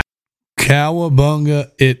Cowabunga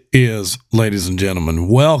it is, ladies and gentlemen.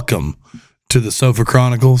 Welcome to the Sofa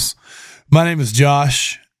Chronicles. My name is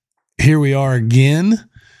Josh. Here we are again.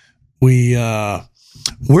 We're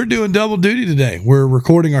doing double duty today. We're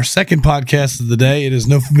recording our second podcast of the day. It is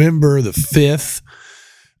November the 5th.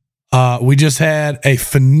 We just had a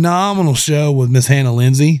phenomenal show with Miss Hannah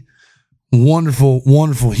Lindsay. Wonderful,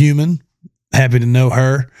 wonderful human. Happy to know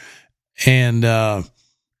her. And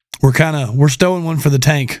we're stowing one for the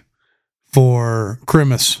tank for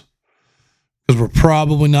Christmas, because we're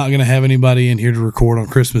probably not going to have anybody in here to record on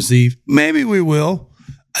Christmas Eve. Maybe we will.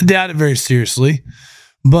 I doubt it very seriously.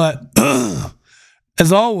 But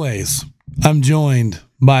as always, I'm joined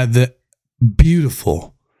by the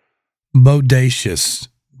beautiful, bodacious,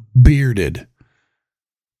 bearded,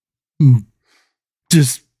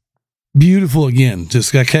 just beautiful again.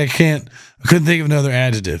 Just I couldn't think of another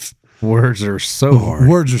adjective. Words are so hard.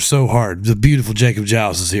 Words are so hard. The beautiful Jacob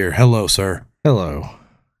Giles is here. Hello, sir. Hello.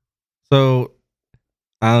 So,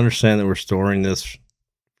 I understand that we're storing this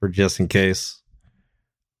for just in case.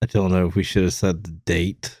 I don't know if we should have said the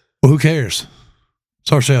date. Well, who cares?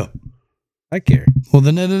 It's our show. I care. Well,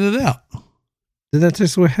 then edit it out. Did that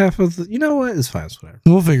take away half of the... You know what? It's fine. It's whatever.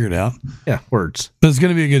 We'll figure it out. Yeah, words. But it's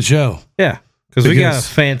going to be a good show. Yeah, because we got a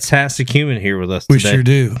fantastic human here with us today. We sure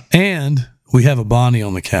do. And we have a Bonnie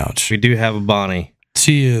on the couch. We do have a Bonnie.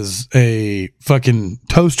 She is a fucking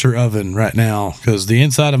toaster oven right now, because the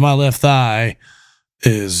inside of my left thigh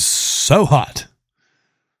is so hot.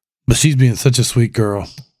 But she's being such a sweet girl.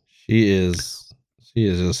 She is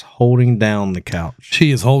just holding down the couch.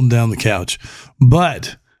 She is holding down the couch.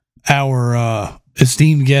 But our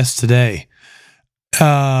esteemed guest today,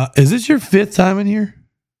 is this your fifth time in here?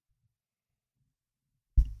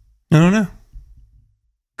 I don't know.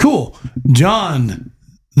 Cool. John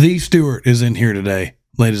Stewart is in here today,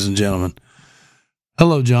 ladies and gentlemen.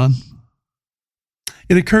 Hello, John.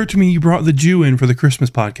 It occurred to me you brought the Jew in for the Christmas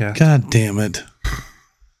podcast. God damn it.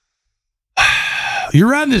 You're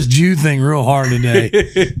riding this Jew thing real hard today.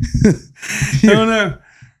 I don't know.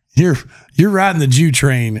 You're riding the Jew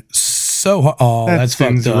train so hard. Oh, that's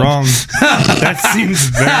fucked up. Wrong. That seems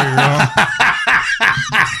very wrong.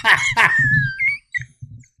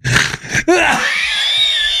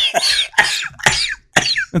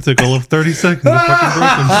 That took all of 30 seconds to fucking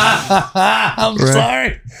broken. I'm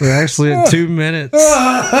sorry. We're actually at 2 minutes. We're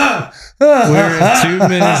at 2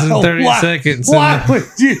 minutes and 30 seconds. Why would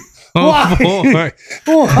you? Oh, boy.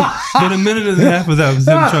 But a minute and a half of that was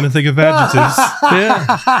him trying to think of adjectives. Yeah.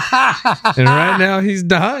 And right now he's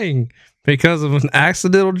dying because of an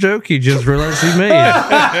accidental joke he just realized he made.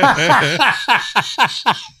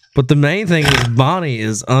 But the main thing is Bonnie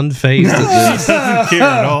is unfazed at this. She doesn't care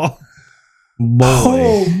at all. Boy.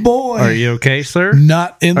 Oh, boy. Are you okay, sir?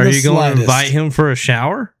 Not in the slightest. Are you going to invite slightest. him for a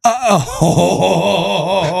shower?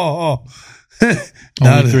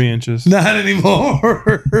 Only 3 inches. Not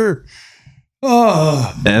anymore.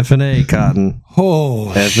 Oh, F&A, Cotton.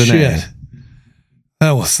 oh F&A. shit.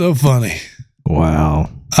 That was so funny.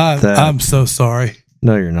 Wow. I'm so sorry.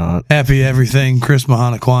 No, you're not. Happy everything. Chris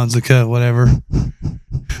Mahana Kwanzaa, whatever.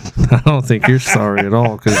 I don't think you're sorry at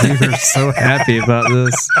all, because you were so happy about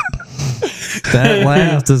this. That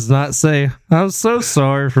laugh does not say, I'm so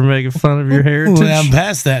sorry for making fun of your heritage. Well, I'm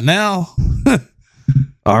past that now.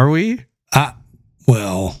 Are we? I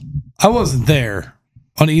wasn't there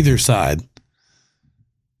on either side.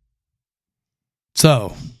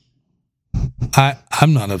 So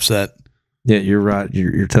I'm not upset. Yeah, you're right.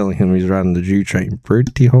 You're telling him he's riding the Jew train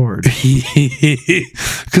pretty hard.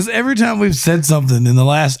 Because every time we've said something in the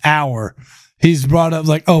last hour, he's brought up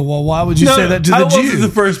like, oh, well, why would you say that to the I Jew? wasn't the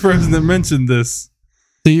first person that mentioned this.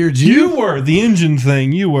 So you're a Jew? You were. The engine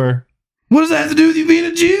thing, you were. What does that have to do with you being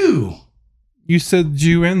a Jew? You said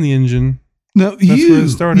Jew and the engine. No, That's where it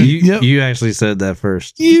started. You actually said that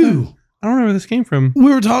first. You. I don't know where this came from.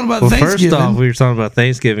 We were talking about Thanksgiving. First off, we were talking about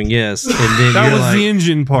Thanksgiving, yes. And then That you're was like, the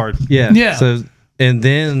engine part. yeah. Yeah. So, and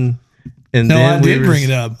then I did bring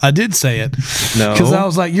it up. I did say it. No. Because I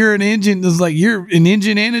was like, you're an engine. It was like, you're an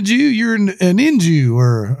engine and a Jew. You're an Inju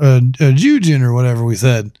or a Jujin or whatever we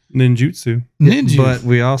said. Ninjutsu. Ninju. But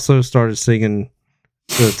we also started singing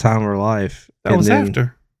The Time of Our Life. That was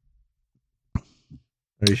after.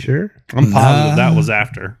 Are you sure? I'm positive that was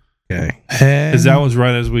after. Okay. Because that was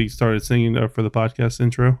right as we started singing for the podcast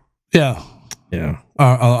intro. Yeah. Yeah.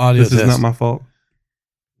 Our audio This test. is not my fault.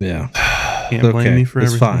 Yeah. Can't blame me for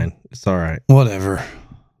it's everything. fine. It's all right. Whatever.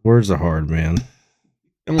 Words are hard, man.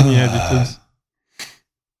 I'm on the adjectives.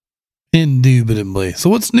 Indubitably. So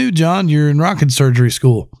what's new, John? You're in rocket surgery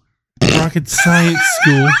school. Rocket science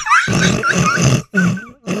school.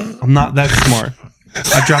 I'm not that smart.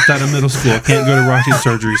 I dropped out of middle school. I can't go to rocket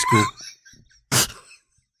surgery school.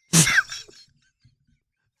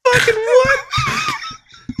 Fucking what?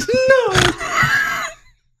 No.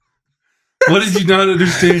 What did you not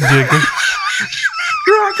understand, Jacob?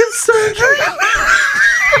 Rocket surgery?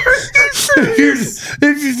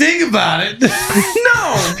 If you think about it,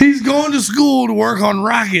 no, he's going to school to work on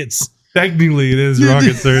rockets. Technically, it is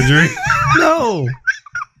rocket surgery. No.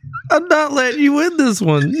 I'm not letting you win this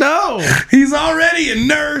one. No. He's already a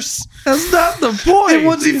nurse. That's not the point. And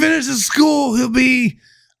once he finishes school, he'll be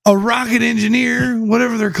a rocket engineer,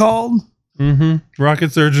 whatever they're called. Mm-hmm.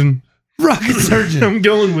 Rocket surgeon. Rocket surgeon. I'm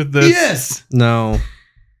going with this. Yes. No.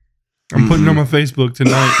 I'm putting it on my Facebook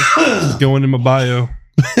tonight. It's going in my bio.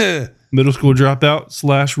 Middle school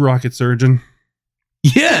dropout / rocket surgeon.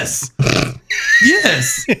 Yes.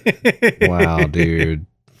 Yes. Wow, dude.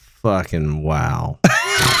 Fucking wow.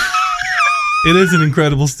 It is an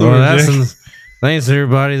incredible story. Well, Jake. thanks,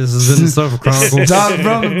 everybody. This is in the Sofa Chronicles. Top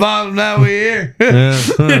from the bottom, now we're here.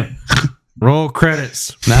 Yeah. Roll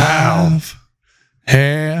credits. Now,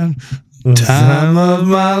 and time of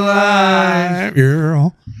my life,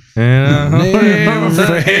 girl. And Never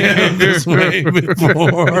felt this way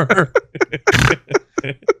before.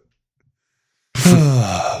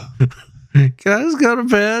 Can I just go to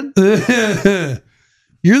bed?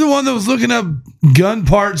 You're the one that was looking up gun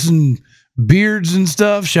parts and beards and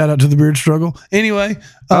stuff. Shout out to the beard struggle. Anyway,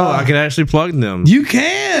 I can actually plug them. you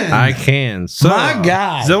can. I can. So, My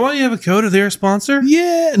God. Is that why you have a code of their sponsor?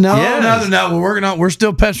 Yeah, no, Yes. no. We're working on. We're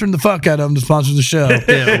still pestering the fuck out of them to sponsor the show.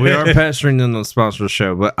 yeah, we are pestering them to sponsor the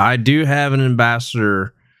show, but I do have an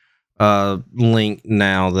ambassador link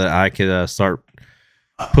now that I could start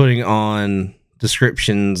putting on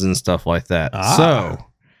descriptions and stuff like that. So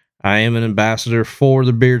I am an ambassador for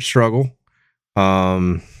the beard struggle.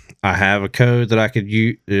 I have a code that I could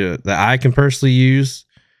use that I can personally use.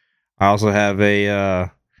 I also have a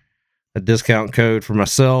discount code for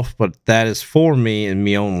myself, but that is for me and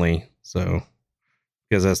me only. So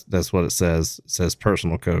because that's what it says. It says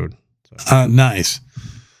personal code. So, Nice.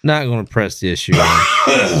 not going to press the issue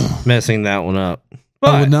on messing that one up.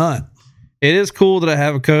 But I would not. it is cool that I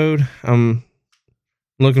have a code. I'm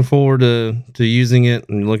looking forward to using it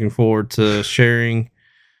and looking forward to sharing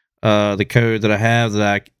the code that I have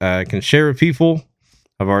that I can share with people.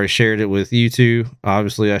 I've already shared it with you two.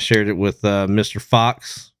 Obviously, I shared it with Mr.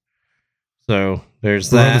 Fox. So there's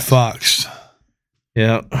Brother that. Fox.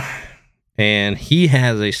 Yep. And he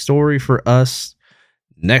has a story for us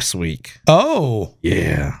next week. Oh,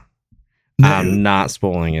 Yeah. no, I'm not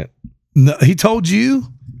spoiling it. no, he told you.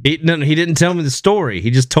 He didn't tell me the story.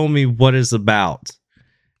 He just told me what it's about.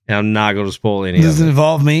 And I'm not going to spoil any Does of it it.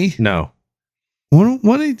 involve me? No.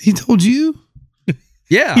 What he told you?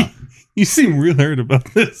 Yeah. You seem real hurt about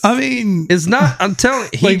this. I mean, It's not, I'm telling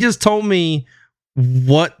he just told me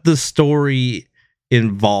what the story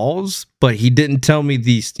involves, but he didn't tell me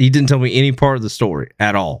any part of the story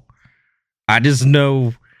at all. I just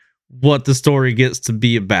know what the story gets to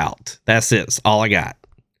be about. That's it. It's all I got.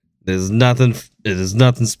 It is nothing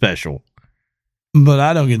special. but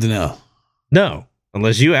I don't get to know. No,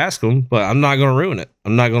 unless you ask him, but I'm not going to ruin it.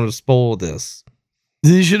 I'm not going to spoil this.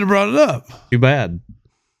 Then you should have brought it up. Too bad.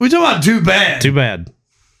 We're talking about too bad. Too bad.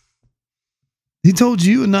 He told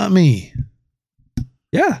you and not me.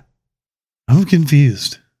 Yeah. I'm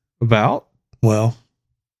confused. About? Well,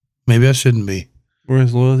 maybe I shouldn't be. Where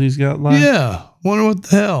his loyalties got lied? Yeah. Wonder what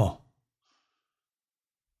the hell.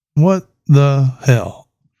 What the hell?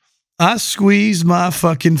 I squeezed my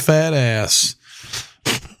fucking fat ass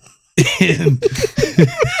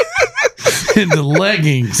into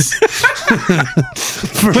leggings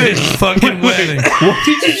for his fucking wedding. What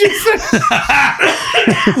did you just say?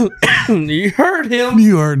 You heard him.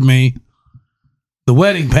 You heard me. The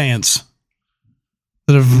wedding pants.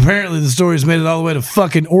 That have apparently the story's made it all the way to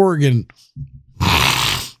fucking Oregon.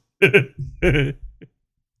 Did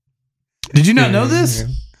you not know this?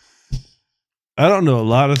 I don't know a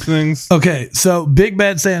lot of things. Okay, so Big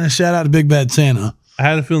Bad Santa, shout out to Big Bad Santa. I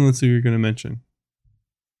had a feeling that's who you're going to mention.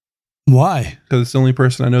 Why? Because it's the only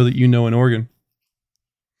person I know that you know in Oregon.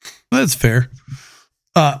 That's fair.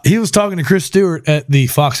 He was talking to Chris Stewart at the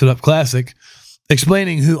Fox It Up Classic,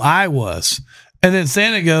 explaining who I was. And then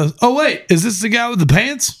Santa goes, "Oh, wait, is this the guy with the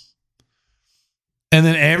pants?" And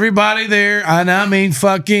then everybody there, and I mean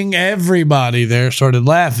fucking everybody there, started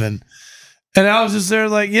laughing. And I was just there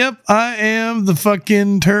like, yep, I am the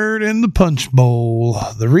fucking turd in the punch bowl.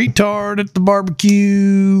 The retard at the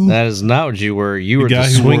barbecue. That is not what you were. You The were guy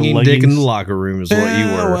the who wore swinging dick in leggings. the locker room is what you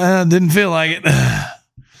Yeah, were. well, I didn't feel like it.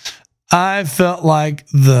 I felt like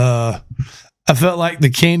the I felt like the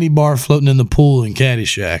candy bar floating in the pool in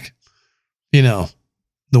Caddyshack. You know,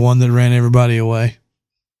 the one that ran everybody away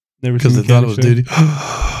Never because seen they thought it was Caddyshack. duty.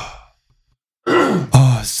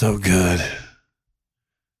 Oh, it's so good.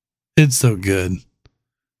 It's so good.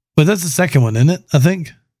 But that's the second one, isn't it? I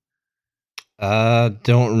think. I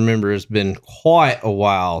don't remember. It's been quite a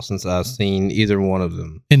while since I've seen either one of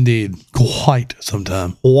them. Indeed. Quite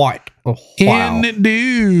sometime. Quite a while.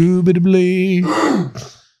 Indubitably.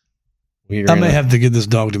 I may have to get this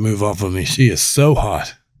dog to move off of me. She is so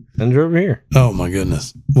hot. Send her over here. Oh my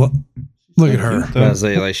goodness. What? Look at her. I was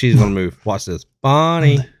say, like, she's gonna move. Watch this,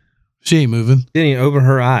 Bonnie. She ain't moving. Didn't even open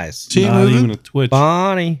her eyes. She ain't Not moving. even a twitch.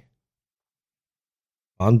 Bonnie.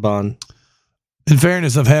 Bon. In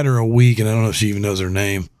fairness, I've had her a week and I don't know if she even knows her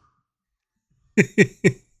name. I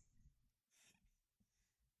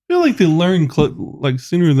feel like they learn like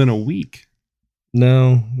sooner than a week.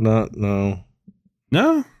 No. No?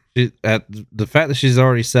 At the fact that she's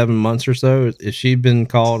already 7 months or so, if she'd been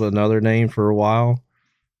called another name for a while,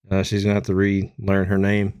 she's gonna have to relearn her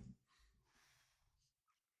name.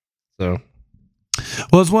 So,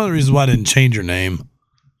 Well, it's one of the reasons why I didn't change her name.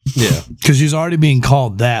 yeah. Because she's already being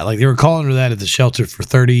called that. Like they were calling her that at the shelter for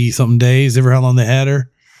 30 something days, ever how long they had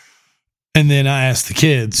her. And then I asked the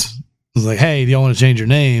kids, I was like, hey, do y'all want to change your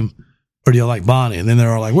name? Or do y'all like Bonnie? And then they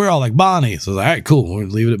were all like, we're all like Bonnie. So I was like, all right, cool. We'll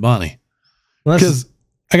leave it at Bonnie. Well, Because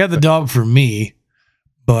I got the dog for me,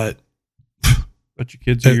 but But your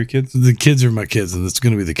kids are your kids? the kids are my kids, and it's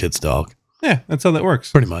going to be the kid's dog. Yeah, that's how that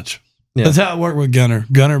works. Pretty much. Yeah. That's how it worked with Gunner.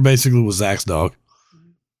 Gunner basically was Zach's dog.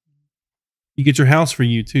 You get your house for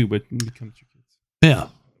you too, but it becomes your kids. Yeah.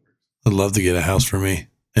 I'd love to get a house for me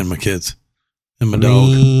and my kids and my I dog.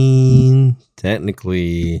 mean,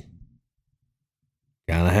 technically,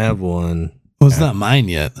 gotta have one. Well, it's not mine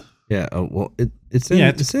yet. Yeah. Well, it's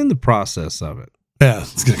it's in the process of it. Yeah,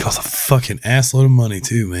 it's going to cost a fucking assload of money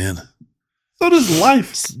too, man. So does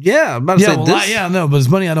life. Yeah, I'm about to Yeah, say well, this. yeah, no, but it's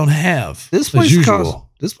money I don't have. This as place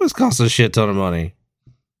usual. costs a shit ton of money.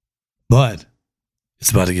 But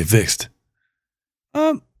it's about to get fixed.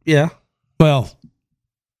 Yeah, Well,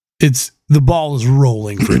 the ball is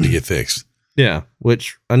rolling for it to get fixed. yeah.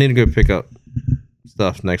 Which I need to go pick up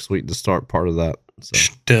stuff next week to start part of that. So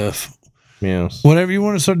Stuff. yes, Whatever you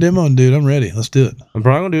want to start demoing, dude, I'm ready. Let's do it. I'm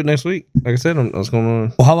probably gonna do it next week. Like I said, I was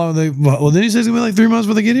gonna. Well, how long are they? Well, then he says it's going to be like 3 months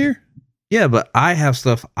before they get here? Yeah, but I have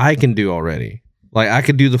stuff I can do already. Like I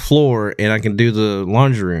could do the floor and I can do the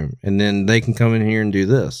laundry room, and then they can come in here and do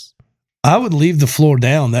this. I would leave the floor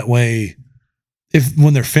down. That way, if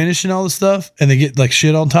when they're finishing all the stuff and they get like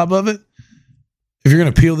shit on top of it, if you're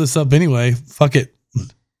going to peel this up anyway, fuck it.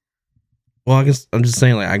 Well, I guess I'm just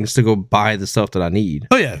saying, like I can still go buy the stuff that I need.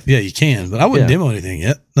 Oh, yeah. Yeah, you can. But I wouldn't Yeah. demo anything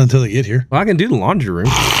yet until they get here. Well, I can do the laundry room.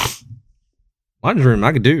 Laundry room,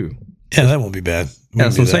 I could do. Yeah, that won't be bad. Yeah,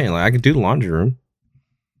 that's what I'm saying. Like I can do the laundry room,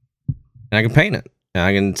 and I can paint it, and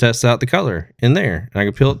I can test out the color in there, and I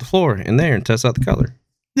can peel up the floor in there and test out the color.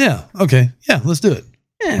 Yeah. Okay. Yeah, let's do it.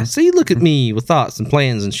 Yeah, see, look at me with thoughts and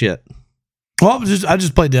plans and shit. Well, I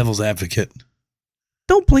just play devil's advocate.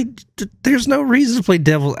 Don't play. There's no reason to play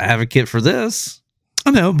devil's advocate for this.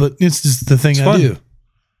 I know, but it's just the thing It's I fun. do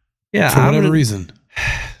Yeah, for whatever reason.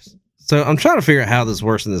 So I'm trying to figure out how this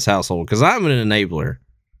works in this household because I'm an enabler.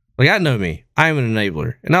 Like I know me, I'm an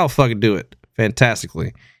enabler, and I'll fucking do it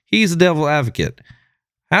fantastically. He's a devil advocate.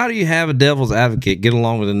 How do you have a devil's advocate get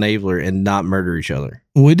along with an enabler and not murder each other?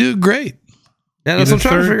 We do great. Yeah, Get that's a what I'm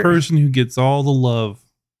trying to third figure. person who gets all the love.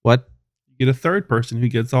 What? Get a third person who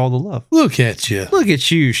gets all the love. Look at you. Look at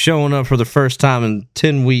you showing up for the first time in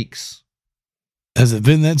 10 weeks. Has it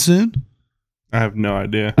been that soon? I have no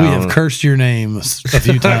idea. We I have don't know. cursed your name a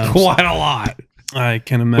few times. Quite a lot. I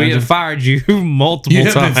can imagine. We have fired you multiple You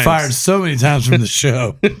have times. been fired so many times from the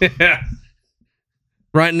show.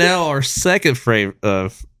 Right now, our second favorite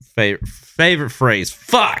phrase.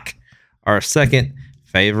 Fuck. Our second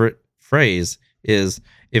favorite phrase is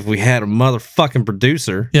if we had a motherfucking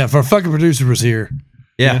producer. Yeah, if our fucking producer was here.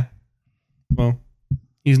 Yeah. Well,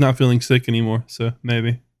 he's not feeling sick anymore, so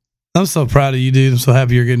maybe. I'm so proud of you, dude. I'm so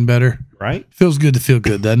happy you're getting better. Right? Feels good to feel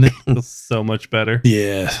good, doesn't it? Feels so much better.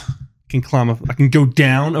 Yeah. I can go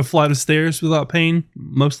down a flight of stairs without pain,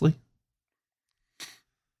 mostly.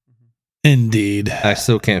 Indeed. I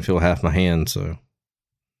still can't feel half my hand, so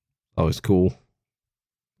always cool.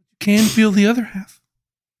 You can feel the other half.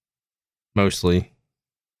 Mostly.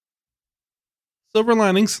 Silver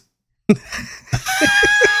linings.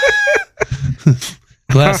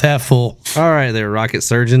 Glass half full. All right, there, rocket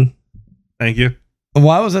surgeon. Thank you.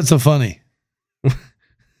 Why was that so funny?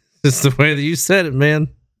 It's the way that you said it, man.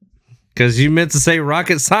 Because you meant to say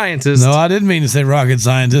rocket scientist. No, I didn't mean to say rocket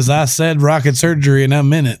scientist. I said rocket surgery, and I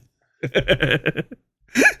meant it.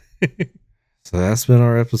 So that's been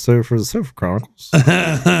our episode for the Sofa Chronicles.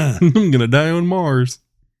 I'm gonna die on Mars.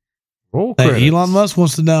 Roll Hey, credits. Elon Musk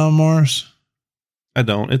wants to die on Mars. I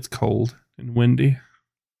don't. It's cold and windy.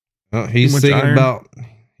 He's Too much thinking iron.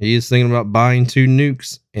 about buying 2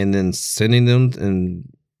 nukes and then sending them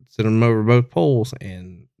over both poles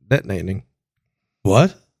and detonating.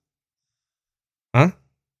 What? Huh?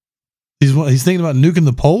 He's thinking about nuking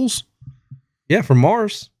the poles? Yeah, from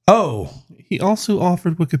Mars. Oh. He also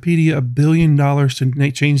offered Wikipedia $1 billion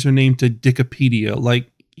to change their name to Dickopedia.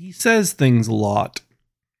 Like, he says things a lot.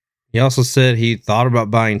 He also said he thought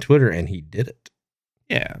about buying Twitter and he did it.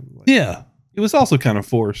 Yeah. Yeah. It was also kind of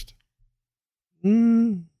forced.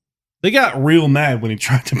 Mm, They got real mad when he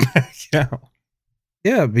tried to back out.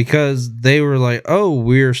 yeah, because they were like, oh,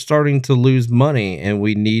 we're starting to lose money and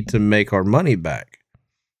we need to make our money back.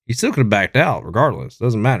 He still could have backed out regardless.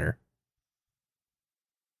 Doesn't matter.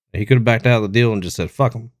 He could have backed out of the deal and just said,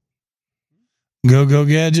 fuck him. Go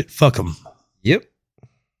Gadget. Fuck him. Yep.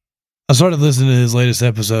 I started listening to his latest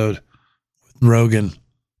episode with Rogan.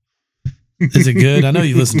 Is it good? I know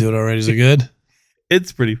you listened to it already. Is it good?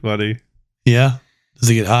 It's pretty funny. Yeah. Does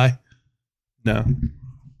he get high? No.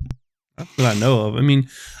 Not that I know of. I mean,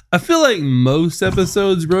 I feel like most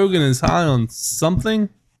episodes Rogan is high on something.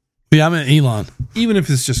 Yeah, I meant Elon. Even if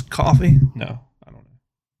it's just coffee. No, I don't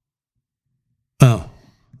Oh.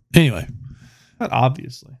 Anyway. know. Not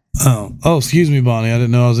obviously. Oh, excuse me, Bonnie. I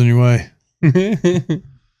didn't know I was in your way.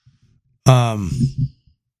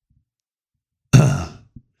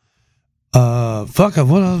 Fuck up.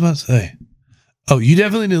 What I was about to say. Oh, you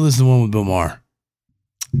definitely need to listen to one with Bill Maher.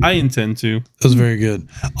 I intend to. It was very good.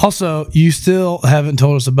 Also, you still haven't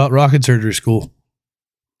told us about rocket surgery school.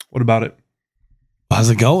 What about it? How's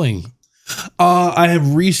it going? I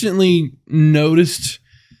have recently noticed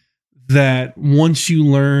that once you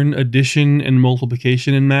learn addition and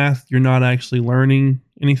multiplication in math, you're not actually learning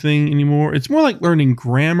anything anymore. It's more like learning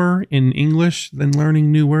grammar in English than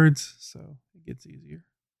learning new words. So it gets easier.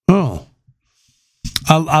 Oh,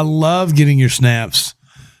 I love getting your snaps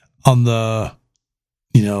on the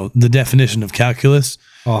definition of calculus.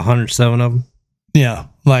 All 107 of them. Yeah.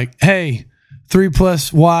 Like, hey, 3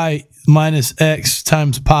 plus y minus x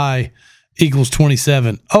times pi equals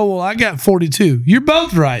 27. Oh, well, I got 42. You're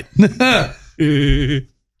both right.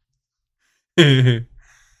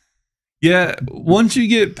 Yeah, once you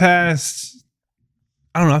get past,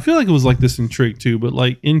 I don't know, I feel like it was like this in trig too, but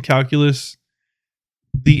like in calculus,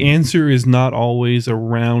 the answer is not always a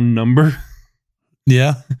round number.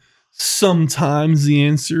 Yeah. Sometimes the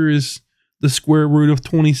answer is the square root of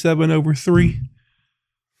 27 over 3.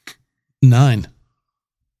 9.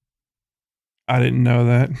 I didn't know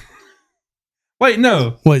that. Wait,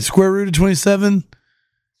 no. Wait, square root of 27?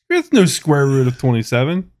 There's no square root of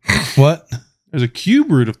 27. What? There's a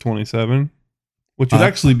cube root of 27, which would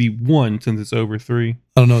actually be 1 since it's over 3. I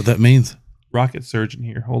don't know what that means. Rocket surgeon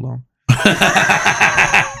here. Hold on.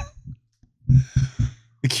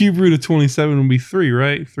 The cube root of 27 would be 3,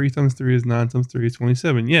 right? 3 times 3 is 9 times 3 is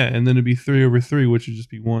 27. Yeah, and then it'd be 3 over 3, which would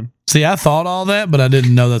just be 1. See, I thought all that, but I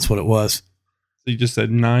didn't know that's what it was. So you just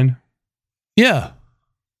said 9? Yeah.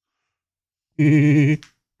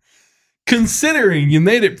 Considering you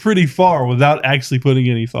made it pretty far without actually putting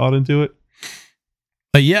any thought into it.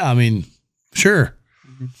 But yeah, I mean, sure.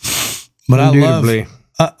 But Indubitably.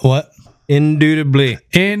 I love... what? Indubitably.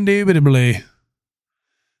 Indubitably.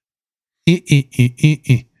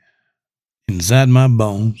 Inside my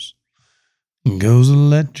bones goes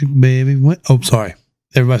electric baby. Oh, sorry.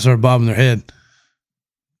 Everybody started bobbing their head.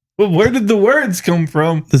 Well, where did the words come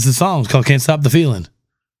from? This is a song. It's called Can't Stop the Feeling.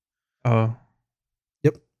 Oh.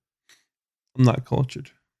 Yep. I'm not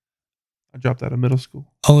cultured. I dropped out of middle school.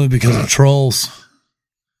 Only because of trolls.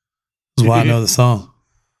 That's why I know the song.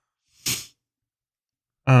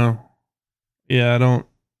 Oh. Yeah,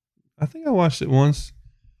 I think I watched it once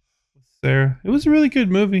with Sarah. It was a really good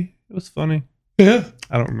movie. It was funny. Yeah.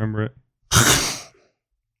 I don't remember it.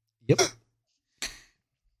 Yep.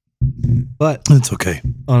 But It's okay.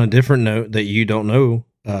 on a different note that you don't know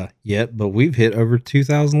yet, but we've hit over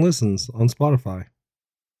 2,000 listens on Spotify.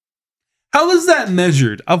 How is that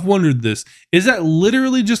measured? I've wondered this. Is that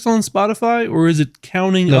literally just on Spotify or is it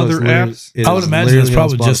counting No, other it's literally- apps? it I would is imagine it's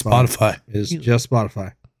literally on probably just Spotify. It's just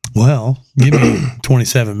Spotify. Well, give me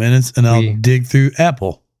 27 minutes and I'll dig through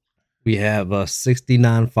Apple. We have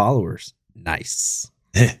 69 followers. Nice.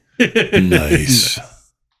 Nice.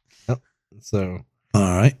 So All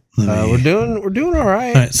right. we're doing all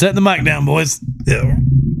right. All right. Set the mic down, boys. Yeah.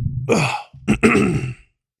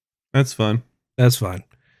 That's fun. That's fine.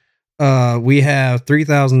 We have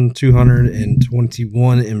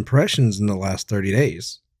 3,221 impressions in the last 30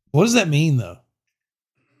 days. What does that mean, though?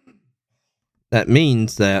 That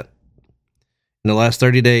means that in the last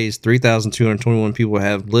 30 days, 3,221 people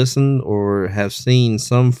have listened or have seen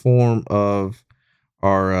some form of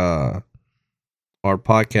our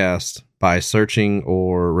podcast by searching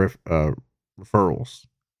or referrals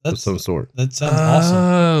of some sort. That sounds awesome.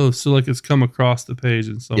 Oh, so like it's come across the page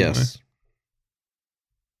in some way.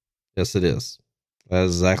 Yes, it is.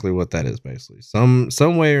 That's exactly what that is, basically. Some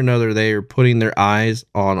way or another, they are putting their eyes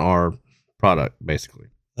on our product, basically.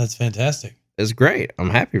 That's fantastic. It's great. I'm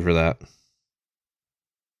happy for that.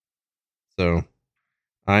 So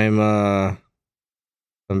I'm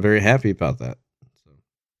very happy about that.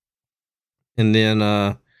 And then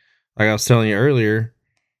like I was telling you earlier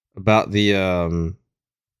about the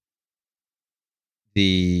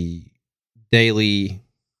daily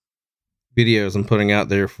videos I'm putting out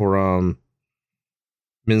there for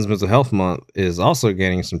Men's Mental Health Month is also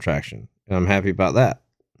gaining some traction. And I'm happy about that.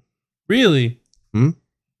 Really? Hmm?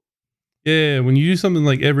 Yeah, when you do something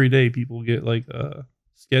like every day, people get like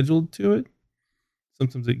scheduled to it.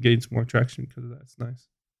 Sometimes it gains more traction because of that. It's nice.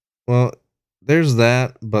 Well, there's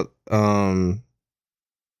that, but I mean,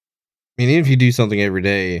 even if you do something every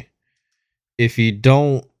day, if you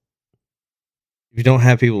don't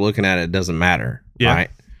have people looking at it, it doesn't matter. Yeah.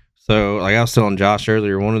 Right? So, like I was telling Josh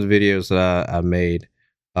earlier, one of the videos that I made,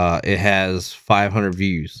 it has 500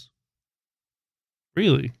 views.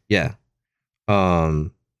 Really? Yeah.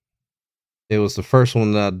 It was the first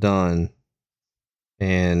one that I'd done,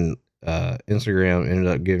 and Instagram ended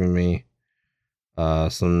up giving me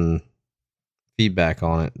some feedback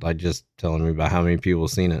on it, like just telling me about how many people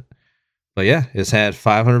have seen it. But yeah, it's had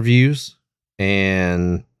 500 views,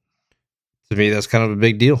 and to me, that's kind of a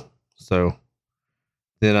big deal. So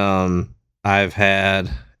then I've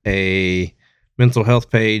had a mental health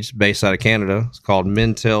page based out of Canada. It's called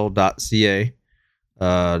mentel.ca.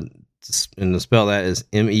 And to spell that is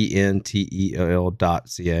mentel.ca.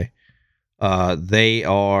 They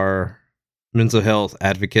are mental health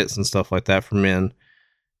advocates and stuff like that for men,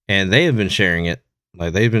 and they have been sharing it.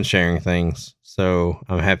 Like, they've been sharing things, so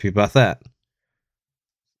I'm happy about that.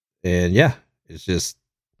 And yeah, it's just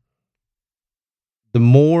the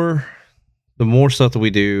more stuff that we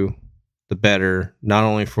do, the better. Not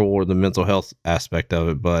only for the mental health aspect of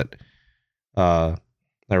it, but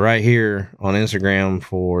like right here on Instagram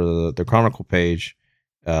for the Chronicle page,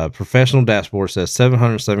 professional dashboard says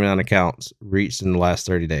 779 accounts reached in the last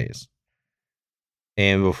 30 days.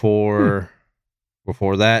 And before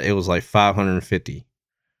that, it was like 550.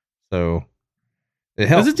 So it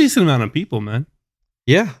helps. That's a decent amount of people, man.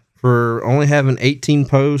 Yeah. For only having 18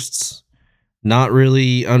 posts, not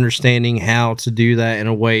really understanding how to do that in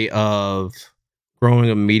a way of growing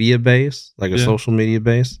a media base, like a social media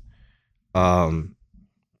base.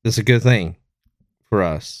 It's a good thing for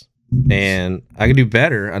us, and I can do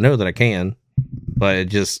better. I know that I can, but it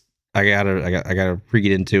just, I gotta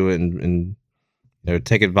get into it and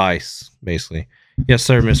take advice, basically. Yes,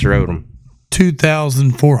 sir, Mr. Odom.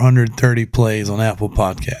 2,430 plays on Apple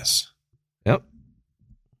Podcasts. Yep.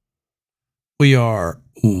 We are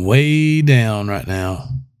way down right now.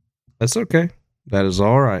 That's okay. That is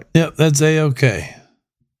all right. Yep, that's A-okay.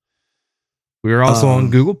 We are also on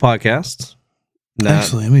Google Podcasts.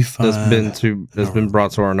 Actually, let me find. That's been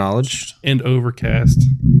brought to our knowledge. And Overcast.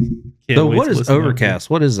 So what is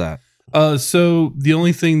Overcast? What is that? So the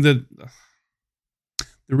only thing the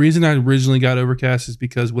reason I originally got Overcast is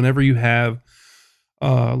because whenever you have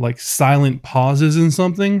like silent pauses in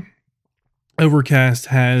something, Overcast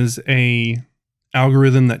has a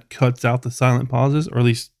algorithm that cuts out the silent pauses, or at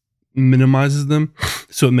least minimizes them,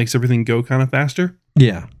 so it makes everything go kind of faster.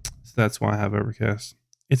 Yeah. So that's why I have Overcast.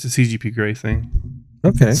 It's a CGP Grey thing.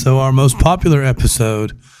 Okay. So our most popular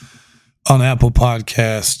episode on Apple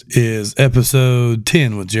Podcast is episode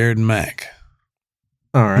 10 with Jared and Mac.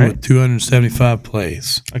 All right. With 275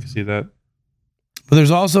 plays. I can see that. But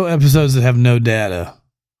there's also episodes that have no data.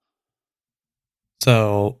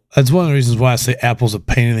 So that's one of the reasons why I say Apple's a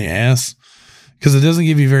pain in the ass, because it doesn't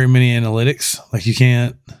give you very many analytics. Like, you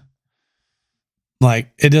can't,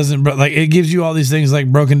 like, it doesn't, like, it gives you all these things like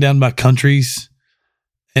broken down by countries.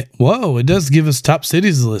 Whoa, it does give us top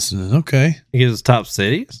cities to listen to. Okay. It gives us top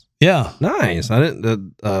cities? Yeah. Nice. I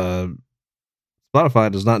didn't,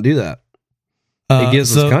 Spotify does not do that. It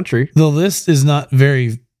gives us country. The list is not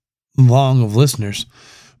very long of listeners,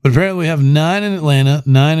 but apparently we have 9 in Atlanta,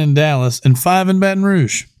 9 in Dallas, and 5 in Baton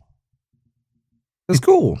Rouge. That's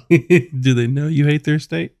cool. Do they know you hate their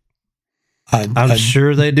state? I'm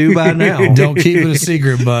sure they do by now. Don't keep it a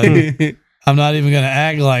secret, bud. I'm not even going to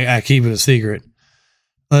act like I keep it a secret.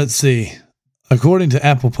 Let's see. According to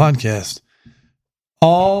Apple Podcast,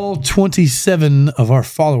 all 27 of our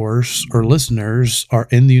followers or listeners are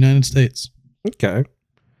in the United States. Okay.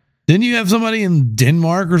 Didn't you have somebody in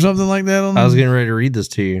Denmark or something like that? I was getting ready to read this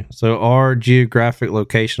to you. So our geographic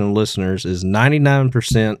location of listeners is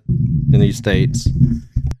 99% in these states,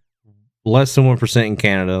 less than 1% in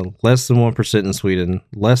Canada, less than 1% in Sweden,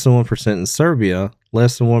 less than 1% in Serbia,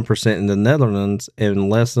 less than 1% in the Netherlands, and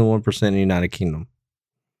less than 1% in the United Kingdom.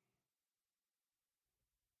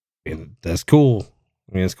 And that's cool.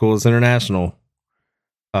 I mean, it's cool. It's international.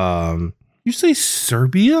 You say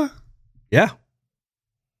Serbia? Yeah.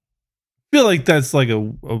 I feel like that's like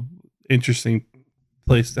a interesting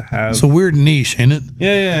place to have. It's a weird niche, ain't it?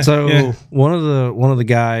 Yeah. So one of the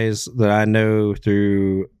guys that I know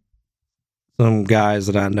through some guys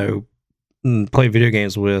that I know play video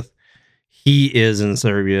games with, he is in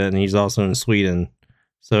Serbia and he's also in Sweden.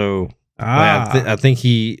 So I think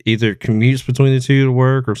he either commutes between the two to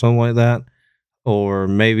work or something like that, or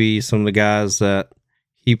maybe some of the guys that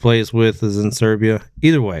he plays with is in Serbia.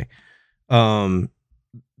 Either way,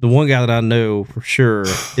 the one guy that I know for sure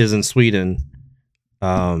is in Sweden.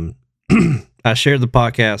 I shared the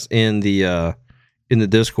podcast in the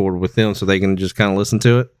Discord with them so they can just kind of listen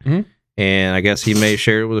to it. Mm-hmm. And I guess he may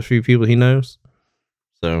share it with a few people he knows.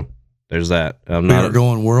 So there's that. We are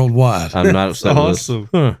going worldwide. I'm not upset with this. Awesome.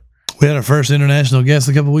 Huh. We had our first international guest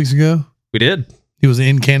a couple weeks ago. We did. He was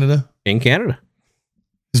in Canada. In Canada.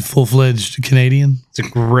 He's a full-fledged Canadian. It's a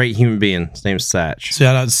great human being. His name's Satch.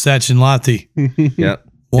 Shout out to Sachin Lati. Yep.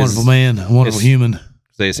 Wonderful man. Wonderful human.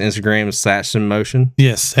 His Instagram is Satch in Motion.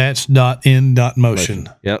 Yes, Satch.in.motion.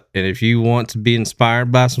 Yep. And if you want to be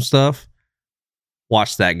inspired by some stuff,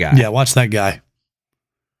 watch that guy. Yeah, watch that guy.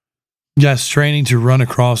 Guy's training to run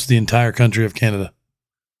across the entire country of Canada.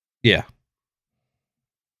 Yeah.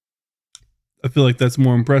 I feel like that's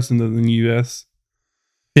more impressive than the U.S.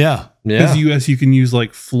 Yeah. Because U.S. you can use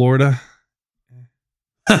like Florida.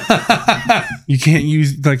 You can't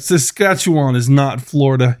use like Saskatchewan is not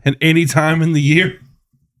Florida at any time in the year.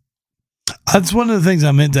 That's one of the things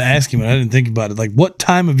I meant to ask him, but I didn't think about it. Like, what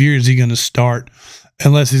time of year is he going to start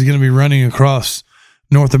unless he's going to be running across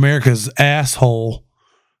North America's asshole,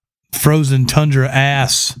 frozen tundra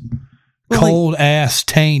ass, cold ass,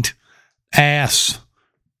 taint ass,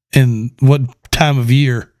 in what time of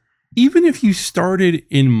year? Even if you started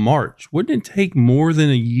in March, wouldn't it take more than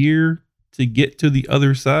a year to get to the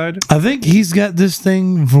other side? I think he's got this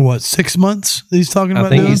thing for what, 6 months that he's talking about. I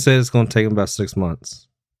think doing? he said it's going to take him about 6 months.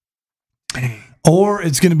 Or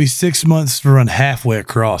it's going to be 6 months to run halfway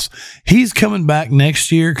across. He's coming back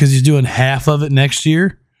next year because he's doing half of it next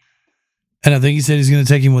year. And I think he said he's going to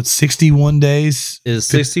take him, 61 days? Is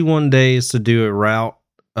 61 days to do a route?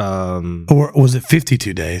 Or was it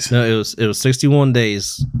 52 days? No, it was 61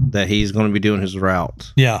 days that he's going to be doing his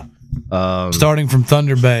route. Yeah. Starting from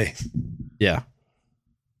Thunder Bay. Yeah.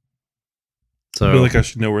 So I feel like I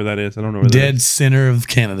should know where that is. I don't know where that Dead is. center of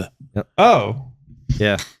Canada. Yep. Oh.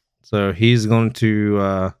 Yeah. So he's going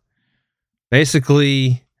to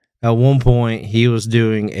basically, at one point, he was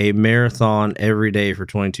doing a marathon every day for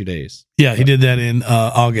 22 days. Yeah, he did that in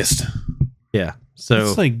August. Yeah. So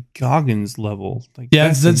it's like Goggins level. Like, yeah,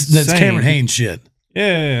 that's insane. Cameron Haynes shit.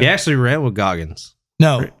 Yeah. he actually ran with Goggins.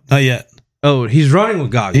 No, not yet. Oh, he's running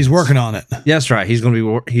with Goggins. He's working on it. Yeah, that's right. He's going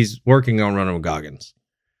to be. He's working on running with Goggins.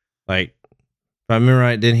 Like, if I remember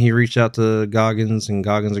right, didn't he reach out to Goggins and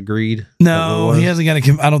Goggins agreed? No, he hasn't got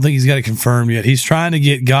it. I don't think he's got it confirmed yet. He's trying to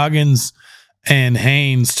get Goggins and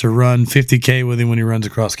Haynes to run 50K with him when he runs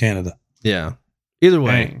across Canada. Yeah. Either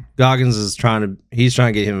way, Dang. Goggins is trying to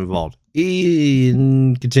get him involved.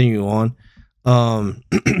 Continue on.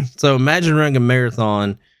 So imagine running a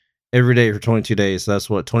marathon every day for 22 days. So that's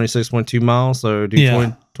what, 26.2 miles. So do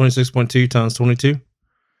 26.2 times 22.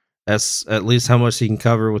 That's at least how much he can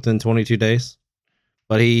cover within 22 days.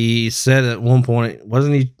 But he said at one point,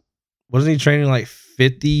 wasn't he training like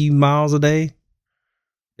 50 miles a day?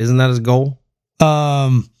 Isn't that his goal?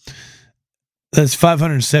 That's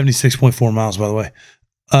 576.4 miles, by the way.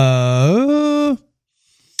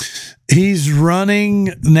 He's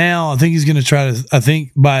running now. I think he's going to try to, I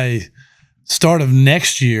think by start of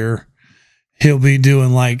next year, he'll be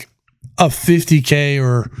doing like a 50K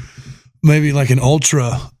or maybe like an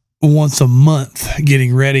ultra once a month,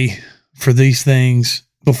 getting ready for these things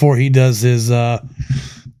before he does his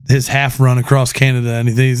half run across Canada. And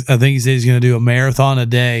I think he said he's going to do a marathon a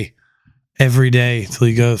day, every day till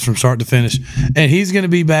he goes from start to finish. And he's going to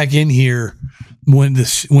be back in here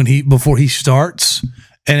before he starts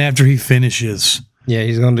and after he finishes. Yeah,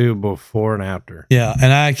 he's gonna do before and after. Yeah,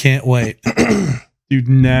 and I can't wait. Dude,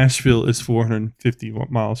 Nashville is 450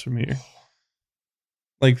 miles from here.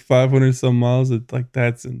 Like 500 some miles. It's like,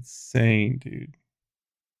 that's insane, dude.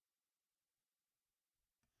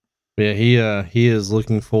 Yeah, he is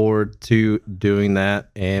looking forward to doing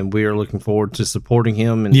that, and we are looking forward to supporting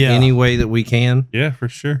him in Yeah. any way that we can. Yeah, for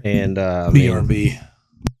sure. And BRB.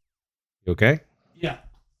 You okay? Yeah.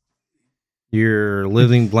 Your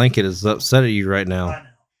living blanket is upset at you right now.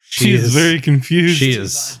 She is very confused. She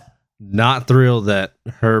is not thrilled that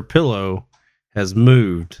her pillow has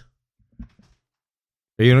moved.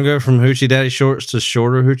 Are you gonna go from Hoochie Daddy shorts to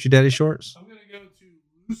shorter Hoochie Daddy shorts? I'm going to go to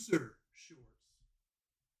looser shorts.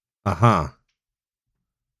 Uh-huh.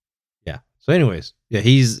 Yeah. So anyways, yeah,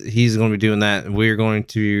 he's going to be doing that. And we're going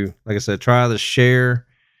to, like I said, try to share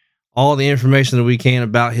all the information that we can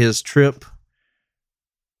about his trip.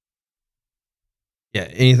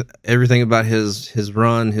 Yeah, everything about his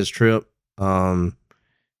run, his trip.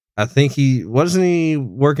 I think wasn't he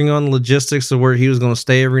working on logistics of where he was going to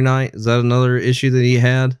stay every night? Is that another issue that he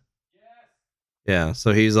had? Yeah,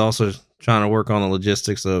 so he's also trying to work on the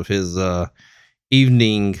logistics of his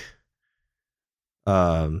evening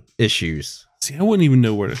issues. See, I wouldn't even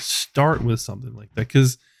know where to start with something like that,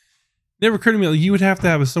 because it never occurred to me, like, you would have to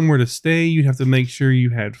have somewhere to stay. You'd have to make sure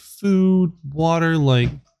you had food, water, like.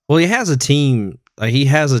 Well, he has a team. He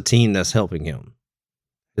has a team that's helping him.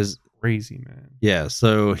 Crazy, man. Yeah,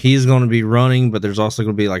 so he's going to be running, but there's also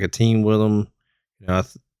going to be like a team with him. You know,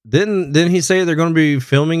 didn't he say they're going to be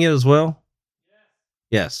filming it as well?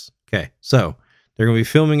 Yes. Okay. So they're going to be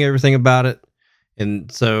filming everything about it,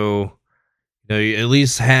 and so you at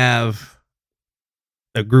least have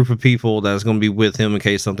a group of people that's going to be with him in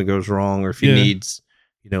case something goes wrong, or if he needs,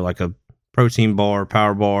 like a protein bar,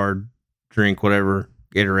 power bar, drink, whatever,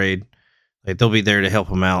 Gatorade. Like, they'll be there to help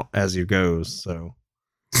him out as he goes. So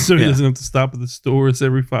he doesn't have to stop at the stores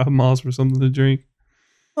every 5 miles for something to drink.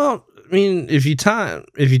 Well, I mean, if you time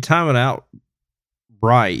it out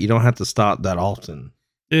right, you don't have to stop that often.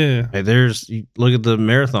 Yeah. Like, you look at the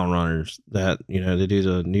marathon runners that they do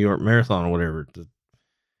the New York Marathon or whatever.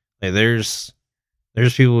 Like, there's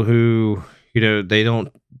people who they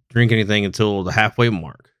don't drink anything until the halfway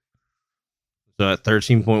mark. So at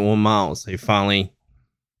 13.1 miles, they finally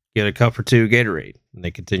get a cup or two of Gatorade, and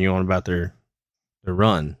they continue on about their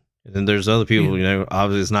run. And then there's other people,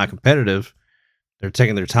 obviously it's not competitive. They're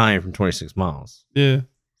taking their time from 26 miles. Yeah.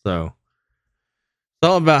 So it's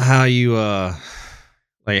all about how you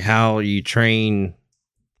how you train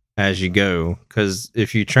as you go. Because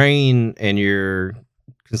if you train and you're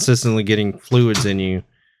consistently getting fluids in you,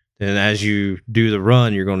 then as you do the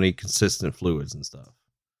run, you're going to need consistent fluids and stuff.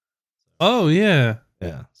 Oh, yeah.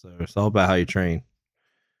 Yeah. So it's all about how you train.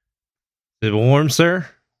 Is it warm, sir?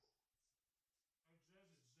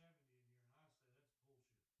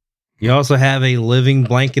 You also have a living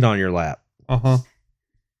blanket on your lap. Uh-huh.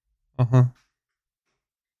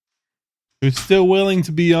 Who's still willing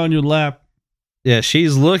to be on your lap. Yeah,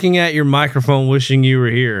 she's looking at your microphone wishing you were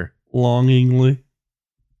here. Longingly.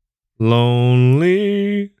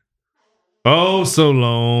 Lonely. Oh, so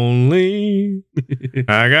lonely.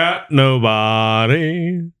 I got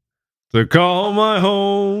nobody to call my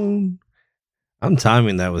home. I'm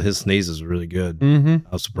timing that with his sneezes really good. Mm-hmm. I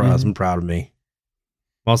was surprised. I'm proud of me.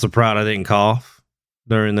 I'm also proud I didn't cough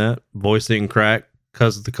during that. Voice didn't crack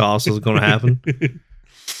because the cough was going to happen.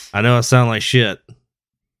 I know I sound like shit,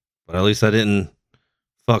 but at least I didn't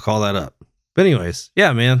fuck all that up. But anyways,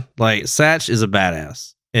 yeah, man, like, Satch is a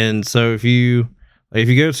badass. And so if you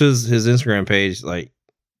go to his Instagram page, like,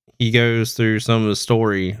 he goes through some of the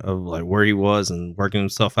story of like where he was and working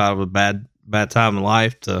himself out of a bad time in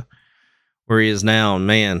life to where he is now. And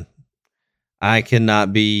man, I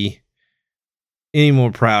cannot be any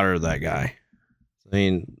more prouder of that guy. I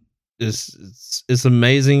mean, it's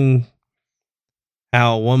amazing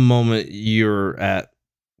how one moment you're at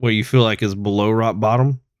what you feel like is below rock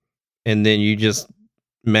bottom, and then you just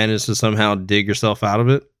manage to somehow dig yourself out of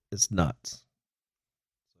it. It's nuts.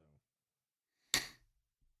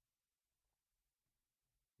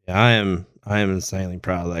 Yeah, I am insanely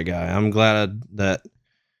proud of that guy. I'm glad that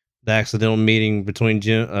the accidental meeting between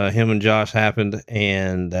him and Josh happened,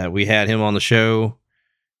 and that we had him on the show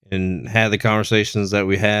and had the conversations that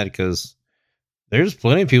we had, because there's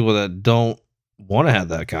plenty of people that don't want to have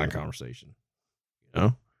that kind of conversation.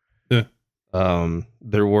 Yeah.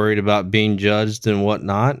 They're worried about being judged and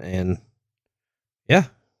whatnot, and yeah,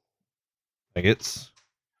 like, it's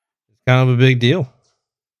kind of a big deal.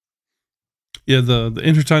 Yeah, the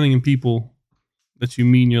entertaining people that you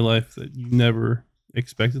meet in your life that you never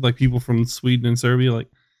expected. Like people from Sweden and Serbia, like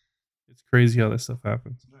it's crazy how that stuff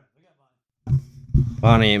happens.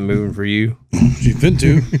 Bonnie ain't moving for you. She's been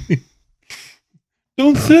to.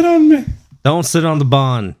 Don't sit on me. Don't sit on the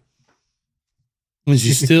bond. And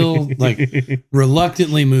she's still like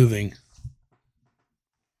reluctantly moving.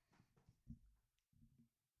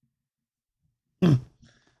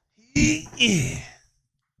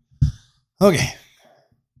 Okay.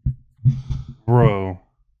 Bro,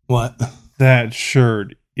 What? that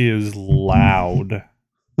shirt is loud.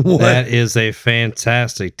 That is a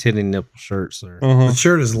fantastic titty nipple shirt, sir. The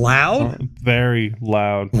shirt is loud? Very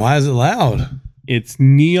loud. Why is it loud? It's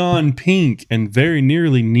neon pink and very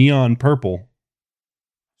nearly neon purple.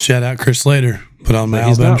 Shout out Chris Slater. Put on my But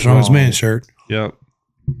he's Alabama not Strongest wrong. Man shirt. Yep.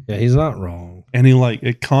 Yeah, he's not wrong. And he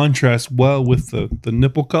it contrasts well with the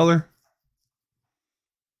nipple color.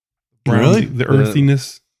 Really? The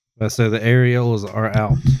earthiness. I say the areolas are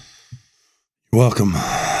out. You're welcome.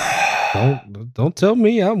 Don't tell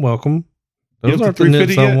me I'm welcome. You Those have aren't the the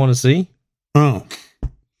nips 350 I yet? want to see. Oh.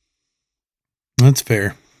 That's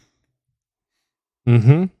fair.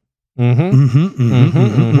 Mm-hmm. Mm-hmm. Mm-hmm,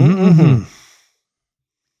 Mm-hmm.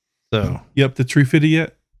 So You up to 350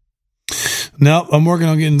 yet? Nope, I'm working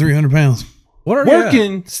on getting 300 pounds. what are you at?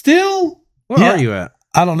 Working still? What Yeah. are you at?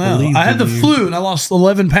 I don't know. Believe I had the in you. flu and I lost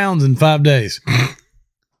 11 pounds in 5 days.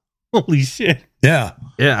 Holy shit. Yeah.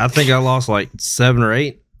 Yeah, I think I lost like 7 or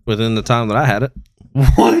 8 within the time that I had it.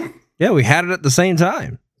 What? Yeah, we had it at the same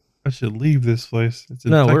time. I should leave this place. It's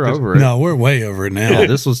No, we're infected. over it. No, we're way over it now. Yeah,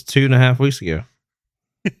 this was 2.5 weeks ago.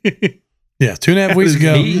 Yeah, 2.5 weeks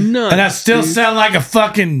ago. Nuts, And I still dude. sound like a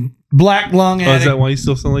fucking black lung Oh, is addict. that why you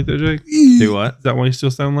still sound like that, Jake? Do what? Is that why you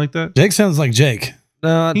still sound like that? Jake sounds like Jake.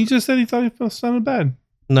 No, He just said he thought he sounded bad.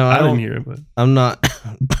 no, I I didn't don't. hear it, but I'm not.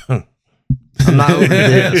 I'm not over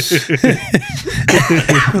this.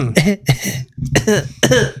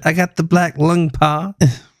 I got the black lung paw.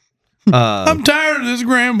 I'm tired of this,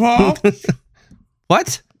 Grandpa.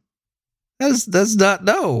 What? That's not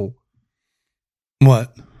no.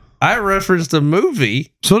 What? I referenced a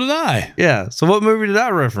movie. So did I. Yeah. So what movie did I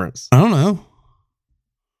reference? I don't know.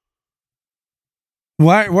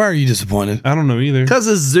 Why are you disappointed? I don't know either. Because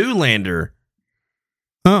it's Zoolander.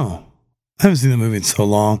 Oh, I haven't seen that movie in so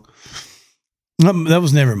long. That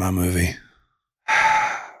was never my movie.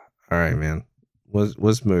 All right, man.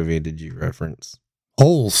 What movie did you reference?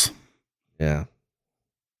 Holes. Yeah.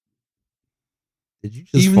 Did you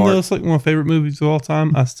just Even fart? though it's like one of my favorite movies of all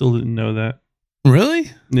time, I still didn't know that. Really?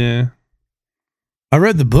 Yeah. I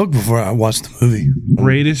read the book before I watched the movie.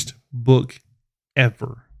 Greatest book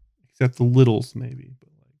ever. Except The Littles, maybe. But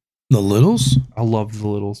The Littles? I loved The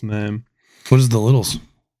Littles, man. What is The Littles?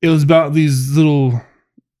 It was about these little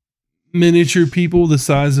miniature people the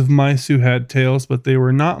size of mice who had tails, but they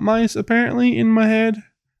were not mice, apparently, in my head.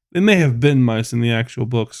 They may have been mice in the actual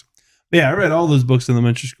books. But yeah, I read all those books in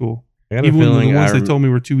elementary school. I got a Even the feeling ones they told me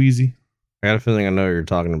were too easy. I got a feeling I know what you're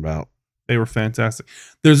talking about. They were fantastic.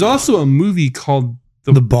 There's also a movie called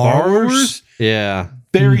The Borrowers? Yeah.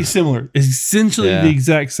 Very similar. It's essentially Yeah. the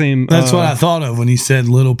exact same. That's what I thought of when you said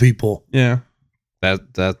little people. Yeah.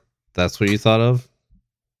 That's what you thought of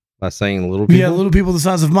by saying little people. Yeah, little people the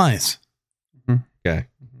size of mice. Okay.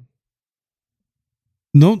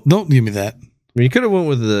 Don't give me that. I mean, you could have went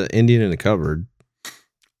with the Indian in the cupboard.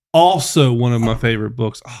 Also, one of my favorite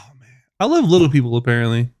books. Oh man, I love little people.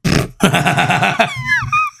 Apparently, I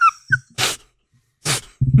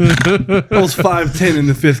was 5'10" in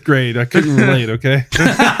the 5th grade. I couldn't relate. Okay,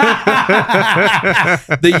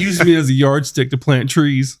 they used me as a yardstick to plant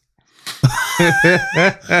trees.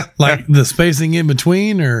 Like the spacing in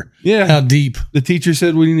between, or Yeah, how deep? the teacher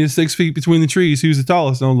said we needed 6 feet between the trees. Who's the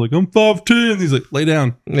tallest? And I was like, I'm 5'10". He's like, lay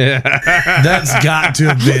down. Yeah. That's got to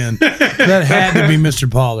have been. That had to be Mr.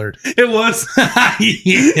 Pollard. It was.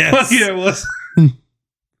 Yes. Yeah, it was.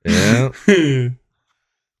 Yeah.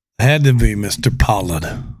 Had to be Mr.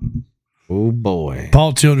 Pollard. Oh boy.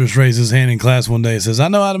 Paul Childress raised his hand in class one day and says, I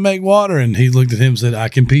know how to make water. And he looked at him and said, I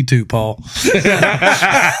can pee too, Paul.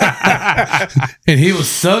 And he was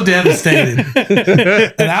so devastated.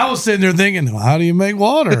 And I was sitting there thinking, well, how do you make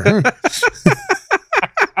water?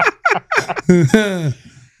 I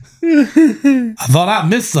thought I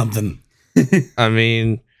missed something. I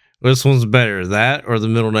mean, which one's better, that or the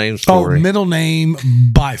middle name Oh, story? middle name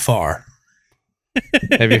by far.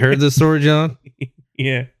 Have you heard this story, John?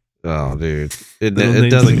 Yeah. Oh, dude, it Middle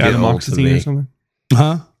doesn't name's like get old to Adamoxetine or me. something.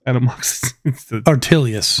 Huh? Adamoxetine.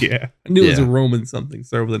 Artilius. Yeah. I knew it was a Yeah. Roman something.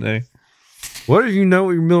 Start with an A. What if you know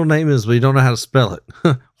what your middle name is, but you don't know how to spell it?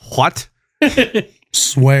 What?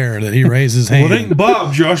 Swear that he raised his hand. Well, it ain't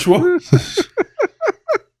Bob, Joshua.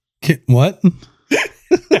 What?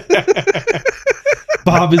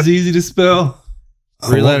 Bob is easy to spell.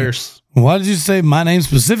 3 letters. Why did you say my name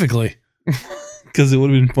specifically? Because it would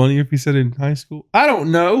have been funnier if you said it in high school. I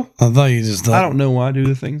don't know. I thought you just thought. I don't know why I do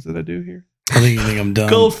the things that I do here. I think you think I'm dumb.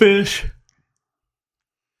 Goldfish.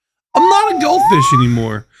 I'm not a goldfish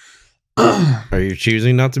anymore. Are you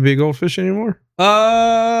choosing not to be a goldfish anymore?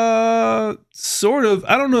 Sort of.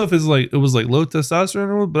 I don't know if it was like low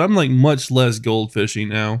testosterone, but I'm like much less goldfishy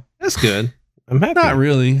now. That's good. I'm happy. Not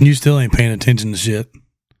really. You still ain't paying attention to shit.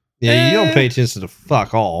 Yeah, you don't pay attention to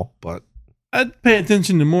fuck all, but I'd pay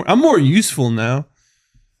attention to more. I'm more useful now.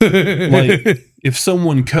 Like if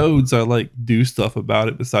someone codes, I like do stuff about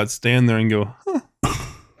it besides stand there and go, huh.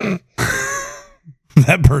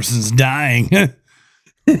 That person's dying.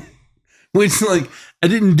 Which like I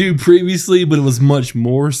didn't do previously, but it was much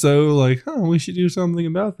more so like, we should do something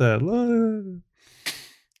about that.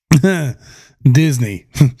 Disney.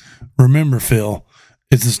 Remember, Phil,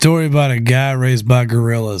 it's a story about a guy raised by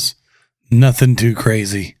gorillas. Nothing too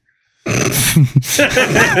crazy. well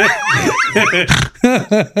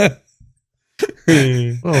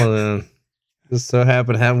then, just so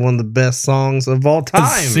happened to have one of the best songs of all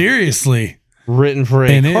time. Seriously. Written for a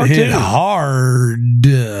and it cartoon. hit hard.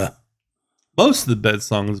 Most of the best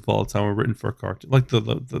songs of all time were written for a cartoon. Like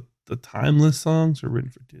the timeless songs were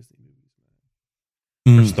written for Disney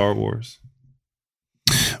movies. Or Star Wars.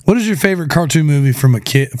 What is your favorite cartoon movie from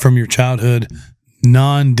your childhood,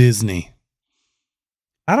 non-Disney?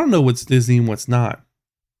 I don't know what's Disney and what's not.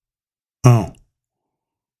 Oh.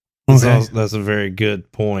 Okay. That's a very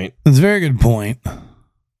good point. That's a very good point.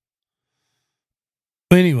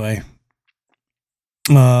 Anyway.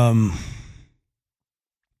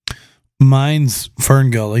 Mine's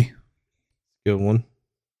Fern Gully. Good one.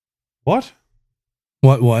 What?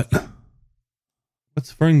 What?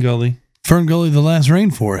 What's Fern Gully? Fern Gully, The Last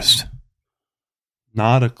Rainforest.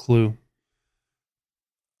 Not a clue.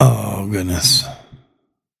 Oh, goodness.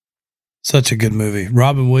 Such a good movie.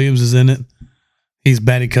 Robin Williams is in it. He's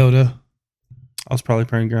Batty Coda. I was probably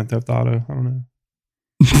playing Grand Theft Auto. I don't know.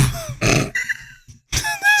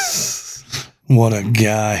 What a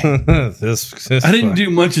guy. I didn't do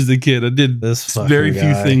much as a kid. I did this very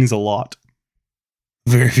few things a lot.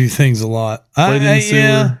 Very few things a lot. Played in the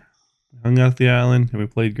sewer, hung out at the island, and we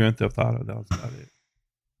played Grand Theft Auto. That was about it.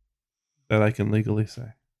 That I can legally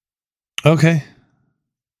say. Okay.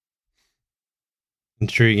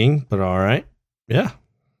 Intriguing, but all right. Yeah.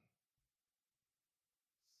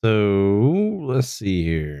 So let's see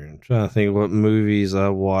here. I'm trying to think of what movies I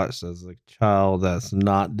watched as a child that's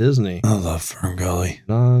not Disney. I love Fern Gully.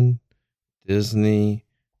 Non-Disney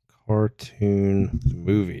cartoon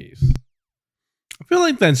movies. I feel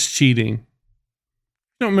like that's cheating. If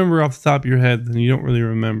you don't remember off the top of your head, then you don't really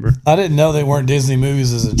remember. I didn't know they weren't Disney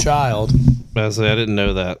movies as a child. I didn't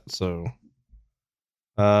know that. So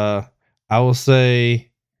I will say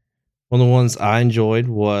one of the ones I enjoyed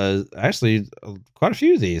was actually quite a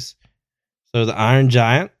few of these. So the Iron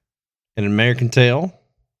Giant and American Tail.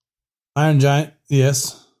 Iron Giant,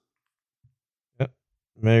 yes. Yep.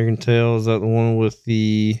 American Tail, is that the one with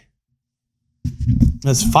the...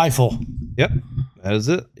 That's Feifel. Yep. That is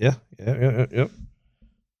it. Yeah. Yep.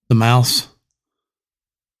 The mouse.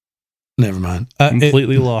 Never mind.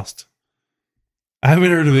 Completely lost. I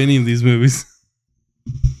haven't heard of any of these movies.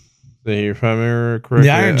 If I remember correctly,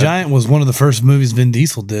 The Iron Giant was one of the first movies Vin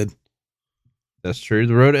Diesel did. That's true.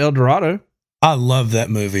 The Road to El Dorado. I love that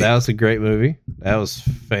movie. That was a great movie. That was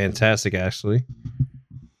fantastic, actually.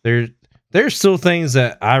 There's still things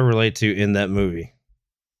that I relate to in that movie.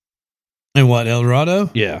 And what, El Dorado?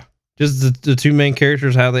 Yeah. Just the two main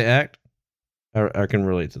characters, how they act. I can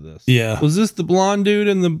relate to this. Yeah. Was this the blonde dude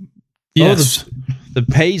and the... Yes. The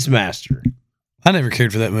Pace Master. I never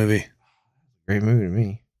cared for that movie. Great movie to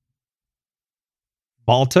me.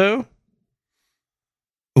 Balto?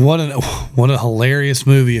 What a hilarious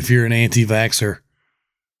movie if you're an anti-vaxxer.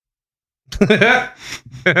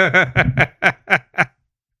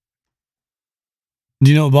 Do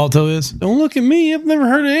you know what Balto is? Don't look at me. I've never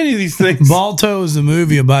heard of any of these things. Balto is a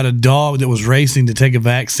movie about a dog that was racing to take a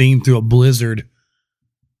vaccine through a blizzard.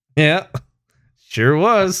 Yeah. Sure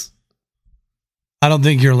was. I don't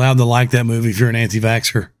think you're allowed to like that movie if you're an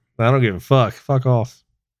anti-vaxxer. I don't give a fuck. Fuck off.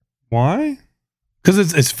 Why?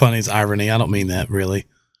 Because it's funny. It's irony. I don't mean that, really.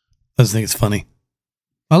 I just think it's funny.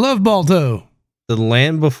 I love Balto. The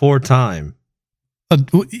Land Before Time.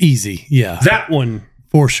 Easy. Yeah. That one.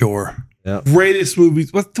 For sure. Yep. Greatest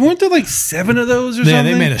movies. Weren't there like 7 of those or something? Yeah,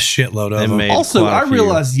 they made a shitload of them. Also, I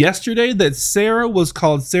realized yesterday that Sarah was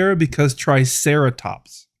called Sarah because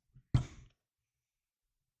Triceratops.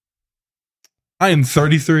 I am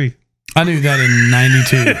 33. I knew that in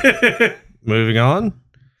 92. Moving on.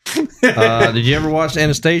 Did you ever watch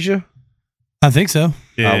Anastasia? I think so.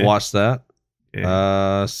 I watched that.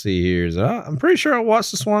 Yeah. Let's see here. I'm pretty sure I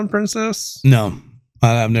watched The Swan Princess. No,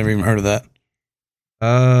 I've never even heard of that.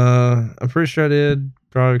 I'm pretty sure I did.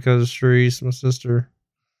 Probably because of Sharice, my sister.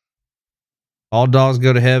 All Dogs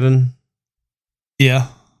Go to Heaven. Yeah.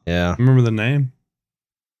 Yeah. Remember the name?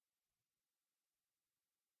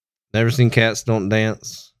 Never seen Cats Don't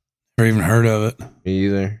Dance. Never even heard of it. Me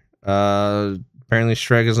either. Apparently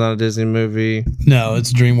Shrek is not a Disney movie. No,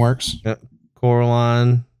 it's DreamWorks.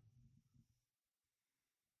 Coraline.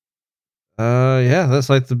 Yeah, that's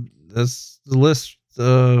the list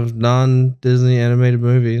of non-Disney animated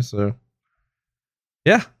movies. So,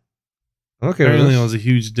 yeah, okay. Apparently, I was a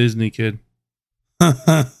huge Disney kid.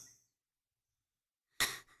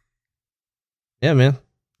 Yeah, man.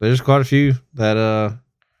 There's quite a few that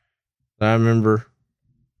I remember.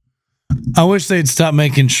 I wish they'd stop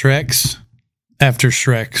making Shreks after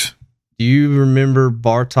Shreks. Do you remember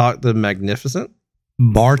Bartok the Magnificent?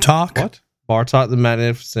 Bartok? What? Bartok the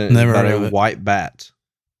Magnificent. Never about heard of a it. white bat.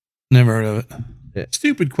 Never heard of it.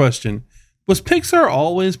 Stupid question. Was Pixar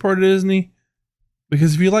always part of Disney?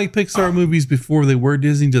 Because if you like Pixar movies before they were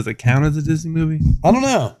Disney, does it count as a Disney movie? I don't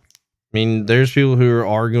know. I mean, there's people who are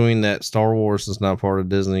arguing that Star Wars is not part of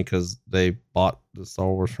Disney because they bought the Star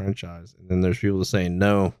Wars franchise. And then there's people that say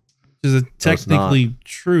no. Which is technically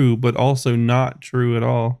true, but also not true at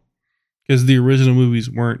all. Because the original movies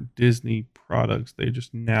weren't Disney products. They're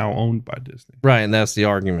just now owned by Disney. Right, and that's the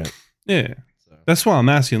argument. Yeah. So. That's why I'm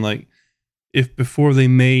asking, like, if before they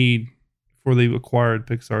acquired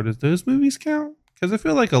Pixar, does those movies count? Because I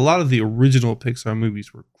feel like a lot of the original Pixar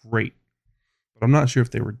movies were great. But I'm not sure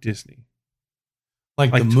if they were Disney.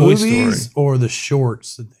 Like the Toy movies Story. or the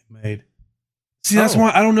shorts that they made. See, that's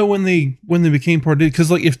why I don't know when they became part of it.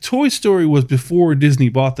 Because, like, if Toy Story was before Disney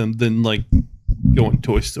bought them, then, like, going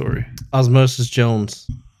Toy Story. Osmosis Jones.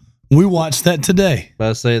 We watched that today. But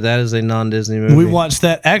I say that is a non-Disney movie. We watched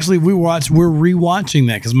that. Actually, we're rewatching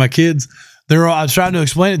that because my kids, I was trying to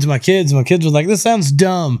explain it to my kids. And my kids were like, this sounds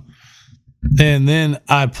dumb. And then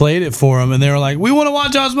I played it for them and they were like, we want to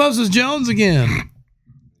watch Osmosis Jones again.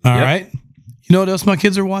 All right. You know what else my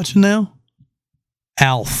kids are watching now?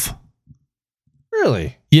 Alf.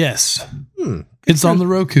 Really? Yes. It's on the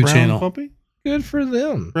Roku Brown channel. Puppy? Good for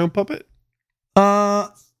them. Brown Puppet?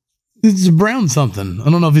 It's a brown something. I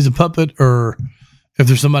don't know if he's a puppet or if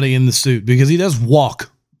there's somebody in the suit because he does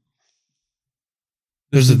walk.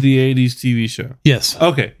 This is the 80s TV show. Yes.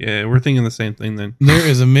 Okay. Yeah, we're thinking the same thing then. There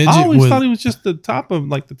is a midget. I always thought he was just the top of,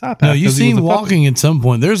 like, the top half. No, you seen him walking at some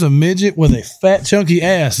point. There's a midget with a fat, chunky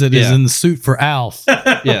ass that is in the suit for Alf.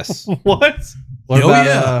 Yes. What? What Oh, about,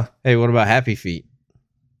 yeah. Hey, what about Happy Feet?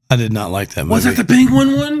 I did not like that movie. Was that the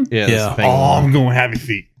penguin one? Yeah. Yeah. that's the penguin Oh, one. I'm going Happy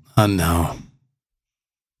Feet. I know.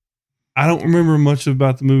 I don't remember much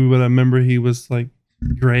about the movie, but I remember he was, like,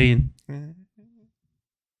 gray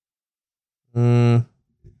and...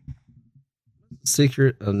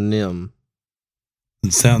 Secret of Nim.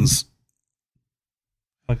 It sounds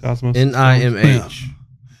like Osmosis. NIMH.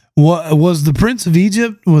 What was the Prince of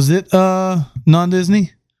Egypt? Was it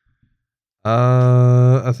non-Disney?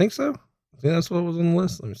 I think so. I think that's what was on the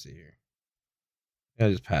list. Let me see here. I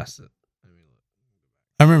just passed it. Let me look.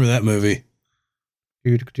 I remember that movie.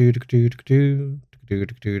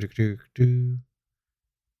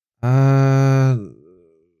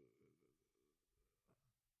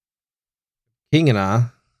 King and I.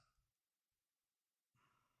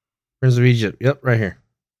 Prince of Egypt. Yep, right here.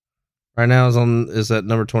 Right now is at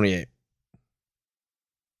number 28.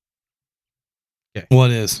 Okay. What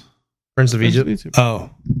is? Prince of Egypt.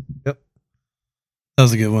 Oh. Yep. That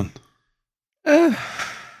was a good one.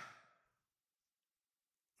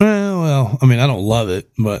 Well, I mean, I don't love it,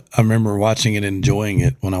 but I remember watching it and enjoying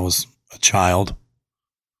it when I was a child.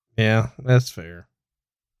 Yeah, that's fair.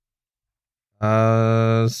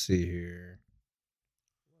 Let's see here.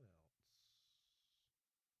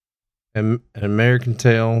 An American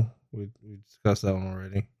Tale. We discussed that one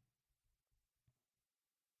already.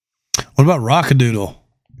 What about Rockadoodle?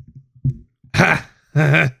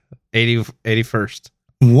 81st.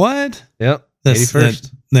 What? Yep. That's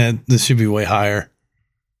 81st. That this should be way higher.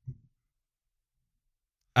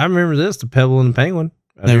 I remember this, The Pebble and the Penguin.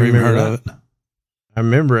 Never even heard of it. I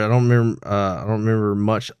remember it. I don't remember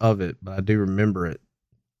much of it, but I do remember it.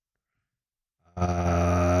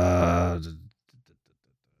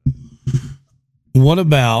 What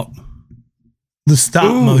about the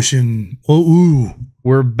stop motion? Oh,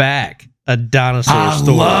 we're back. A dinosaur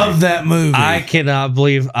story. I love that movie. I cannot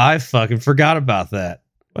believe I fucking forgot about that.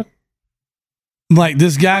 What? Like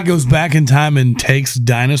this guy goes back in time and takes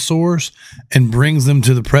dinosaurs and brings them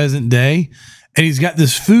to the present day. And he's got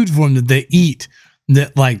this food for them that they eat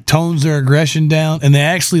that like tones their aggression down. And they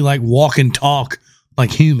actually like walk and talk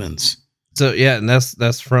like humans. So yeah, and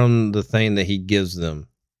that's from the thing that he gives them.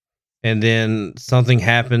 And then something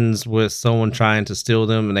happens with someone trying to steal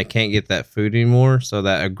them and they can't get that food anymore. So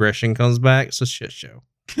that aggression comes back. It's a shit show.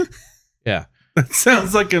 Yeah. That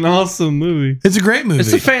sounds like an awesome movie. It's a great movie.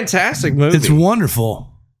 It's a fantastic movie. It's wonderful.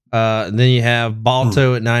 Then you have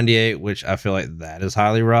Balto at 98, which I feel like that is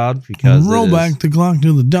highly robbed because roll back the clock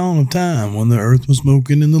to the dawn of time when the earth was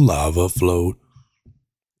smoking and the lava flowed.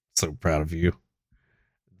 So proud of you.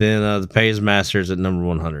 Then the Pays Masters at number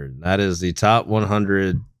 100. That is the top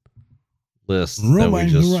 100 list Roll that we back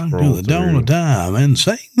just the rock to scrolled the dawn through. of time and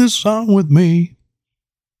sing this song with me.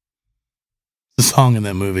 The song in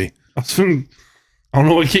that movie. I don't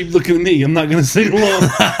know why you keep looking at me. I'm not going to sing along.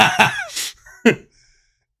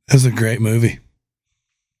 That's a great movie.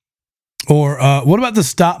 Or what about the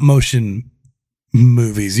stop motion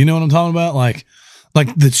movies? You know what I'm talking about? Like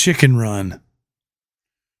the Chicken Run.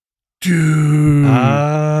 Dude.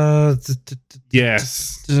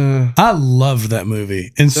 Yes. I loved that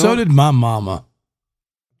movie. And so did my mama.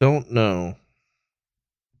 Don't know.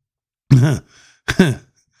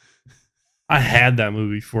 I had that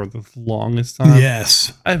movie for the longest time.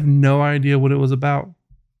 Yes. I have no idea what it was about.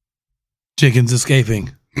 Chickens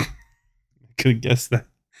escaping. Could have guessed that.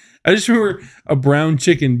 I just remember a brown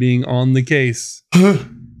chicken being on the case.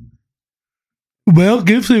 Well,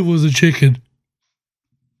 Gibson was a chicken.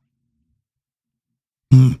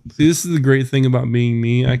 See, this is the great thing about being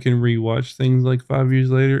me. I can rewatch things like 5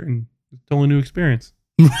 years later and it's a totally new experience.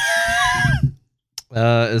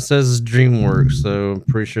 It says it's DreamWorks, so I'm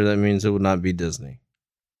pretty sure that means it would not be Disney.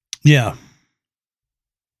 Yeah.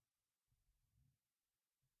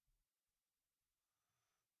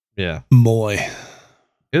 Yeah. Boy.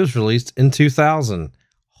 It was released in 2000.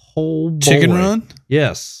 Boy. Chicken Run?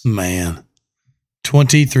 Yes. Man.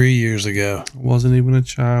 23 years ago. I wasn't even a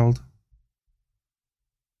child.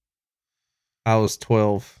 I was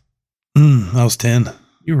 12. I was 10.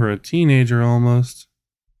 You were a teenager almost.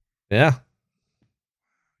 Yeah.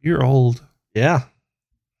 You're old. Yeah.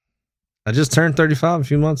 I just turned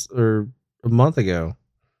 35 a month ago.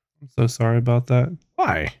 I'm so sorry about that.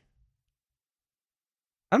 Why?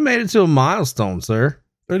 I made it to a milestone, sir.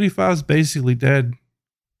 35 is basically dead.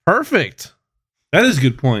 Perfect. That is a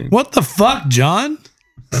good point. What the fuck, John?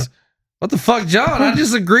 What the fuck, John? I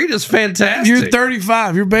just agreed it's fantastic. You're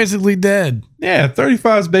 35. You're basically dead. Yeah,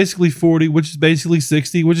 35 is basically 40, which is basically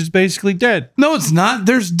 60, which is basically dead. No, it's not.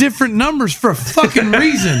 There's different numbers for a fucking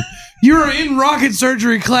reason. You're in rocket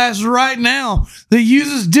surgery class right now that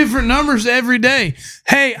uses different numbers every day.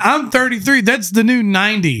 Hey, I'm 33. That's the new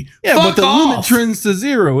 90. Yeah, Fuck but the limit off. trends to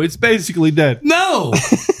 0. It's basically dead. No.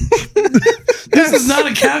 This is not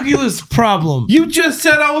a calculus problem. You just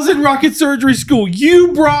said I was in rocket surgery school.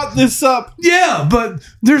 You brought this up. Yeah, but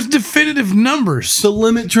there's definitive numbers. The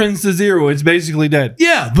limit trends to 0. It's basically dead.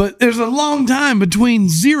 Yeah, but there's a long time between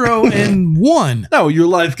 0 and 1. No, your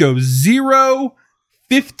life goes 0,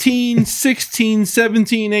 15, 16,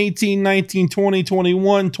 17, 18, 19, 20,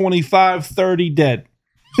 21, 25, 30, dead.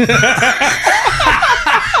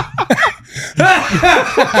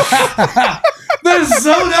 That is so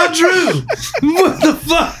not true. What the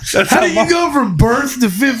fuck? How do you go from birth to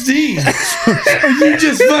 15? Are you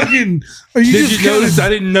just fucking... Did you notice I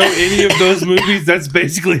didn't know any of those movies? That's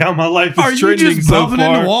basically how my life is Are you trending just so bumping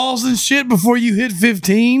far. into walls and shit before you hit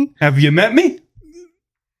 15? Have you met me?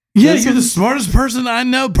 Yeah, you're the smartest person I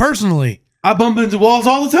know personally. I bump into walls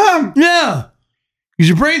all the time. Yeah. Because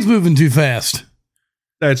your brain's moving too fast.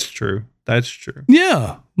 That's true. That's true.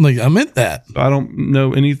 Yeah. Like, I meant that. I don't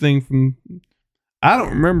know anything from... I don't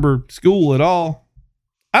remember school at all.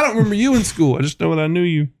 I don't remember you in school. I just know that I knew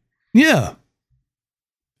you. Yeah.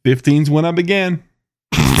 15's when I began.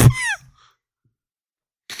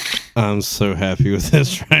 I'm so happy with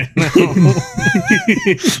this right now.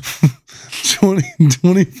 20,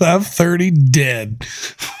 25, 30 dead.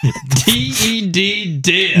 DED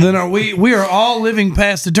dead. Then we are all living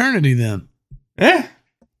past eternity then. Eh?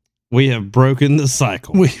 We have broken the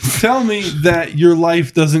cycle. Tell me that your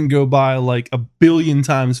life doesn't go by like a billion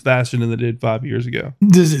times faster than it did 5 years ago.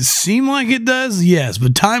 Does it seem like it does? Yes,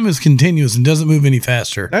 but time is continuous and doesn't move any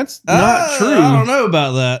faster. That's not true. I don't know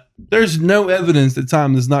about that. There's no evidence that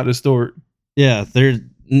time does not distort. Yeah,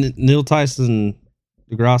 Neil Tyson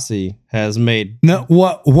DeGrassi has made... No,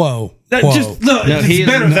 what? Whoa. That whoa. just no, No, it's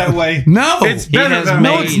better that way. No. It's better has that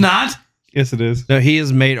No, way. it's not. Yes, it is. No, he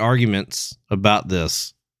has made arguments about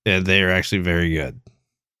this. And they are actually very good.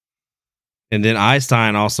 And then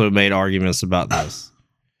Einstein also made arguments about this.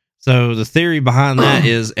 So the theory behind that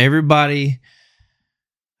is everybody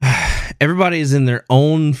is in their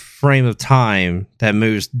own frame of time that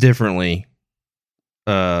moves differently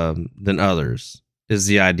than others, is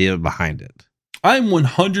the idea behind it. I'm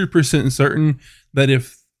 100% certain that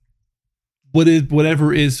if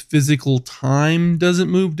whatever is physical time doesn't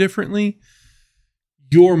move differently,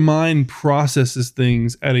 your mind processes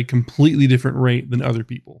things at a completely different rate than other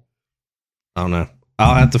people. I don't know.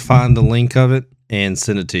 I'll have to find the link of it and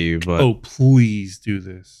send it to you. But oh, please do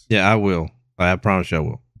this. Yeah, I will. I promise you I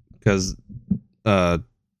will. Because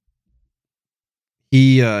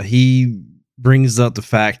he brings up the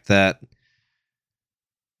fact that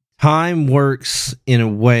time works in a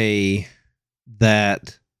way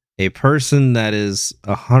that a person that is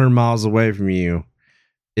 100 miles away from you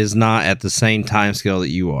is not at the same time scale that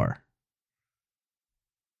you are.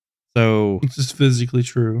 So it's just physically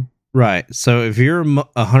true. Right. So if you're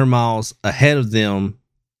 100 miles ahead of them,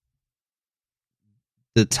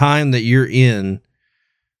 the time that you're in,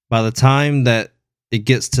 by the time that it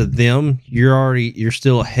gets to them, you're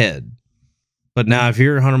still ahead. But now if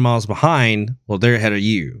you're 100 miles behind, well, they're ahead of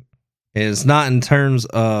you. And it's not in terms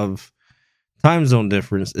of time zone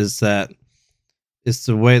difference, it's that it's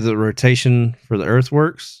the way the rotation for the earth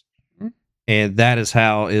works. And that is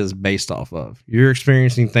how it is based off of. You're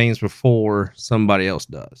experiencing things before somebody else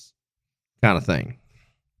does, kind of thing.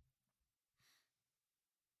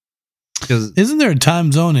 Because isn't there a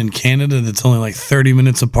time zone in Canada that's only like 30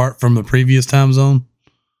 minutes apart from the previous time zone?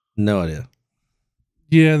 No idea.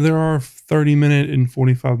 Yeah, there are 30-minute and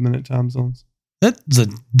 45-minute time zones. That's a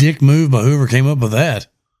dick move by whoever came up with that.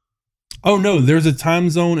 Oh, no, there's a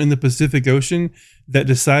time zone in the Pacific Ocean that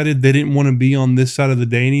decided they didn't want to be on this side of the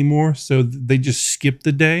day anymore, so they just skipped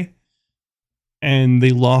the day, and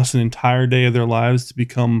they lost an entire day of their lives to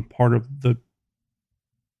become part of the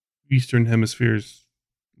Eastern Hemisphere's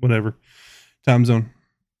whatever time zone.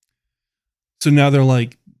 So now they're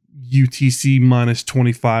like UTC minus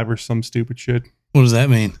 25 or some stupid shit. What does that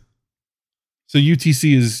mean? So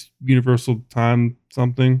UTC is Universal Time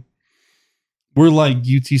something. We're like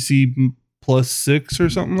UTC plus 6 or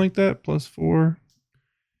something like that, plus 4.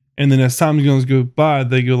 And then as time goes by,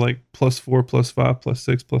 they go like plus 4, plus 5, plus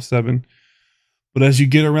 6, plus 7. But as you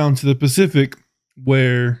get around to the Pacific,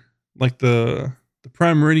 where like the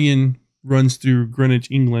prime meridian runs through Greenwich,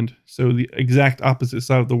 England, so the exact opposite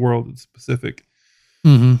side of the world is Pacific.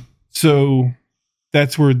 Mm-hmm. So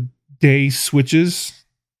that's where day switches.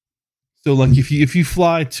 So like if you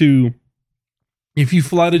fly to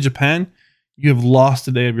Japan, you have lost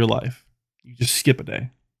a day of your life. You just skip a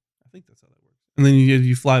day. I think that's how that works. And then if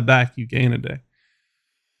you fly back, you gain a day.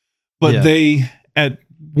 But they, at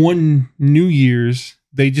one New Year's,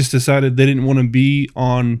 they just decided they didn't want to be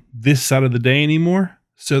on this side of the day anymore.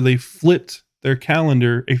 So they flipped their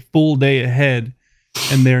calendar a full day ahead,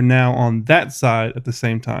 and they're now on that side at the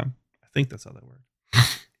same time. I think that's how that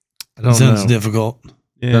works. I don't Sounds know. difficult.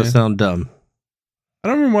 Yeah. That sounds dumb. I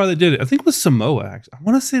don't remember why they did it. I think it was Samoa, actually. I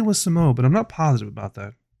want to say it was Samoa, but I'm not positive about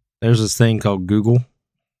that. There's this thing called Google.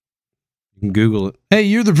 You can Google it. Hey,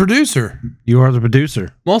 you're the producer. You are the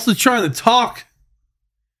producer. I'm also trying to talk.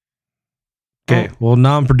 Okay. Oh. Well,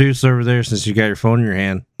 non-producer over there, since you got your phone in your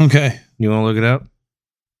hand. Okay. You want to look it up?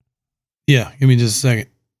 Yeah, give me just a second.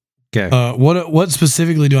 Okay. What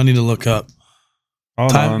specifically do I need to look up?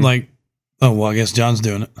 Hold Time on. like, oh well, I guess John's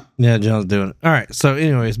doing it. Yeah, John's doing it. All right. So,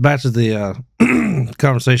 anyways, back to the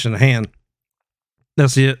conversation at hand.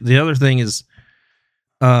 That's the other thing is,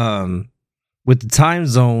 with the time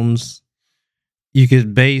zones, you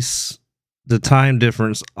could base the time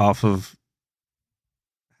difference off of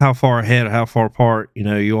how far ahead or how far apart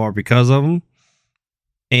you are because of them,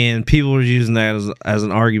 and people are using that as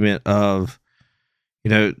an argument of,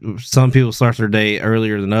 some people start their day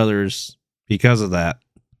earlier than others because of that.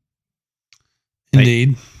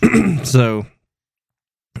 Indeed. So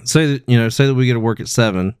say that we get to work at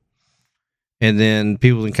 7, and then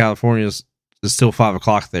people in California is still 5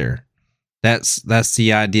 o'clock there. That's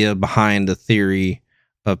the idea behind the theory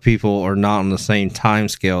of people are not on the same time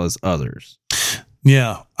scale as others.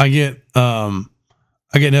 Yeah, I get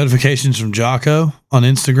notifications from Jocko on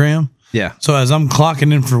Instagram. Yeah. So as I'm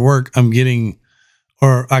clocking in for work,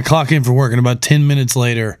 I clock in for work, and about 10 minutes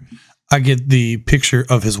later, I get the picture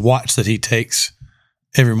of his watch that he takes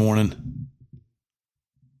every morning.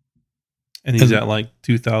 And he's at like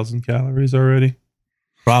 2,000 calories already.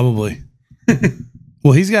 Probably.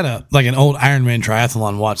 Well, he's got an old Ironman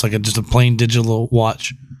triathlon watch, like just a plain digital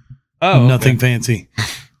watch. Oh, nothing okay. fancy.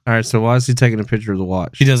 All right. So why is he taking a picture of the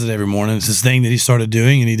watch? He does it every morning. It's his thing that he started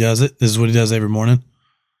doing, and he does it. This is what he does every morning.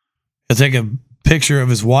 He'll take a picture of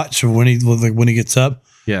his watch of when he gets up,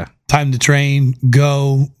 Yeah. time to train,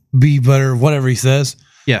 go, be better, whatever he says.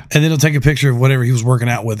 Yeah. And then he'll take a picture of whatever he was working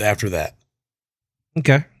out with after that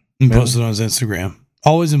Okay. and post it on his Instagram.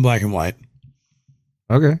 Always in black and white.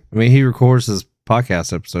 Okay. I mean, he records his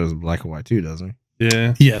podcast episodes in black and white too, doesn't he?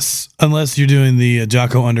 Yeah. Yes. Unless you're doing the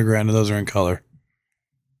Jocko Underground and those are in color.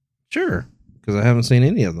 Sure. Because I haven't seen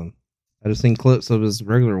any of them. I just seen clips of his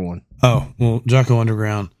regular one. Oh, well, Jocko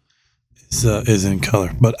Underground is in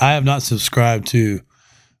color. But I have not subscribed to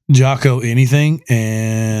Jocko anything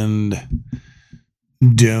and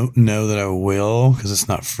don't know that I will because it's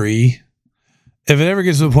not free. If it ever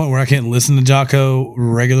gets to a point where I can't listen to Jocko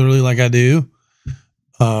regularly like I do,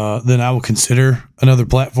 then I will consider another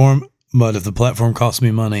platform. But if the platform costs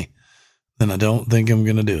me money, then I don't think I'm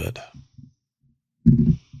going to do it.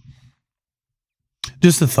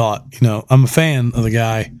 Just a thought, I'm a fan of the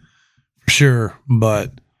guy for sure,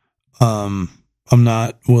 but I'm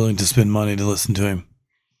not willing to spend money to listen to him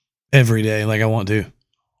every day like I want to.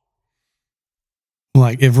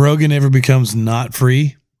 Like if Rogan ever becomes not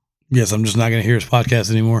free, yes, I'm just not going to hear his podcast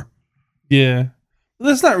anymore. Yeah.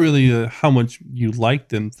 That's not really a how much you like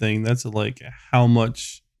them thing. That's like how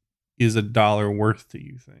much is a dollar worth to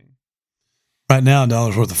you thing. Right now,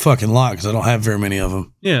 $1 worth a fucking lot because I don't have very many of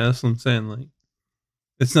them. Yeah, that's what I'm saying. Like,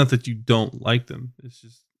 it's not that you don't like them. It's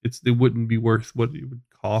just it wouldn't be worth what it would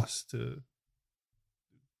cost to.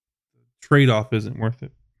 Trade off isn't worth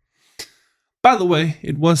it. By the way,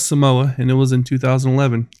 it was Samoa and it was in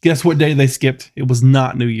 2011. Guess what day they skipped? It was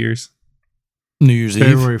not New Year's. New Year's Eve.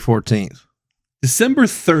 February 14th. December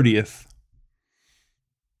 30th.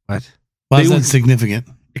 What? Why is that significant?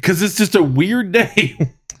 Because it's just a weird day.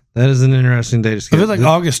 That is an interesting day to I skip. feel like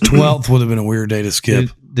August 12th would have been a weird day to skip.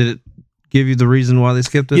 Did it give you the reason why they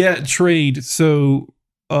skipped it? Yeah, trade. So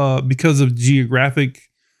because of geographic,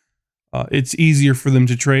 it's easier for them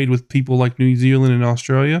to trade with people like New Zealand and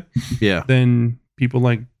Australia Yeah. than people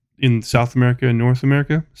like in South America and North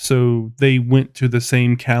America. So they went to the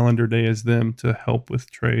same calendar day as them to help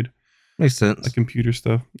with trade, Makes sense. like computer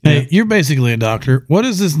stuff. Hey, you're basically a doctor. What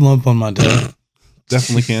is this lump on my toe?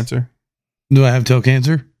 Definitely cancer. Do I have toe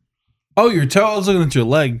cancer? Oh, your toe? I was looking at your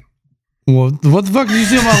leg. Well, what the fuck did you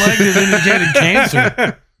see on my leg that indicated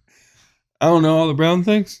cancer? I don't know all the brown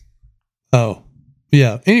things. Oh,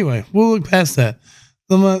 yeah. Anyway, we'll look past that.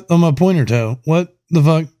 On my pointer toe, what the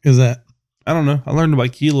fuck is that? I don't know. I learned about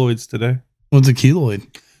keloids today. What's a keloid?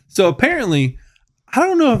 So apparently, I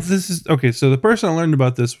don't know if this is okay. So the person I learned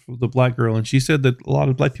about this was the black girl, and she said that a lot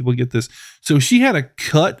of black people get this. So she had a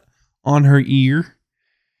cut on her ear,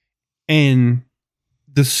 and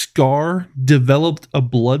the scar developed a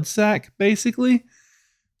blood sac basically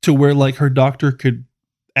to where like her doctor could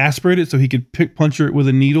aspirate it so he could puncture it with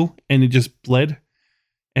a needle and it just bled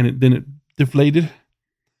and then it deflated.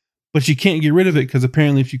 But she can't get rid of it because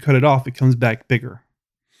apparently if you cut it off, it comes back bigger.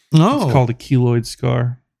 Oh, It's called a keloid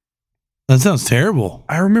scar. that sounds terrible.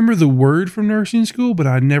 I remember the word from nursing school, but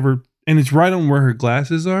I never, and it's right on where her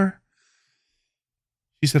glasses are.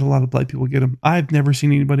 She said a lot of black people get them. I've never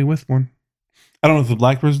seen anybody with one. I don't know if it's a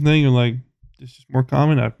black person thing or like it's just more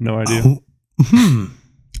common. I have no idea.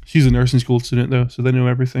 She's a nursing school student though, so they know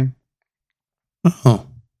everything. Oh,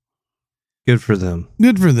 Good for them.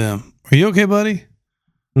 good for them. Are you okay, buddy?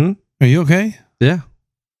 Hmm? Are you okay? Yeah.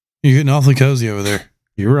 You're getting awfully cozy over there.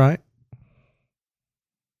 You're right.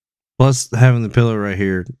 Plus, having the pillow right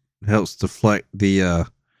here helps deflect the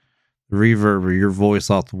reverb of your voice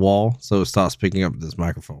off the wall, so it stops picking up this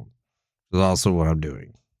microphone. That's also what I'm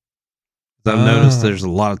doing. I've noticed there's a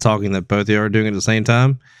lot of talking that both of you are doing at the same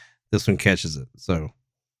time. This one catches it, so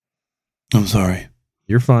I'm sorry.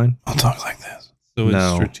 you're fine. I'll talk like this. So it's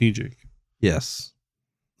No. strategic. Yes,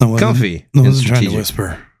 I wasn't- comfy. I and wasn't trying to strategic.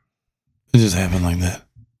 whisper. It just happened like that.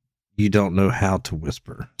 You don't know how to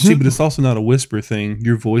whisper. See, but it's also not a whisper thing.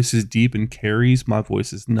 Your voice is deep and carries. My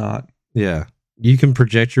voice is not. Yeah, you can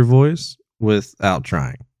project your voice without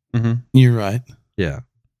trying. You're right. Yeah,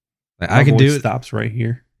 My I can voice do it. Stops right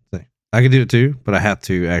here. I can do it too, but I have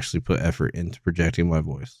to actually put effort into projecting my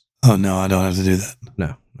voice. Oh, no, I don't have to do that.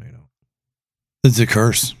 No, you don't. It's a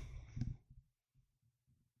curse.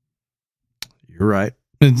 You're right.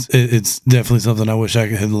 It's definitely something I wish I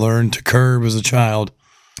had learned to curb as a child.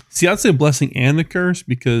 See, I'd say a blessing and a curse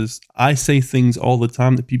because I say things all the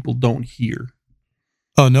time that people don't hear.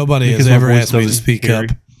 Oh, nobody Because has my ever voice asked me to doesn't speak carry.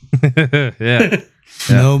 up. Yeah.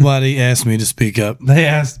 Nobody asked me to speak up. They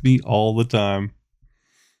ask me all the time,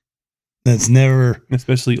 That's never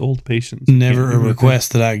especially old patients. never Can't a do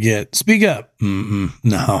request that I get. Speak up.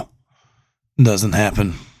 No, doesn't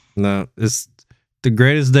happen. No, it's the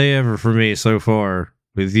greatest day ever for me so far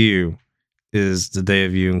with you is the day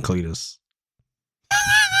of you and Cletus.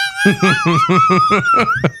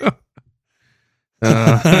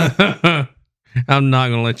 I'm not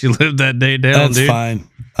gonna let you live that day down. That's dude. fine.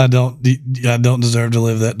 I don't deserve to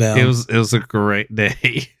live that down. It was a great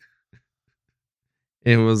day.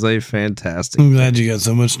 It was a fantastic. I'm glad you got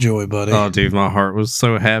so much joy, buddy. Oh, dude, my heart was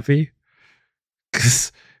so happy.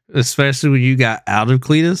 'Cause especially when you got out of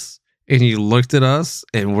Cletus and you looked at us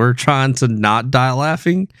and we're trying to not die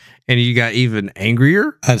laughing and you got even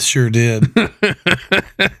angrier. I sure did.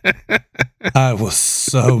 I was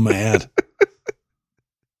so mad.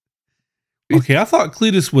 Okay, I thought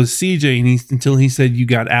Cletus was CJ until he said you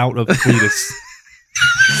got out of Cletus.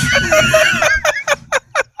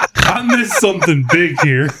 I missed something big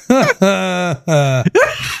here. Yeah,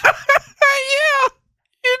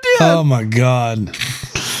 you did. Oh my God.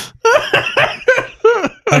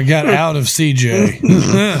 I got out of CJ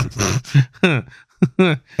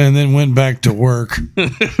and then went back to work.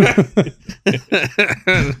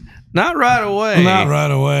 Not right away. Not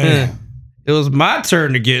right away. It was my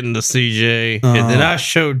turn to get into CJ, and then I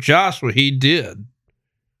showed Josh what he did.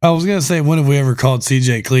 I was going to say, when have we ever called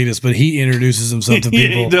CJ Cletus? But he introduces himself to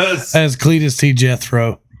people He does. as Cletus T.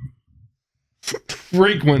 Jethro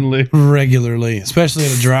Frequently. regularly, especially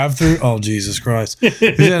at a drive-thru. Oh, Jesus Christ. He's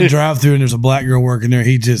at a drive-thru and there's a black girl working there.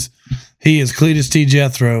 He is Cletus T.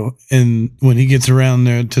 Jethro. And when he gets around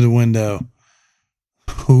there to the window,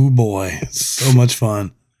 oh boy, it's so much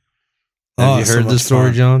fun. Have you it's so heard much this story,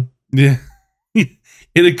 fun. John? Yeah.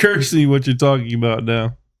 It occurs to me what you're talking about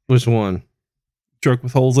now. Which one? Truck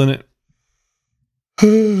with holes in it.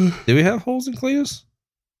 Did we have holes in Cletus?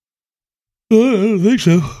 I don't think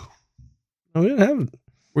so. No, we didn't have it.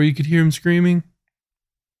 Where you could hear him screaming.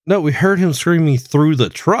 No, we heard him screaming through the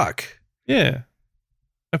truck. Yeah.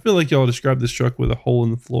 I feel like y'all described this truck with a hole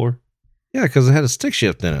in the floor. Yeah, because it had a stick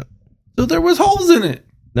shift in it. So there was holes in it.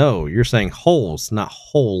 No, you're saying holes, not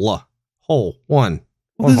hole. Hole. One.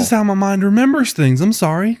 Well, this is how my mind remembers things. I'm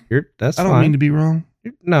sorry. That's I don't fine. mean to be wrong.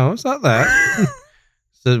 No, it's not that.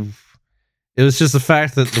 So it was just the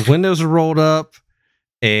fact that the windows are rolled up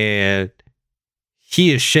and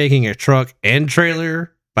he is shaking a truck and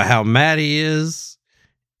trailer by how mad he is.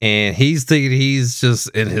 And he's thinking he's just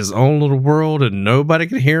in his own little world and nobody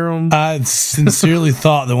can hear him. I sincerely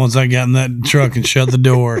thought that once I got in that truck and shut the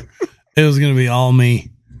door, it was going to be all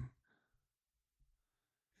me.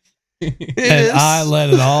 And I let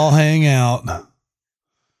it all hang out.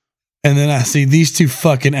 And then I see these two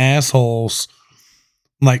fucking assholes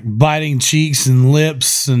like biting cheeks and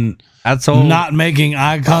lips and not making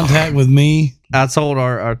eye contact with me. I told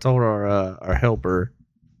our helper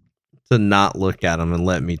to not look at him and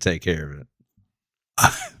let me take care of it.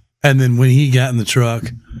 And then when he got in the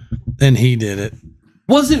truck, then he did it.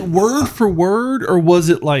 Was it word for word or was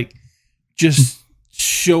it like just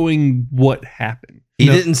showing what happened? He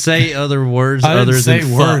didn't say other words I other didn't say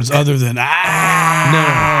than words fuck. other than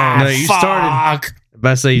No, you fuck. started.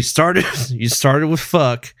 But I say you started with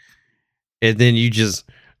fuck, and then you just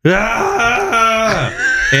and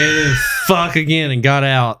then fuck again and got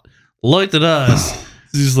out. Looked at us,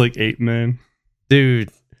 It's just like 8 men. dude.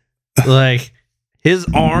 Like his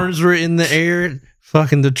arms were in the air.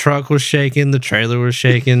 Fucking the truck was shaking. The trailer was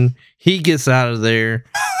shaking. He gets out of there,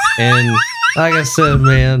 and like I said,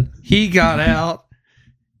 man, he got out.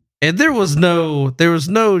 And there was no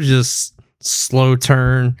just slow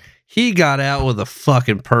turn. He got out with a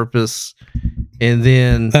fucking purpose. And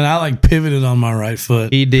then And I like pivoted on my right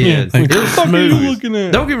foot. he did. Like, It was What the fuck are you smooth. looking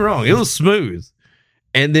at? Don't get me wrong. It was smooth.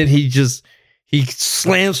 And then he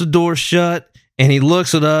slams the door shut and he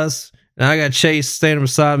looks at us. And I got Chase standing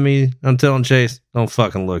beside me. I'm telling Chase, don't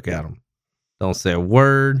fucking look at him. Don't say a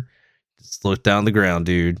word. Just look down the ground,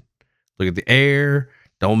 dude. Look at the air.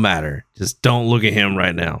 Don't matter. Just don't look at him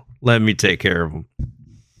right now. Let me take care of him.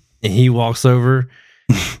 And he walks over.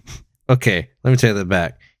 Okay, let me take that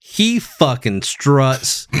back. He fucking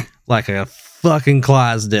struts like a fucking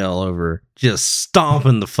Clydesdale over, just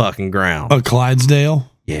stomping the fucking ground. A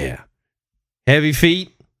Clydesdale? Yeah. Heavy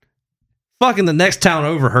feet. Fucking the next town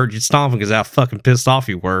over heard you stomping because how fucking pissed off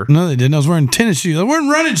you were. No, they didn't. I was wearing tennis shoes. I was wearing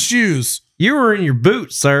running shoes. You were in your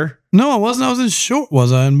boots, sir. No, I wasn't. I was in short.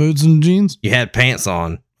 Was I in boots and jeans? You had pants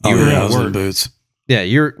on. Oh, You were yeah, I at was in work. boots. Yeah,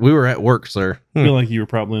 we were at work, sir. I feel like you were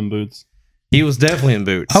probably in boots. He was definitely in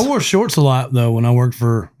boots. I wore shorts a lot though when we worked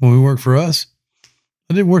for us.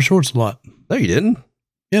 I did wear shorts a lot. No, you didn't.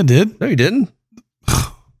 Yeah, I did. No, you didn't.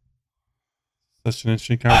 Such an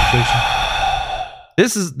interesting conversation.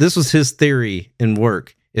 This was his theory in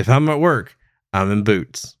work. If I'm at work, I'm in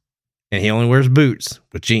boots. And he only wears boots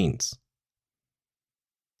with jeans.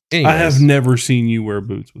 Anyways. I have never seen you wear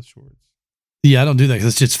boots with shorts. Yeah, I don't do that because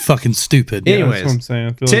it's just fucking stupid. Yeah. That's Anyways, what I'm saying.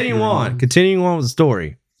 I feel continuing on with the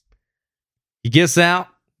story. He gets out.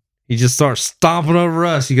 He just starts stomping over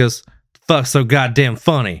us. He goes, "Fuck's so goddamn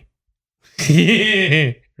funny."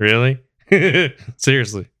 Really?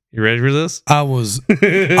 Seriously, you ready for this? I was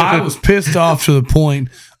pissed off to the point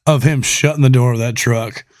of him shutting the door of that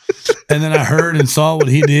truck. And then I heard and saw what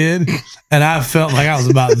he did, and I felt like I was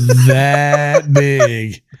about that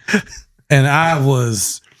big. And I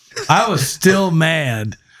was still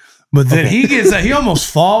mad. But then he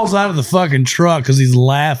almost falls out of the fucking truck because he's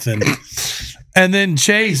laughing. And then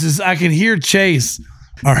I can hear Chase,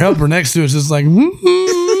 our helper next to us, just like,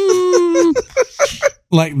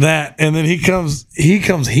 like that. And then he comes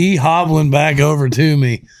hobbling back over to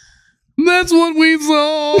me. That's what we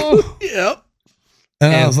saw. Yep.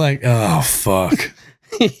 And I was like, oh, fuck.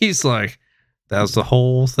 He's like, that was the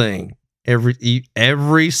whole thing.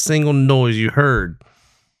 Every single noise you heard.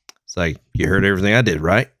 It's like, you heard everything I did,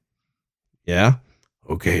 right? Yeah.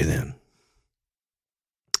 Okay, then.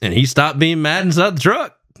 And he stopped being mad inside the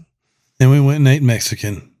truck. And we went and ate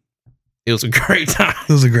Mexican. It was a great time.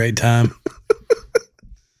 It was a great time.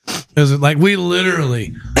 It was like we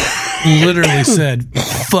literally said,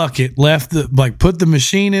 fuck it. Put the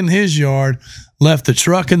machine in his yard, left the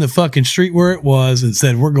truck in the fucking street where it was, and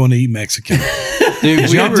said, we're going to eat Mexican. Dude,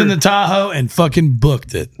 jumped in the Tahoe and fucking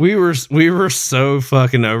booked it. We were so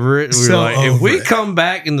fucking over it. We were like, if we come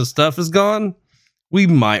back and the stuff is gone, we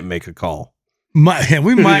might make a call.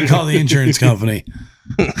 We might call the insurance company.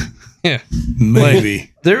 Yeah. Maybe.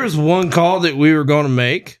 Like, there was one call that we were going to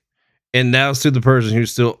make, and that was to the person who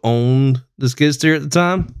still owned the skid steer at the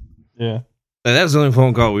time. Yeah. And that's the only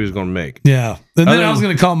phone call we was going to make. Yeah. And then I was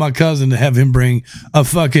going to call my cousin to have him bring a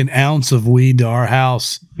fucking ounce of weed to our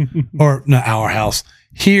house. Or not our house.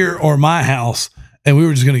 Here or my house. And we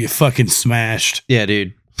were just going to get fucking smashed. Yeah,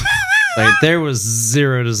 dude. Like, there was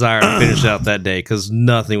zero desire to finish out that day because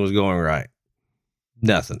nothing was going right.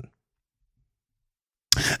 Nothing.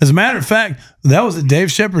 As a matter of fact, that was at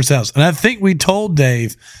Dave Shepard's house. And I think we told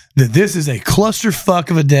Dave that this is a clusterfuck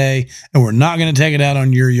of a day and we're not going to take it out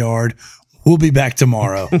on your yard. We'll be back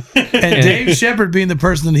tomorrow. And Dave Shepard, being the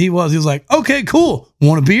person that he was like, okay, cool.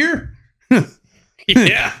 Want a beer?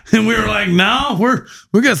 Yeah. And we were like, no,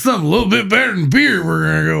 we got something a little bit better than beer we're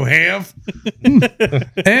going to go have.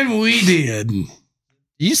 And we did.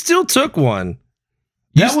 You still took one.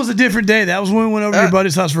 That was a different day. That was when we went over to your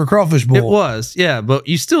buddy's house for a crawfish bowl. It was, yeah, but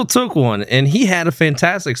you still took one, and he had a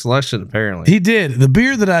fantastic selection, apparently. He did. The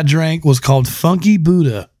beer that I drank was called Funky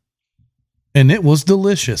Buddha, and it was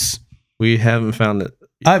delicious. We haven't found it.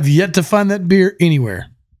 I've yet to find that beer anywhere.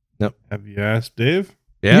 Nope. Have you asked Dave?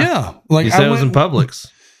 Yeah. Like he said it was in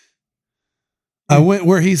Publix. I went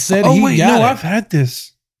where he said got it. I've had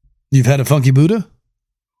this. You've had a Funky Buddha?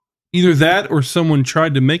 Either that or someone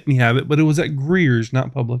tried to make me have it, but it was at Greer's,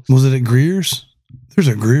 not Publix. Was it at Greer's? There's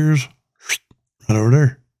a Greer's right over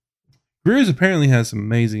there. Greer's apparently has some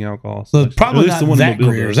amazing alcohol. So probably not that Mobile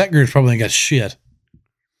Greer's. does. That Greer's probably ain't got shit.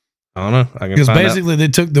 I don't know. I can Because find basically they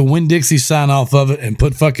took the Winn-Dixie sign off of it and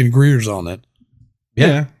put fucking Greer's on it.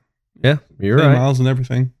 Yeah. Yeah, you're Same right. miles and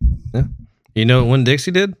everything. Yeah. You know what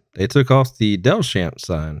Winn-Dixie did? They took off the Delchamp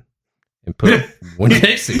sign and put up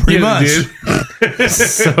Winn-Dixie. Pretty much.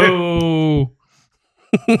 So...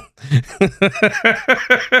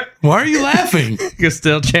 Why are you laughing? Because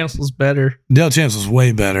Delchamp's was better. Delchamp's was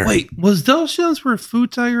way better. Wait, was Delchamps where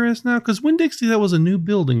Food Tiger is now? Because Winn-Dixie, that was a new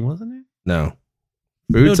building, wasn't it? No.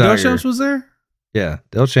 Food Tiger. Delchamps was there? Yeah,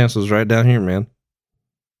 Delchamp's was right down here, man.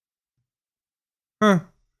 Huh.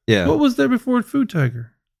 Yeah. What was there before Food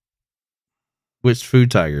Tiger? Which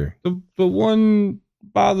Food Tiger? The one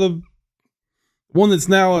by the one that's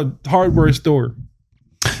now a hardware store.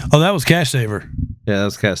 Oh, that was Cash Saver. Yeah, that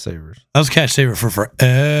was Cash Savers. That was Cash Saver for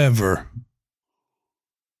forever.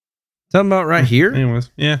 Talking about right here?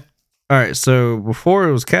 Anyways, yeah. All right, so before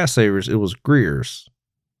it was Cash Savers, it was Greer's.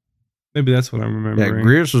 Maybe that's what I'm remembering. Yeah,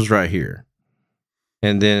 Greer's was right here.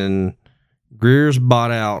 And then Greer's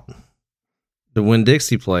bought out the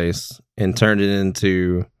Winn-Dixie place and turned it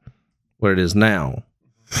into what it is now.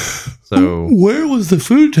 So where was the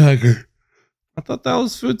Food Tiger? I thought that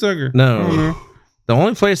was Food Tiger. No. The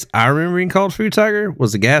only place I remember being called Food Tiger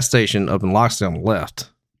was the gas station up in Loxley on the left.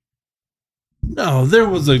 No, there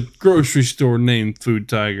was a grocery store named Food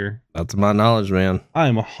Tiger. Not to my knowledge, man. I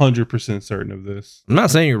am 100% certain of this. I'm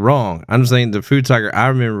not saying you're wrong. I'm just saying the Food Tiger I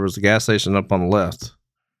remember was the gas station up on the left.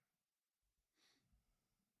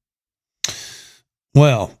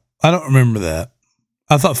 Well, I don't remember that.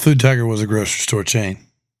 I thought Food Tiger was a grocery store chain.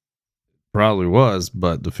 Probably was,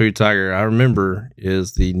 but the Food Tiger I remember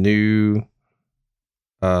is the new,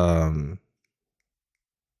 whatever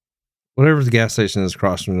the gas station is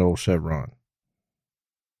across from the old Chevron.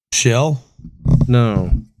 Shell?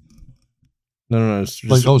 No. It's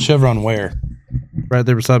just Like old Chevron where? right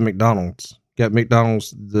there beside McDonald's. Got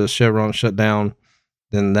McDonald's, the Chevron shut down,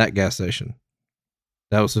 then that gas station.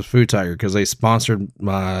 That was the Food Tiger because they sponsored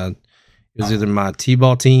it was either my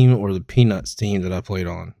T-ball team or the Peanuts team that I played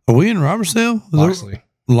on. Are we in Robertsdale?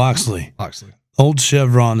 Loxley. Old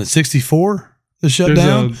Chevron at 64 that shut There's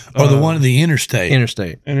down? Or the one at the interstate?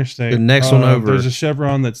 Interstate. Interstate. The next one over. There's a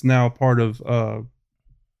Chevron that's now part of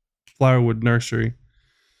Flowerwood Nursery.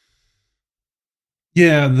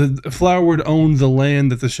 Yeah, the Flowerwood owned the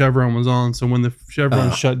land that the Chevron was on, so when the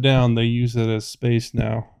Chevron shut down, they use it as space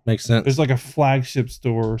now. Makes sense. There's like a flagship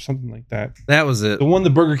store or something like that. That was it. The one the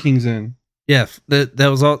Burger King's in. Yeah, that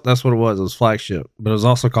was all. That's what it was. It was flagship, but it was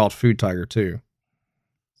also called Food Tiger too.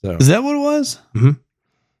 So Is that what it was? Mm-hmm.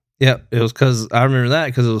 Yeah, it was because I remember that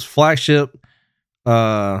because it was flagship,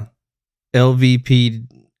 LVP,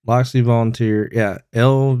 Loxley Volunteer. Yeah,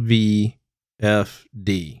 LVFD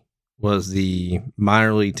was the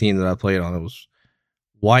minor league team that I played on. It was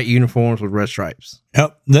white uniforms with red stripes.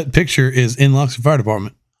 Yep. That picture is in Loxley Fire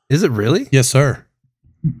Department. Is it really? Yes, sir.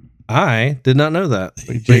 I did not know that.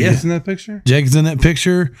 Wait, Jake is in that picture? Jake's in that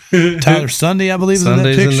picture. Tyler Sunday, I believe,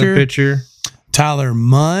 Sunday's is in that picture. in the picture. Tyler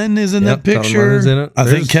Munn is in that Tyler Munn picture. is in it. I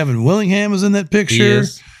think Kevin Willingham is in that picture. He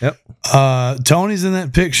is. Yep. Tony's in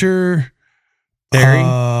that picture. Terry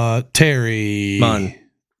Munn.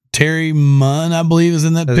 Terry Munn, I believe, is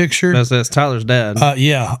in that picture. That's Tyler's dad.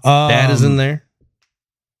 Yeah. Dad is in there.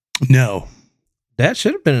 No. Dad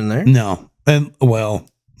should have been in there. No. And well,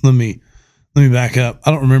 let me back up.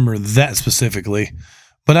 I don't remember that specifically,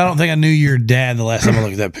 but I don't think I knew your dad the last time I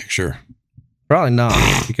looked at that picture. Probably not,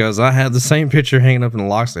 because I had the same picture hanging up in the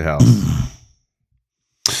Loxley house.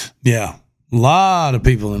 Yeah. A lot of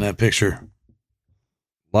people in that picture.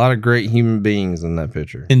 A lot of great human beings in that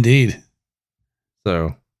picture. Indeed.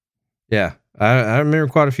 So, yeah, I remember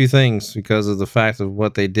quite a few things because of the fact of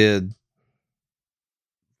what they did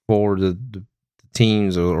for the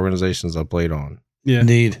teams or organizations I played on. Yeah.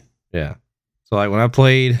 Indeed. Yeah. So like when I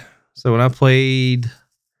played,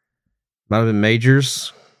 might have been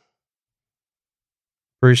majors.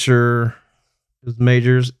 Pretty sure it was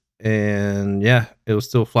majors, and yeah, it was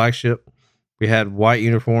still flagship. We had white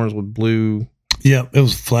uniforms with blue. Yep, it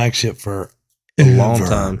was flagship for a long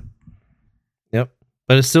time. Yep,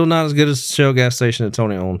 but it's still not as good as the Shell gas station that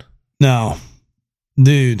Tony owned. No,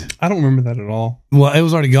 dude, I don't remember that at all. Well, it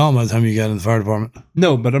was already gone by the time you got in the fire department.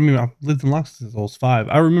 No, but I mean, I lived in Loxley since I was 5.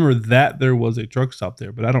 I remember that there was a truck stop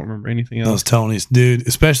there, but I don't remember anything else. That was Tony's, dude.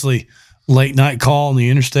 Especially late night call on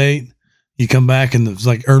the interstate. You come back and it's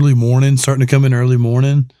like early morning, starting to come in early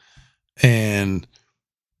morning, and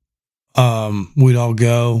we'd all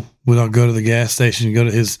go to the gas station, go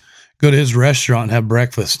to his restaurant and have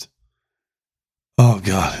breakfast. Oh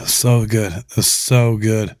God, it was so good. It was so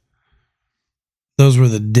good. Those were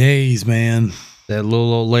the days, man. That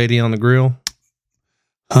little old lady on the grill,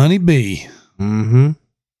 Honey Bee. Mm-hmm.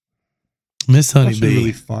 Miss Honey I should Bee.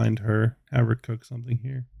 really find her, have her cook something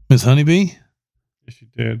here. Miss Honey Bee? Yes, she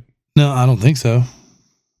did. No, I don't think so.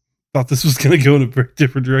 Thought this was going to go in a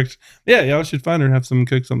different direction. Yeah, I should find her and have someone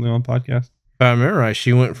cook something on podcast. If I remember right,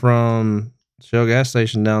 she went from Shell gas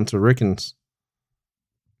station down to Rickens,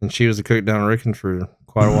 and she was the cook down at Rickens for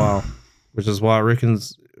quite a while, which is why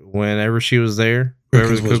Rickens, whenever she was there,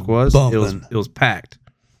 wherever the cook was, it was packed.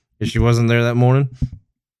 If she wasn't there that morning,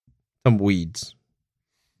 tumbleweeds.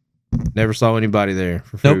 Never saw anybody there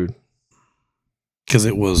for food. Because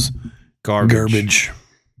it was garbage.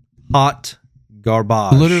 Hot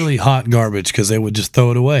garbage. Literally hot garbage because they would just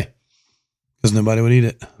throw it away because nobody would eat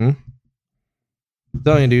it. I'm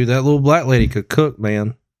telling you, dude, that little black lady could cook,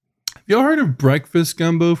 man. Have y'all heard of breakfast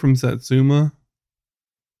gumbo from Satsuma?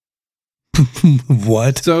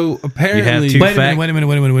 What? So apparently, wait a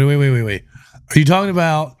minute. Are you talking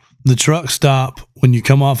about the truck stop when you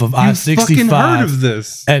come off of I-65? Heard of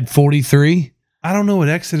this at 43? I don't know what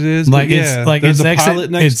exit it is. Like but it's yeah, like there's it's a exit pilot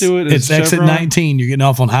next to it. It's exit Chevron. 19. You're getting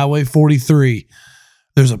off on Highway 43.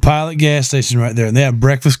 There's a Pilot gas station right there, and they have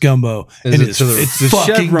breakfast gumbo. It's the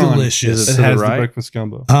fucking Chevron. delicious. It to has the right? the breakfast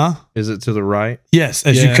gumbo. Huh? Is it to the right? Yes.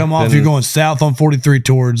 As you come off, you're going south on 43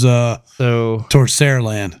 towards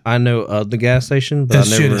Saraland. I know of the gas station, but That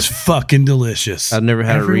shit is fucking delicious. I've never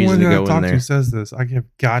had a Everyone reason to that go I talk in there. to says this. I have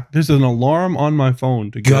got there's an alarm on my phone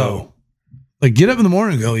to go. Like get up in the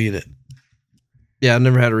morning and go eat it. Yeah, I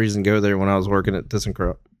never had a reason to go there when I was working at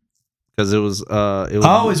ThyssenKrupp because it was I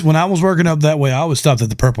always when I was working up that way, I always stopped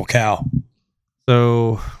at the Purple Cow.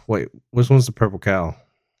 So, wait, which one's the Purple Cow?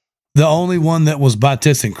 The only one that was by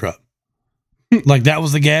ThyssenKrupp. Like that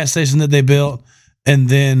was the gas station that they built, and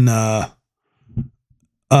then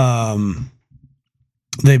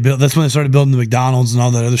they built. That's when they started building the McDonald's and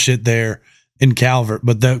all that other shit there in Calvert.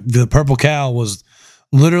 But the Purple Cow was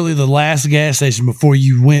literally the last gas station before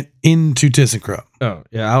you went into ThyssenKrupp. Oh,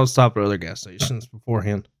 yeah, I was stopping at other gas stations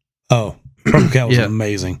beforehand. Oh, Purple Cow was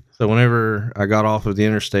amazing. So whenever I got off of the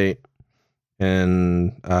interstate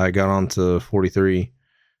and I got onto 43,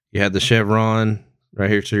 you had the Chevron right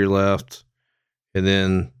here to your left, and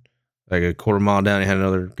then like a quarter mile down, you had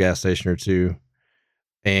another gas station or two.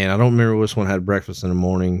 And I don't remember which one had breakfast in the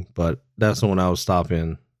morning, but that's the one I would stop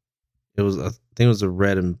in. It was, I think it was a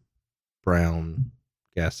red and brown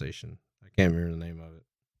gas station. I can't remember the name of it.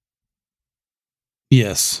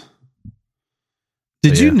 Yes.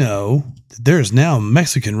 Did you know that there is now a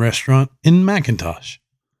Mexican restaurant in McIntosh?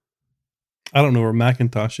 I don't know where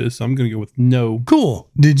McIntosh is, so I'm going to go with no. Cool.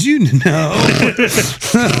 Did you know?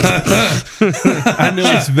 I know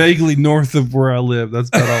it's vaguely north of where I live. That's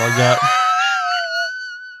about all I got.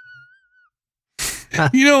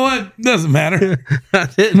 You know what? Doesn't matter. I'm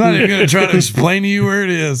not even going to try to explain to you where it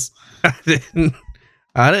is.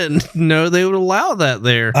 I didn't know they would allow that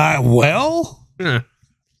there.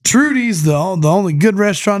 Trudy's, the only good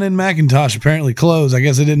restaurant in McIntosh, apparently closed. I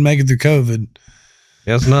guess they didn't make it through COVID.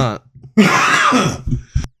 Guess not.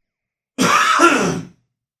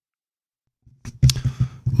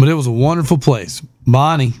 But it was a wonderful place.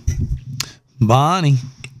 Bonnie.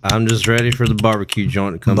 I'm just ready for the barbecue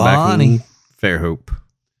joint to come back in Fairhope.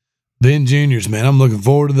 Ben Jr.'s, man. I'm looking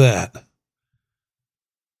forward to that.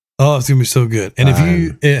 Oh, it's going to be so good. And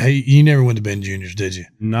if you never went to Ben Jr.'s, did you?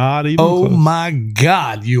 Not even close. close. My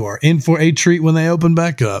God, you are in for a treat when they open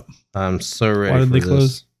back up. I'm so ready. Why did for they this.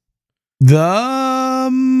 close? I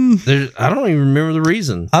don't even remember the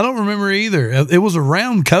reason. I don't remember either. It was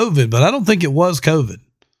around COVID, but I don't think it was COVID.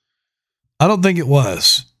 I don't think it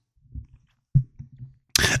was.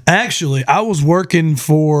 Actually, I was working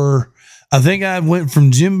for, I think I went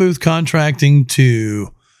from Jim Booth Contracting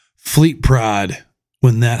to Fleet Pride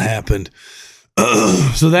when that happened.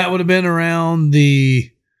 So that would have been around the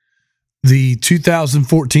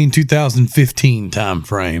 2014, 2015 time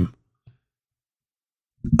frame.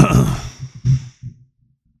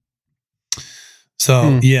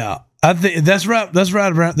 So yeah, I think that's right. That's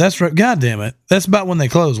right. God damn it. That's about when they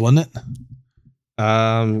closed, wasn't it?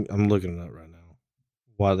 I'm looking it up right now.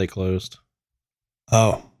 Why they closed?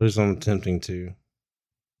 Oh, There's I'm attempting to.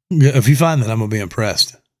 yeah, if you find that, I'm gonna be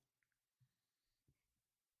impressed.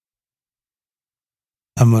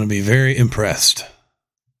 I'm gonna be very impressed.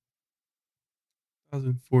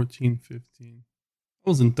 2014, 15. I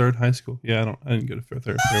was in third high school. Yeah, I didn't go to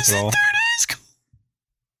third at all.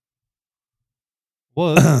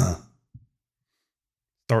 Was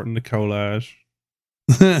starting the collage.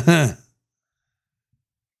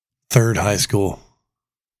 Third high school.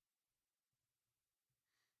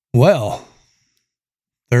 Well,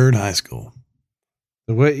 third high school.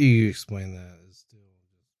 The way you explain that is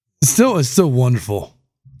It's still wonderful.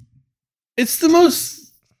 It's the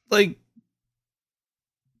most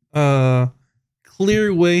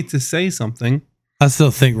clear way to say something. I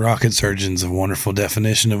still think rocket surgeon's a wonderful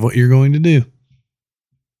definition of what you're going to do.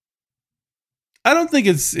 I don't think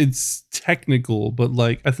it's technical, but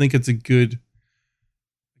I think it's a good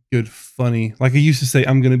funny. Like I used to say,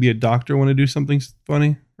 I'm going to be a doctor when I do something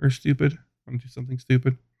funny or stupid. I'm going to do something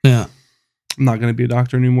stupid. Yeah. I'm not going to be a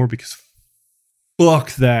doctor anymore because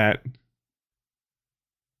fuck that.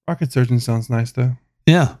 Rocket surgeon sounds nice though.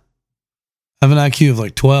 Yeah. I have an IQ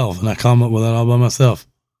of 12 and I come up with that all by myself.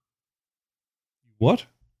 What?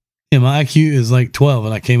 Yeah, my IQ is 12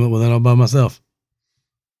 and I came up with that all by myself.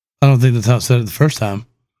 I don't think that's how I said it the first time.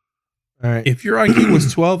 all right. If your IQ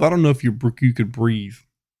was 12, I don't know if you could breathe.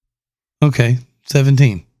 Okay.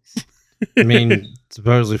 17. I mean,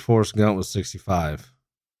 supposedly Forrest Gump was 65.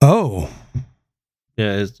 Oh.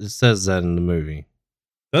 Yeah, it says that in the movie.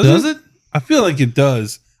 Does it? I feel like it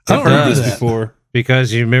does. I don't I've heard remember this that. before.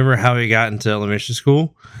 Because you remember how he got into elementary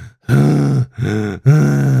school?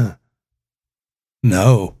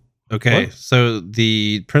 No. Okay, What? so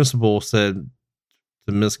the principal said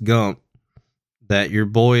to Miss Gump that your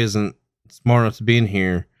boy isn't smart enough to be in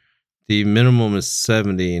here. The minimum is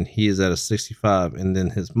 70 and he is at a 65. And then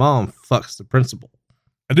his mom fucks the principal.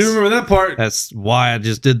 I do remember that part. That's why I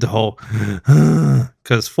just did the whole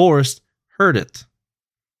because Forrest heard it.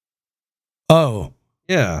 Oh.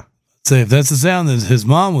 Yeah, Say, if that's the sound that his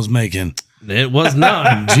mom was making, it was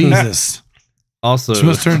not. Jesus. Also, She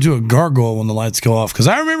must turn into a gargoyle when the lights go off. Because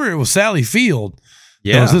I remember it was Sally Field. That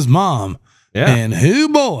yeah, was his mom. Yeah. And who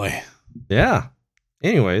boy. Yeah.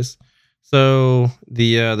 Anyways, so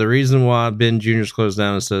the reason why Ben Jr.'s closed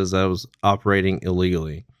down, it says that was operating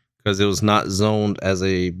illegally because it was not zoned as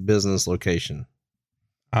a business location.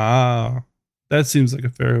 Ah, that seems like a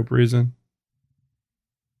fair reason.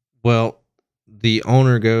 Well, the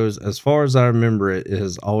owner goes, as far as I remember it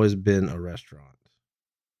has always been a restaurant.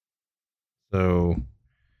 So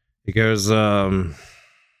it goes,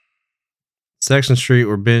 Section Street,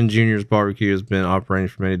 where Ben Jr.'s barbecue has been operating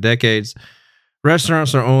for many decades.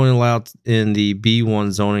 Restaurants are only allowed in the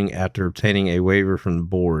B1 zoning after obtaining a waiver from the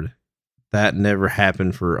board. That never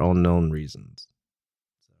happened for unknown reasons.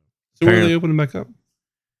 So when are they opening back up?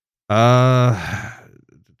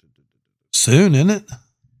 Soon, isn't it?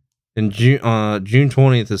 In June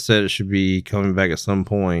 20th, it said it should be coming back at some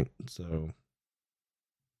point. So,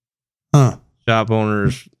 shop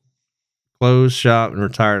owners closed shop and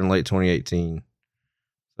retired in late 2018.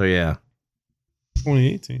 So yeah,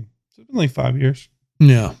 2018. So it's been like 5 years.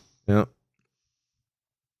 Yeah. Yep.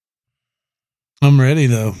 I'm ready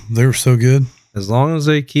though. They were so good. As long as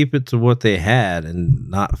they keep it to what they had and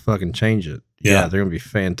not fucking change it. Yeah, they're gonna be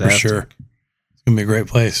fantastic. For sure. It's gonna be a great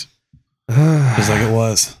place. Just like it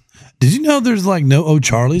was. Did you know there's like no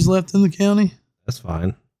O'Charlie's left in the county? That's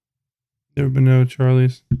fine. Never been to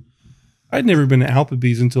Charlie's. I'd never been to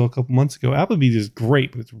Applebee's until a couple months ago. Applebee's is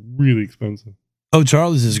great, but it's really expensive.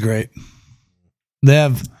 O'Charlie's is great. They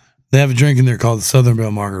have a drink in there called the Southern Belle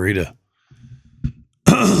Margarita.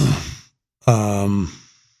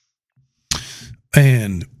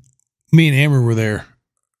 And me and Amber were there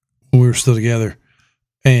when we were still together,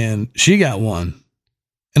 and she got one.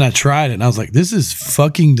 And I tried it, and I was like, this is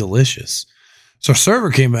fucking delicious. So our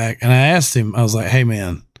server came back, and I asked him, I was like, hey,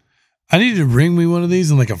 man, I need you to bring me one of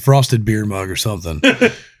these in like a frosted beer mug or something.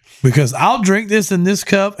 Because I'll drink this in this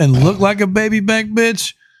cup and look like a baby back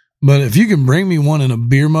bitch. But if you can bring me one in a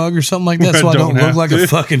beer mug or something like that, so I don't look like a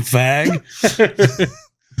fucking fag.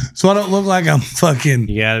 So I don't look like I'm fucking...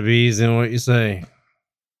 You gotta be easy in what you say.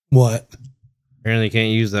 What? Apparently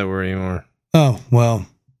can't use that word anymore. Oh, well...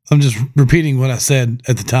 I'm just repeating what I said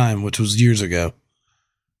at the time, which was years ago.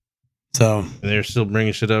 So and they're still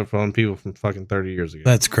bringing shit up on people from fucking 30 years ago.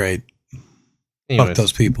 That's great. Anyways, fuck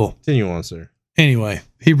those people. Continue on, sir. Anyway,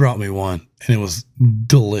 he brought me one, and it was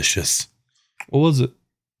delicious. What was it?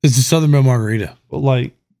 It's a Southern Belle Margarita. Well,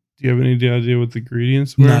 like, do you have any idea what the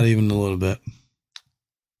ingredients were? Not even a little bit.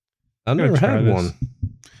 I've never had one.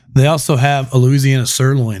 They also have a Louisiana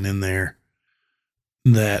sirloin in there.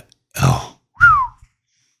 That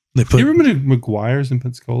they put. You ever been to McGuire's in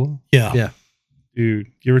Pensacola? Yeah.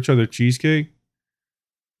 Dude, you ever try their cheesecake?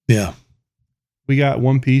 Yeah. We got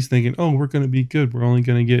one piece thinking, oh, we're going to be good. We're only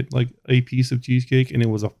going to get like a piece of cheesecake. And it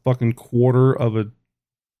was a fucking quarter of a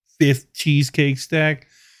fifth cheesecake stack.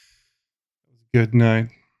 Good night.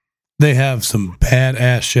 They have some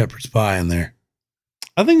badass shepherd's pie in there.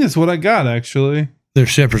 I think that's what I got, actually. Their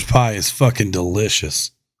shepherd's pie is fucking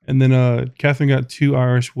delicious. And then Catherine got 2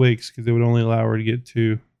 Irish wakes because they would only allow her to get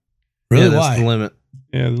 2. Really? Yeah, Why? that's the limit.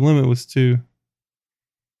 Yeah, the limit was 2.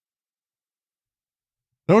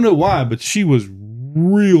 I don't know why, but she was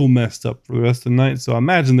real messed up for the rest of the night. So I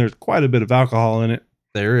imagine there's quite a bit of alcohol in it.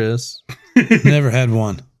 There is. Never had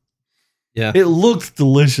one. Yeah. It looked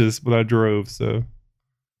delicious, but I drove, so.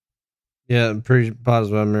 Yeah, I'm pretty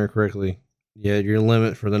positive I remember correctly. Yeah, your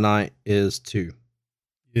limit for the night is 2.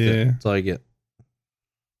 Yeah. That's all you get.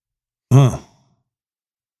 Huh.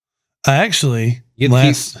 I actually You get to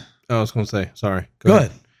last. I was going to say, sorry. Go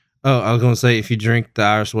ahead. Oh, I was going to say, if you drink the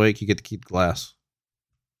Irish Wake, you get to keep the glass.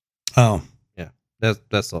 Oh, Yeah,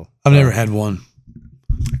 that's all. I've never had one.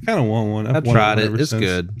 I kind of want one. I've tried it. It's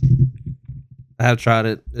good. I have tried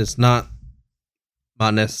it. It's not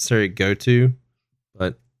my necessary go-to,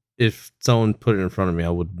 but if someone put it in front of me, I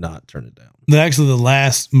would not turn it down. Actually, the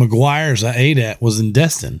last McGuire's I ate at was in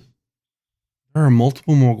Destin. There are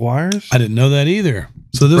multiple McGuire's? I didn't know that either.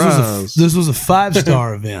 So this was a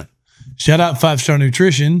 5-star event. Shout out 5-Star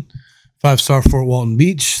Nutrition, 5-star Fort Walton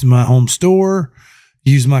Beach, my home store.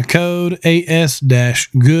 Use my code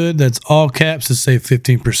AS-GOOD. That's all caps to save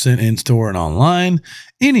 15% in store and online.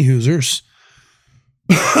 Any Hoosers.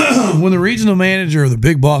 When the regional manager or the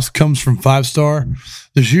big boss comes from 5-star,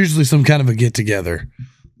 there's usually some kind of a get together,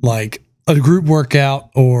 like a group workout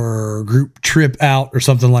or group trip out or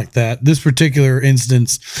something like that. This particular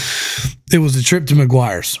instance, it was a trip to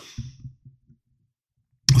McGuire's.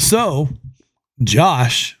 So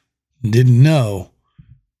Josh didn't know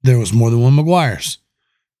there was more than one McGuire's.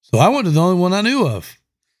 So I went to the only one I knew of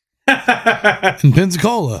in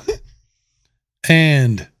Pensacola.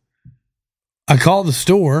 And I called the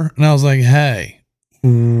store and I was like, hey,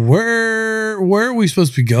 where where are we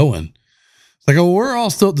supposed to be going? It's like, oh, we're all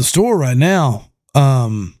still at the store right now.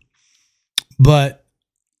 But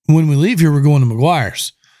when we leave here, we're going to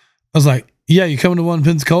McGuire's. I was like, yeah, you coming to one in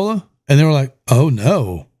Pensacola? And they were like, oh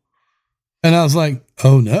no. And I was like,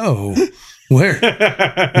 oh no.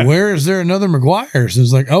 Where is there another McGuire's? And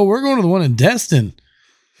it's like, oh, we're going to the one in Destin.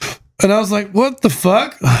 And I was like, what the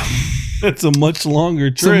fuck? It's a much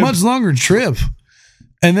longer trip. It's a much longer trip.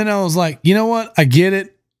 And then I was like, you know what? I get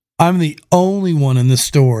it. I'm the only one in this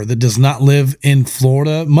store that does not live in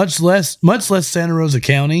Florida, much less Santa Rosa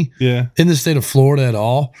County. Yeah. In the state of Florida at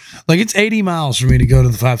all. Like, it's 80 miles for me to go to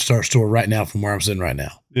the 5-star store right now from where I'm sitting right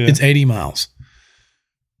now. Yeah. It's 80 miles.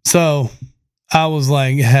 So I was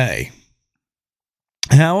like, hey,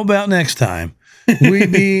 how about next time we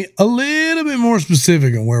be a little bit more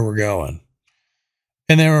specific on where we're going?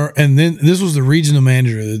 And then this was the regional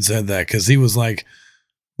manager that said that, because he was like,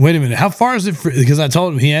 wait a minute, how far is it? Because I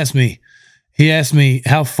told him, he asked me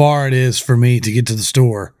how far it is for me to get to the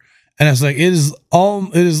store. And I was like, it is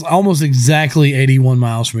almost exactly 81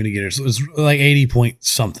 miles for me to get here. So it's like 80 point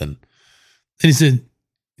something. And he said,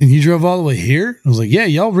 and you drove all the way here? I was like, yeah,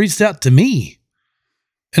 y'all reached out to me.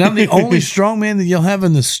 And I'm the only strong man that y'all have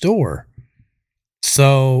in the store.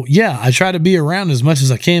 So yeah, I try to be around as much as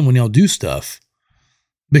I can when y'all do stuff,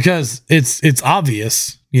 because it's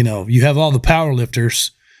obvious, you know, you have all the power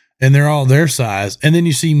lifters and they're all their size. And then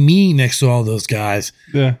you see me next to all those guys.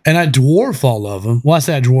 Yeah. And I dwarf all of them. Well, I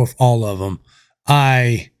say I dwarf all of them.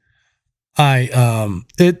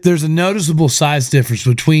 There's a noticeable size difference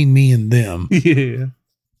between me and them. Yeah.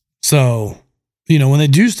 So, you know, when they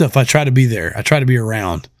do stuff, I try to be there. I try to be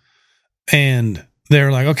around. And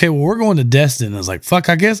they're like, okay, well, we're going to Destin. I was like, fuck,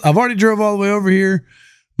 I guess I've already drove all the way over here.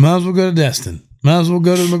 Might as well go to Destin. Might as well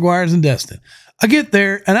go to McGuire's in Destin. I get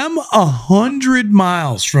there and I'm 100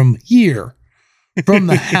 miles from here, from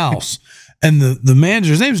the house. And the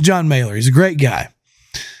manager, his name's John Mailer. He's a great guy.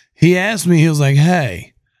 He asked me, he was like,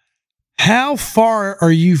 hey, how far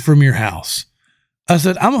are you from your house? I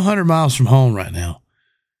said, I'm 100 miles from home right now.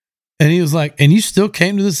 And he was like, and you still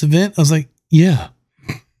came to this event? I was like, yeah,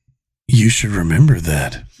 you should remember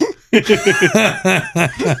that.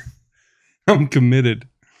 I'm committed.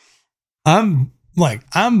 I'm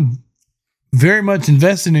very much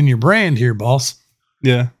invested in your brand here, boss.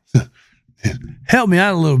 Yeah. Help me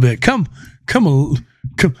out a little bit. Come to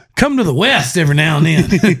the west every now and then.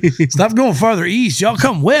 Stop going farther east. Y'all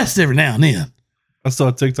come west every now and then. I saw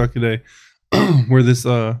a TikTok today where this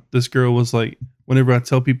girl was like, whenever I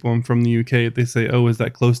tell people I'm from the UK, they say, oh, is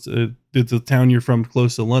that close to the town you're from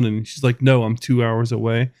close to London? And she's like, no, I'm 2 hours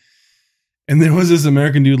away. And there was this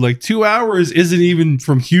American dude like, 2 hours isn't even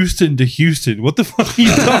from Houston to Houston. What the fuck are you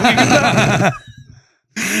talking about?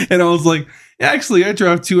 And I was like, actually, I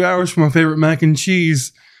drive 2 hours for my favorite mac and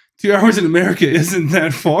cheese. 2 hours in America isn't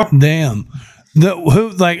that far. Damn.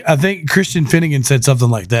 I think Christian Finnegan said something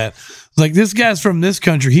like that. Like, this guy's from this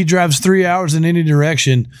country. He drives 3 hours in any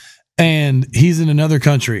direction, and he's in another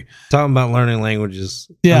country. Talking about learning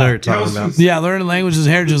languages. Yeah. I know what you're talking about. Yeah, learning languages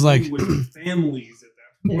here, just like families at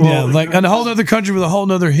that point. Yeah, like in a whole other country with a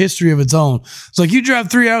whole other history of its own. It's like, you drive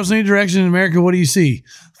 3 hours in any direction in America, what do you see?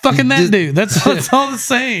 Fucking that dude. That's all the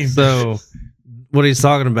same. So what he's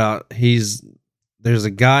talking about, there's a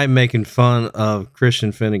guy making fun of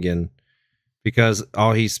Christian Finnegan because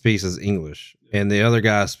all he speaks is English, and the other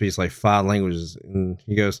guy speaks like 5 languages, and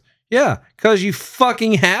he goes, yeah, because you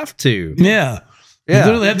fucking have to. Yeah. You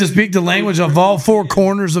literally have to speak the language of all 4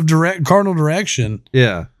 corners of cardinal direction.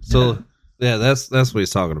 Yeah. So yeah, that's what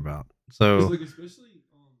he's talking about. So like, especially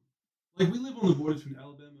like we live on the border between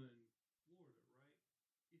Alabama and Florida, right?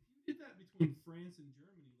 If you did that between France and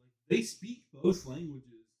Germany, like they speak both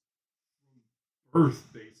languages from birth,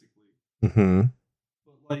 basically. mm-hmm.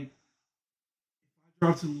 But like if I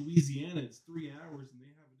drive to Louisiana, it's 3 hours and they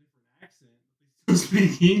have a different accent, but they still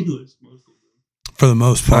speak English most of them. For the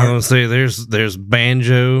most part. I'm gonna say there's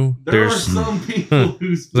banjo. There are some people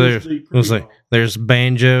who still speak Creole. There's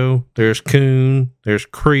banjo, there's coon, there's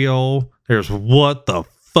Creole, there's what the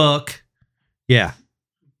fuck. Yeah.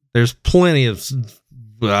 There's plenty of,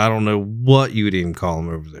 I don't know what you would even call them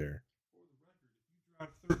over there.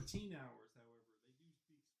 13 hours,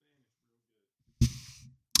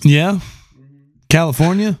 Yeah.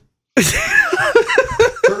 California.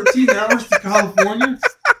 13 hours to California?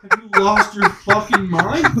 Have you lost your fucking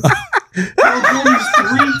mind? California's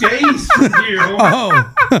 3 days from here.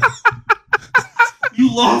 Oh.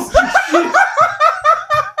 You lost your shit.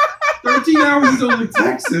 13 hours is only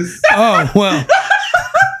Texas. Oh, well.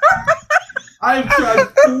 I've tried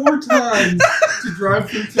 4 times to drive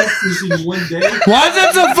through Texas in one day. Why is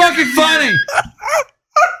that so fucking funny?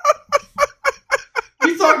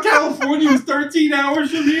 California was 13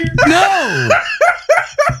 hours from here? No.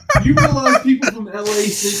 You realize people from LA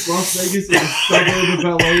think Las Vegas is a suburb of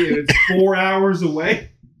LA and it's 4 hours away?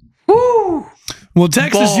 Woo! Well,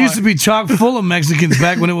 Texas Boy. used to be chock full of Mexicans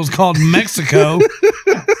back when it was called Mexico.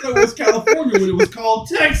 So was California when it was called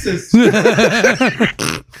Texas.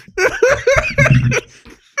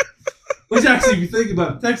 Which actually, if you think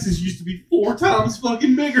about it, Texas used to be 4 times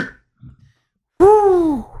fucking bigger.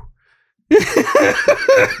 Woo!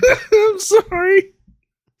 I'm sorry.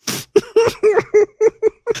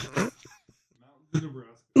 Mountains in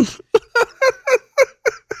Nebraska.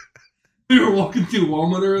 We were walking through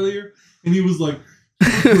Walmart earlier, and he was like,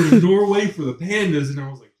 "We're to Norway for the pandas," and I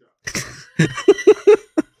was like,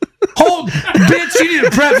 Hold, bitch, you need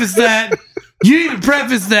to preface that. You need to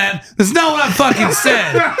preface that. That's not what I fucking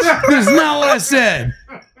said. That's not what I said.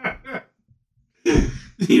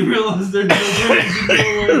 "Do you realize there's no pandas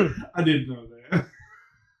in Norway?" I didn't know that.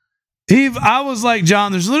 Eve, I was like,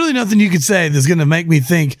 John, there's literally nothing you could say that's going to make me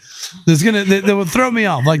think that would throw me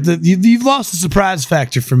off. Like you've lost the surprise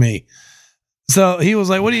factor for me. So he was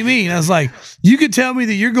like, what do you mean? I was like, you could tell me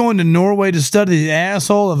that you're going to Norway to study the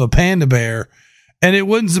asshole of a panda bear, and it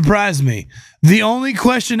wouldn't surprise me. The only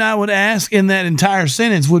question I would ask in that entire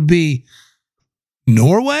sentence would be,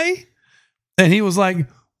 Norway? And he was like,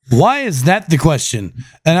 why is that the question?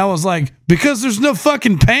 And I was like, because there's no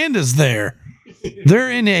fucking pandas there. They're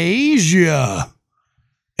in Asia.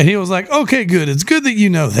 And he was like, okay, good. It's good that you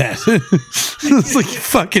know that. It's like, you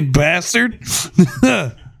fucking bastard.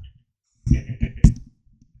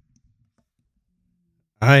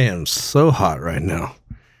 I am so hot right now.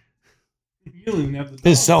 You don't even have to talk.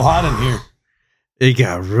 It's so hot in here. It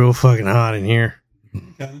got real fucking hot in here.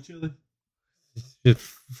 Kind of chilly. Just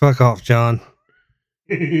fuck off, John.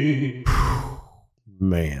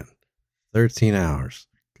 Man. 13 hours.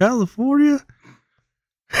 California?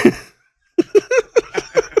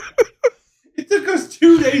 It took us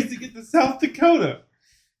 2 days to get to South Dakota.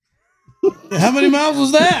 How many miles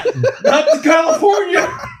was that? Not to California.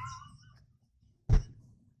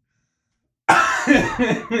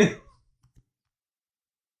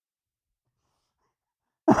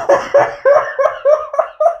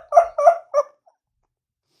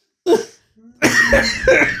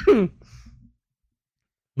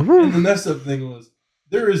 And the mess up thing was,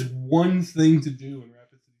 there is one thing to do in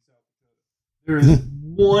Rapid City, South Dakota. There is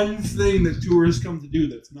one thing that tourists come to do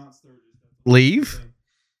that's not Sturgis. Leave?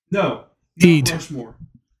 No. Not Eat. Rushmore.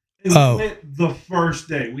 And Oh. we went the first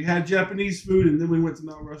day. We had Japanese food, and then we went to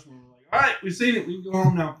Mount Rushmore. We're like, all right, we've seen it. We can go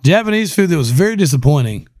home now. Japanese food that was very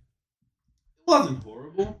disappointing. It wasn't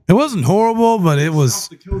horrible. It wasn't horrible, but it was South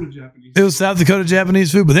Dakota Japanese. it was South Dakota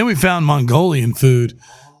Japanese food. But then we found Mongolian food.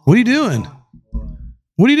 What are you doing?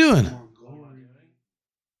 What are you doing?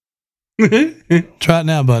 Try it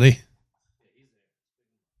now, buddy.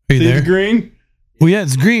 Are you See the there? green? Well, yeah,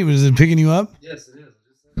 it's green. But is it picking you up? Yes, it is. I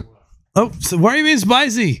just said it was. Oh, so why are you being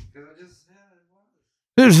spicy? Because I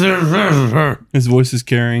just said it was. His voice is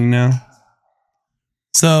carrying now.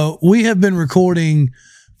 So we have been recording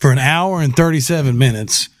for an hour and 37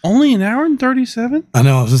 minutes. Only an hour and 37? I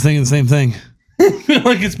know. I was just thinking the same thing. I feel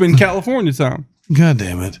like it's been California time. God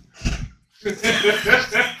damn it.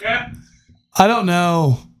 I don't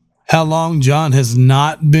know how long John has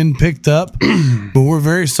not been picked up, but we're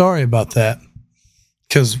very sorry about that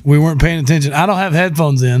because we weren't paying attention. I don't have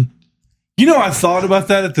headphones in. You know, I thought about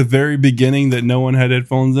that at the very beginning that no one had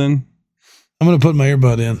headphones in. I'm going to put my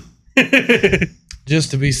earbud in just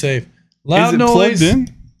to be safe. Loud Is it noise. plugged in?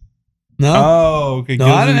 No. Oh, okay. No,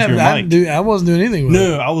 Goes I didn't into have. your mic. I wasn't doing anything with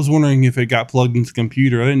No, it. I was wondering if it got plugged into the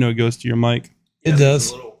computer. I didn't know it goes to your mic. It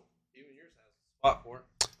does. Even yours has a spot for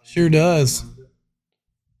it. Sure does.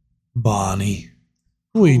 Bonnie.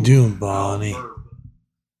 What are you doing, Bonnie?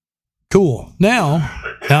 Cool. Now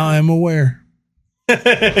I am aware.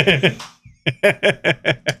 I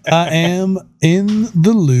am in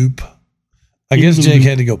the loop. I guess Jake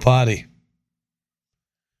had to go potty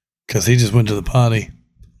because he just went to the potty.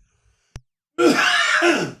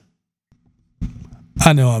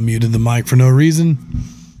 I know I muted the mic for no reason.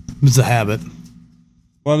 It's a habit.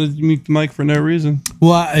 Why did you mute the mic for no reason?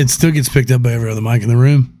 Well, it still gets picked up by every other mic in the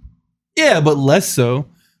room. Yeah, but less so.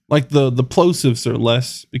 Like the plosives are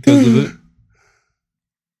less because of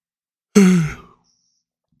it.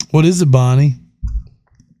 What is it, Bonnie?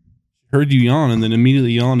 Heard you yawn and then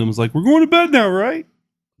immediately yawned and was like, "We're going to bed now, right?"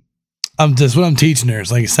 That's what I'm teaching her.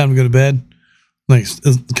 It's like, it's time to go to bed. Like,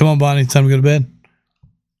 come on, Bonnie, it's time to go to bed. And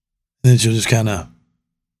then she'll just kind of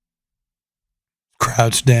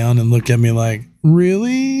crouch down and look at me like,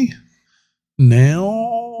 really?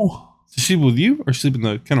 Now? Is she with you or sleep in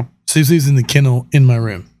the kennel? She sleeps in the kennel in my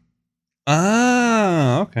room.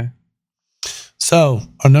 Ah, okay. So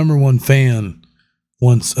our number one fan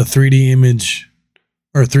wants a 3D image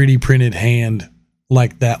or a 3D printed hand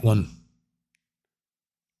like that one.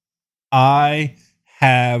 I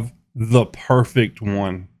have the perfect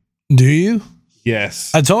one. Do you?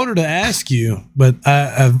 Yes. I told her to ask you, but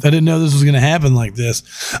I didn't know this was going to happen like this.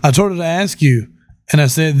 I told her to ask you, and I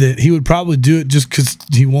said that he would probably do it just because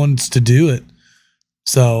he wants to do it.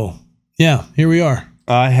 So, yeah, here we are.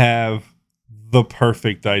 I have the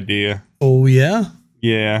perfect idea. Oh, yeah?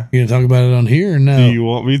 Yeah. You going to talk about it on here or no? Do you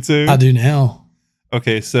want me to? I do now.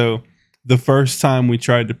 Okay, so the first time we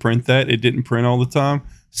tried to print that, it didn't print all the time.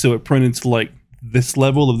 So it printed to like this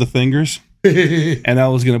level of the fingers. And I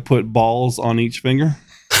was going to put balls on each finger.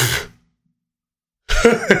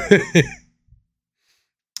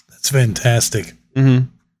 That's fantastic.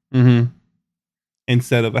 Mm-hmm. Mm-hmm.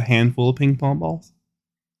 Instead of a handful of ping pong balls.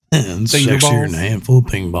 And Finger sexier balls. than a handful of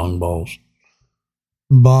ping pong balls.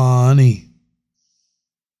 Bonnie.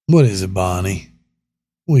 What is it, Bonnie?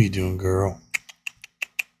 What are you doing, girl?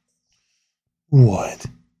 What?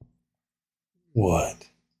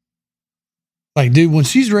 Like, dude, when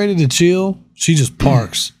she's ready to chill, she just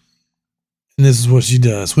parks. And this is what she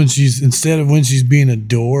does. When she's being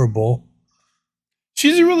adorable.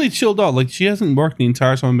 She's a really chill dog. Like, she hasn't barked the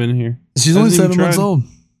entire time I've been here. She's only Hasn't even 7 months tried. old.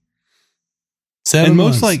 7 And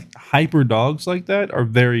months. most like hyper dogs like that are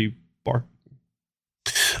very bark.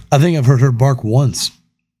 I think I've heard her bark once.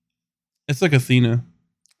 It's like Athena.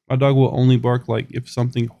 My dog will only bark like if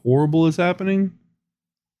something horrible is happening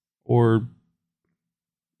or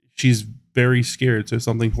she's very scared, so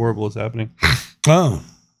something horrible is happening. Oh.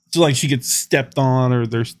 So like she gets stepped on or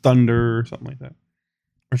there's thunder or something like that.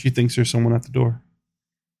 Or she thinks there's someone at the door.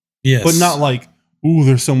 Yes. But not like, ooh,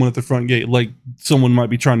 there's someone at the front gate. Like someone might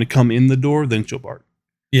be trying to come in the door, then she'll bark.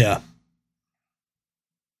 Yeah.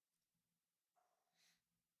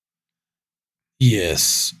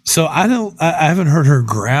 Yes. So I haven't heard her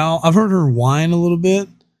growl. I've heard her whine a little bit,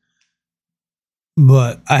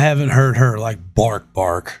 but I haven't heard her like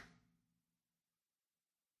bark.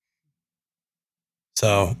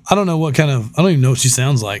 So I don't know I don't even know what she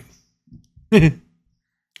sounds like.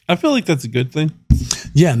 I feel like that's a good thing.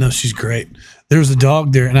 Yeah, no, she's great. There was a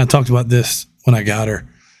dog there, and I talked about this when I got her.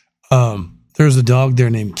 There was a dog there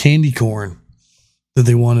named Candy Corn that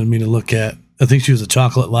they wanted me to look at. I think she was a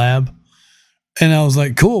chocolate lab. And I was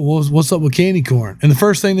like, cool, what's up with Candy Corn? And the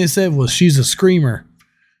first thing they said was, she's a screamer.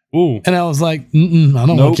 Ooh. And I was like, I don't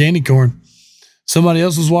want Nope. Candy Corn. Somebody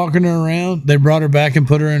else was walking her around. They brought her back and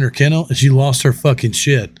put her in her kennel, and she lost her fucking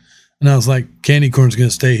shit. And I was like, Candy Corn's going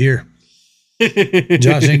to stay here.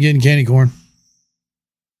 Josh ain't getting Candy Corn.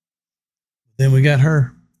 Then we got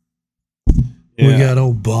her. Yeah. We got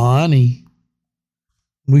old Bonnie.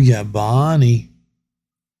 We got Bonnie.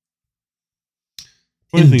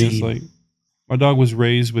 Funny thing is, Indeed. like, my dog was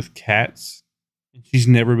raised with cats, and she's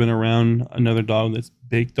never been around another dog that's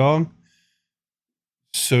big dog.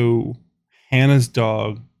 So Hannah's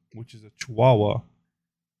dog, which is a Chihuahua,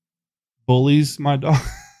 bullies my dog,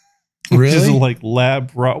 which is a Really? like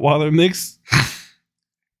lab Rottweiler mix.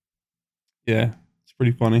 Yeah, it's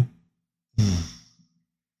pretty funny.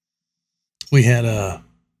 We had a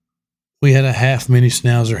half mini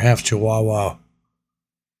schnauzer, half Chihuahua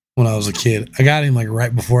when I was a kid. I got him like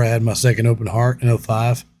right before I had my second open heart in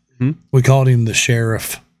 2005. Mhm. We called him the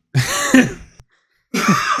sheriff.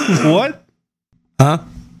 What? Huh?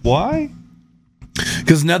 Why?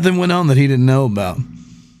 Because nothing went on that he didn't know about.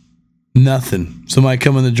 Nothing. Somebody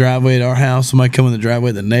come in the driveway at our house. Somebody come in the driveway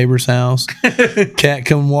at the neighbor's house. Cat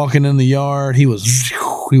come walking in the yard. He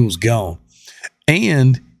was gone.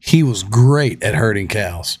 And he was great at herding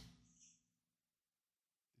cows.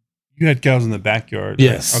 You had cows in the backyard. right?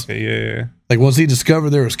 Yes. Okay. Yeah. Like once he discovered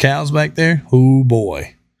there was cows back there, oh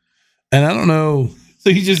boy. And I don't know. So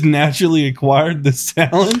he just naturally acquired the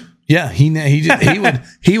talent. Yeah, he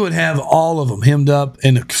would have all of them hemmed up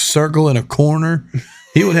in a circle in a corner.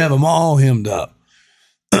 He would have them all hemmed up.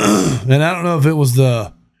 And I don't know if it was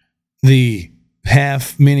the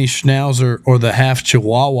half mini schnauzer or the half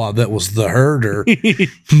Chihuahua that was the herder,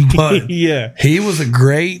 but Yeah. he was a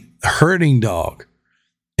great herding dog.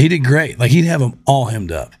 He did great. Like he'd have them all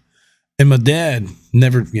hemmed up. And my dad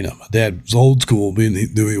never, my dad was old school being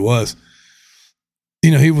who he was.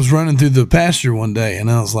 He was running through the pasture one day and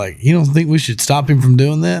I was like, you don't think we should stop him from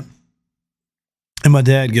doing that? And my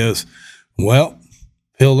dad goes, well,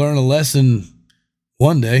 he'll learn a lesson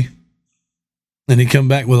one day. And he come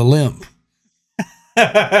back with a limp.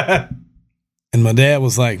 And my dad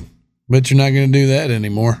was like, bet you're not going to do that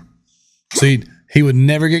anymore. So he would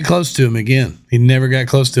never get close to him again. He never got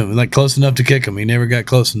close to him. Like close enough to kick him. He never got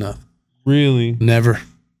close enough. Really? Never.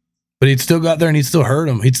 But he'd still got there and he'd still hurt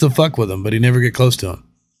him. He'd still fuck with him, but he'd never get close to him.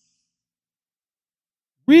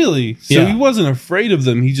 Really? So Yeah. he wasn't afraid of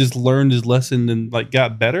them. He just learned his lesson and like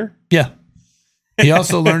got better. Yeah. He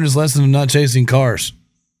also learned his lesson of not chasing cars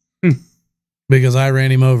because I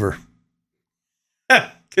ran him over.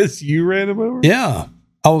 Because you ran him over? Yeah.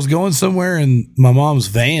 I was going somewhere in my mom's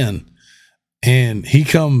van and he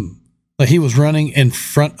was running in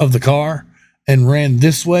front of the car and ran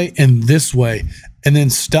this way and then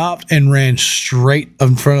stopped and ran straight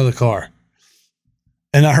in front of the car.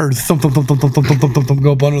 And I heard thump, thump, thump, thump, thump, thump, thump, thump, thump,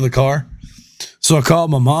 go up under the car. So I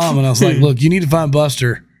called my mom and I was like, look, you need to find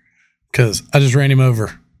Buster because I just ran him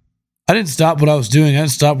over. I didn't stop what I was doing. I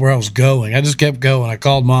didn't stop where I was going. I just kept going. I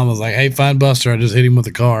called mom. I was like, hey, find Buster. I just hit him with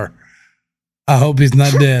the car. I hope he's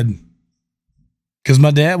not dead. Because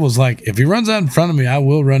my dad was like, if he runs out in front of me, I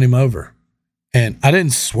will run him over. And I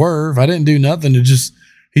didn't swerve. I didn't do nothing. He just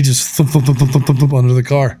thump, thump, thump, thump, thump, thump, thump under the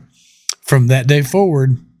car. From that day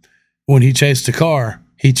forward, when he chased a car,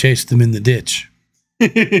 he chased them in the ditch.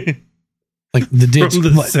 Like the ditch. From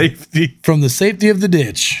the safety. From the safety of the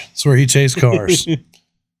ditch. That's where he chased cars.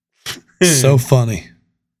 So funny.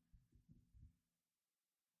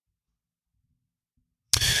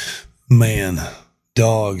 Man,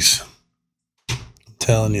 dogs. I'm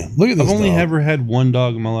telling you. Look at this I've only dog. ever had one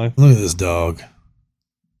dog in my life. Look at this dog.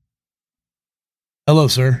 Hello,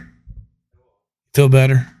 sir. Feel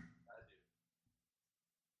better?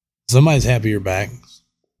 Somebody's happy you're back.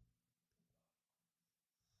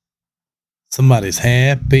 Somebody's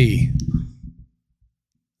happy.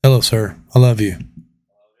 Hello, sir. I love you.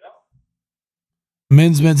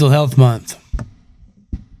 Men's Mental Health Month.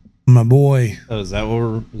 My boy. Oh, is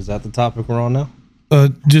that the topic we're on now?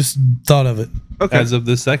 Just thought of it. Okay. As of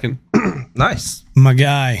this second. Nice. My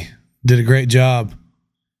guy did a great job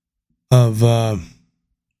of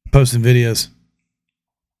posting videos.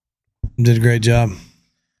 Did a great job.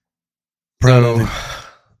 Proud of him.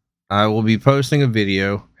 I will be posting a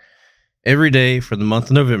video every day for the month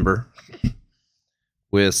of November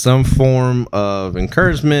with some form of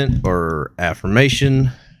encouragement or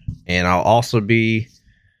affirmation. And I'll also be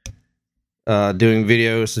doing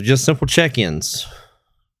videos of just simple check-ins.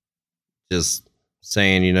 Just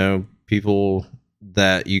saying, people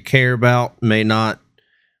that you care about may not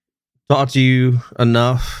talk to you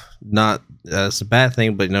enough. Not that's a bad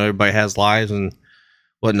thing, but everybody has lives and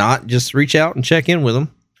whatnot. Just reach out and check in with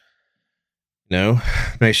them.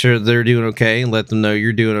 Make sure they're doing okay and let them know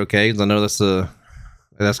you're doing okay. Because I know that's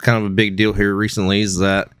kind of a big deal here recently. Is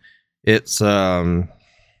that it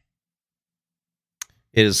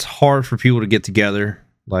is hard for people to get together.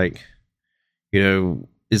 Like,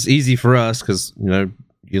 it's easy for us because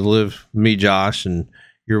you live me, Josh, and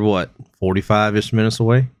you're what 45-ish minutes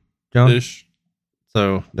away, John. Ish.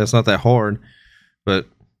 So that's not that hard. But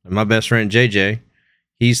my best friend JJ,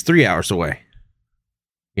 he's 3 hours away.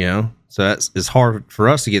 So it's hard for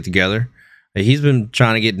us to get together. He's been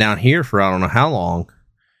trying to get down here for I don't know how long,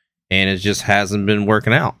 and it just hasn't been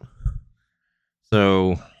working out.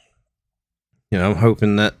 So, I'm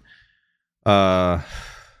hoping that, I'm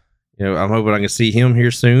hoping I can see him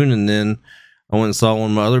here soon. And then I went and saw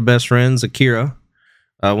one of my other best friends, Akira.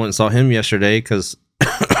 I went and saw him yesterday because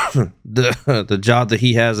the job that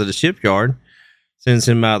he has at a shipyard sends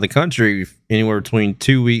him out of the country anywhere between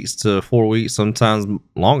 2 weeks to 4 weeks, sometimes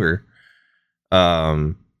longer.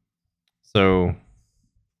 So,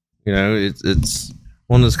 it's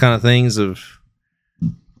one of those kind of things of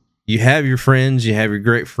you have your friends, you have your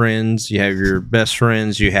great friends, you have your best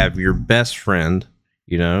friends, you have your best friend,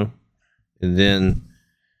 and then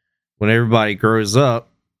when everybody grows up,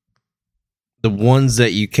 the ones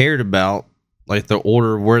that you cared about, like the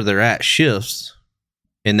order of where they're at shifts,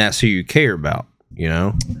 and that's who you care about,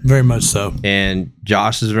 Very much so. And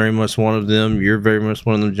Josh is very much one of them. You're very much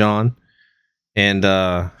one of them, John. And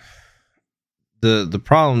the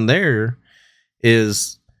problem there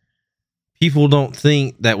is people don't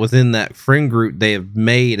think that within that friend group they have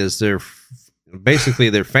made as basically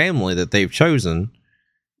their family that they've chosen,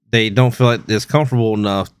 they don't feel like it's comfortable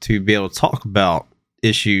enough to be able to talk about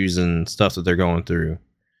issues and stuff that they're going through.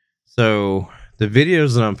 So the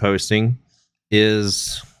videos that I'm posting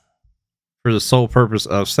is for the sole purpose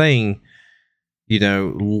of saying,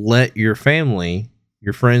 let your family,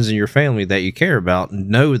 your friends and your family that you care about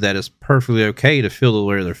know that it's perfectly okay to feel the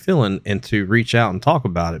way they're feeling and to reach out and talk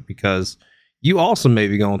about it, because you also may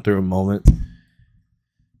be going through a moment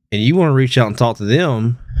and you want to reach out and talk to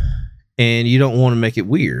them and you don't want to make it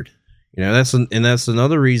weird. That's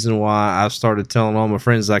another reason why I've started telling all my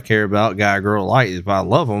friends I care about, guy, girl, alike, if I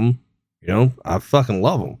love them, I fucking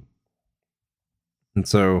love them. And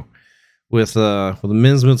so with the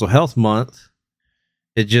Men's Mental Health Month,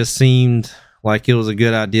 it just seemed like it was a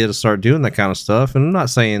good idea to start doing that kind of stuff. And I'm not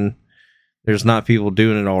saying there's not people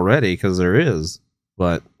doing it already, because there is,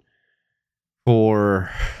 but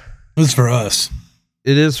it's for us.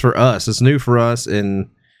 It is for us. It's new for us, and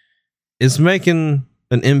it's making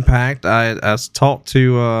an impact. I talked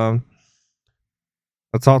to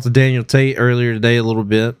Daniel Tate earlier today a little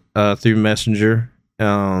bit through Messenger.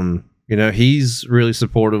 He's really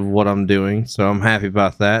supportive of what I'm doing, so I'm happy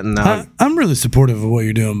about that. And I'm really supportive of what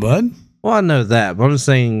you're doing, bud. Well, I know that, but I'm just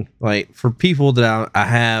saying, like, for people that I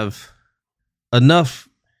have enough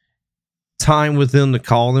time with them to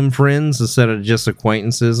call them friends instead of just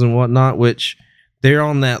acquaintances and whatnot, which they're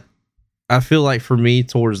on that. I feel like for me,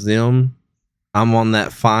 towards them, I'm on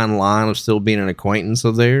that fine line of still being an acquaintance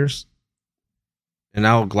of theirs. And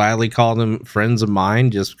I'll gladly call them friends of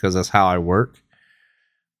mine just because that's how I work.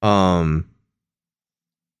 But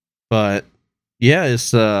yeah,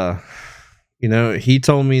 it's, he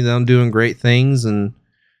told me that I'm doing great things and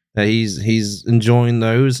that he's enjoying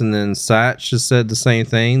those. And then Satch just said the same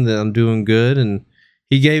thing, that I'm doing good. And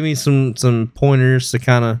he gave me some pointers to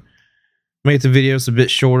kind of make the videos a bit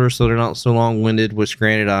shorter so they're not so long winded, which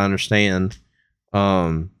granted I understand.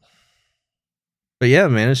 But yeah,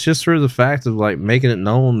 man, it's just for the fact of like making it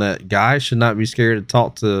known that guys should not be scared to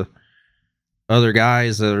talk to other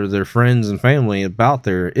guys that are their friends and family about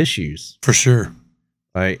their issues. For sure.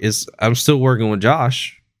 Like, I'm still working with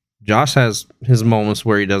Josh. Josh has his moments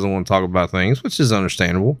where he doesn't want to talk about things, which is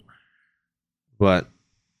understandable. But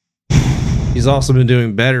he's also been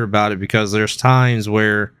doing better about it, because there's times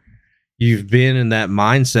where you've been in that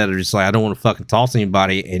mindset of just like, I don't want to fucking talk to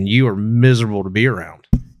anybody, and you are miserable to be around.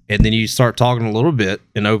 And then you start talking a little bit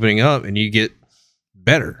and opening up, and you get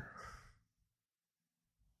better.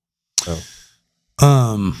 So,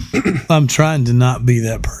 I'm trying to not be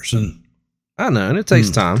that person. I know, and it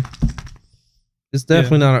takes time. It's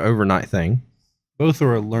definitely not an overnight thing. Both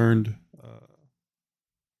are a learned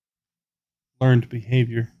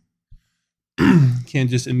behavior. Can't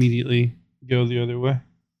just immediately go the other way.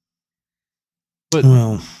 But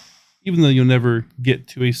even though you'll never get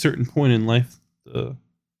to a certain point in life, the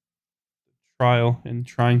trial and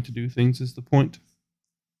trying to do things is the point.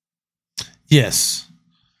 Yes.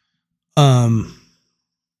 I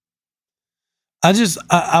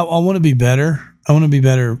want to be better. I want to be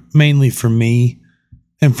better mainly for me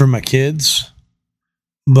and for my kids,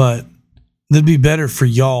 but that'd be better for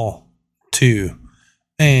y'all too.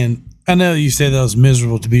 And I know you say that I was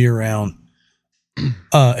miserable to be around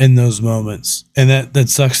in those moments, and that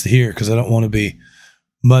sucks to hear, because I don't want to be.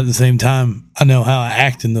 But at the same time, I know how I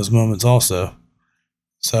act in those moments also.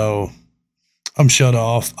 So I'm shut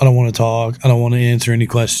off. I don't want to talk. I don't want to answer any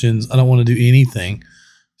questions. I don't want to do anything.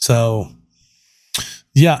 So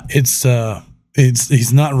yeah, he's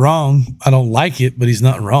not wrong. I don't like it, but he's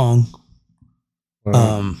not wrong.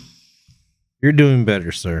 Well, you're doing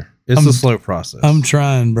better, sir. It's a slow process. I'm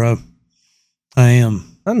trying, bro. I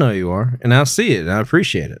am. I know you are, and I see it, and I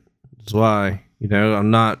appreciate it. That's why,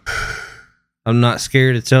 I'm not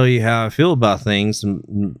scared to tell you how I feel about things,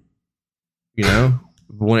 and,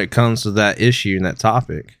 when it comes to that issue and that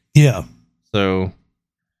topic. Yeah. So,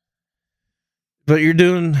 but you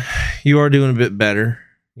are doing a bit better,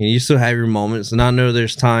 and you still have your moments. And I know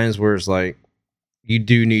there's times where it's like, you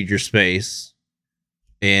do need your space,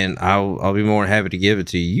 and I'll be more than happy to give it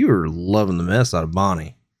to you. You are loving the mess out of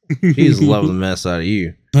Bonnie. She's loving the mess out of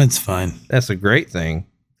you. That's fine. That's a great thing.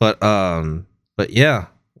 But yeah,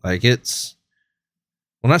 like, it's,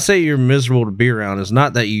 when I say you're miserable to be around, it's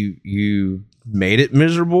not that you made it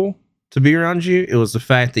miserable to be around you. It was the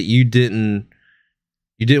fact that you didn't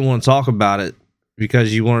want to talk about it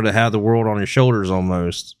because you wanted to have the world on your shoulders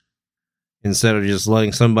almost, instead of just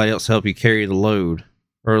letting somebody else help you carry the load,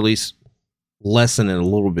 or at least lessen it a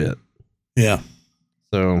little bit. Yeah.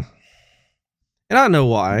 So, and I know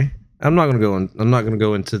why. I'm not going to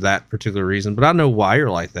go into that particular reason, but I know why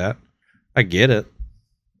you're like that. I get it.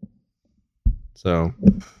 So,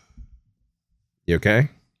 you okay?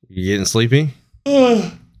 You getting sleepy?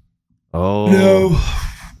 Oh no.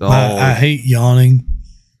 I hate yawning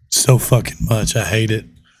so fucking much. I hate it.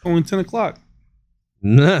 Only 10 o'clock.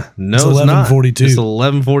 No, it's not. 11:42. It's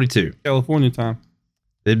 11:42. California time.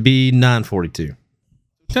 It'd be 9:42.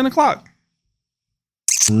 10 o'clock.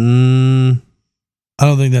 I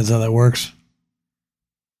don't think that's how that works.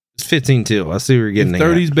 It's 15 till. I see where you're getting If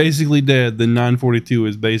 30's basically dead, then 9:42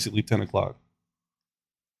 is basically 10 o'clock.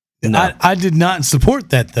 No. I did not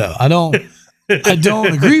support that, though. I don't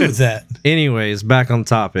agree with that. Anyways, back on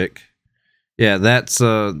topic. Yeah, that's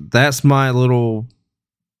my little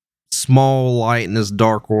small light in this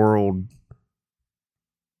dark world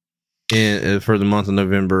for the month of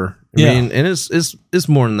November. Yeah. I mean, and it's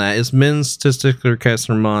more than that. It's Men's Testicular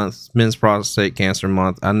Cancer Month, Men's Prostate Cancer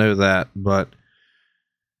Month. I know that, but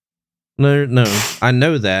no, I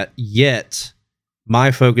know that. Yet,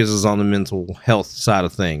 my focus is on the mental health side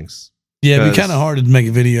of things. Yeah, it'd be kind of hard to make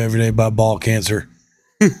a video every day about ball cancer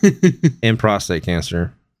and prostate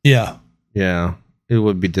cancer. Yeah. Yeah, it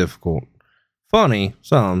would be difficult. Funny,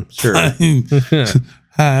 some, sure.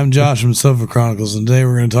 Hi, I'm Josh from Sofa Chronicles, and today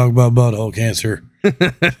we're going to talk about butthole cancer.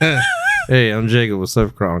 Hey, I'm Jacob with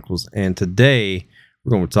Sofa Chronicles, and today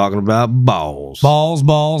we're going to be talking about balls. Balls.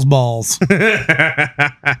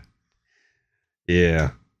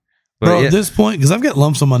 Yeah. But Bro, yeah. at this point, because I've got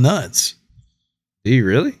lumps on my nuts. Do you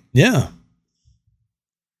really? Yeah.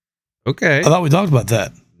 Okay. I thought we talked about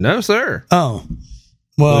that. No, sir. Oh.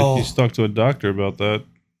 Well, Well, you talked to a doctor about that.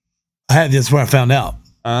 that's where I found out.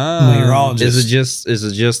 I'm a urologist. Is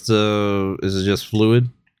it just fluid?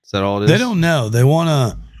 Is that all it is? They don't know.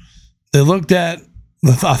 They looked at,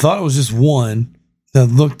 I thought it was just one. They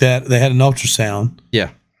had an ultrasound.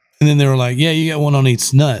 Yeah. And then they were like, yeah, you got one on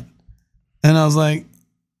each nut. And I was like,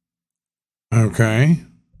 okay,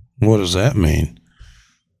 what does that mean?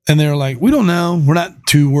 And they were like, we don't know. We're not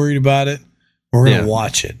too worried about it. We're going to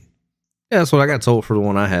watch it. Yeah, that's what I got told for the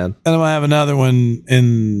one I had. And I'm going to have another one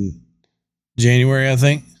in January, I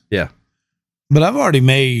think. Yeah. But I've already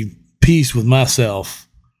made peace with myself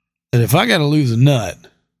that if I got to lose a nut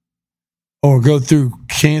or go through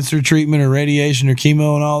cancer treatment or radiation or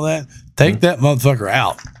chemo and all that, take that motherfucker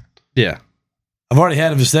out. Yeah. I've already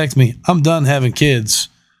had a vasectomy. I'm done having kids.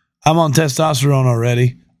 I'm on testosterone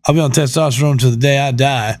already. I'll be on testosterone till the day I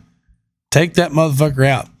die. Take that motherfucker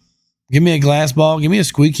out. Give me a glass ball. Give me a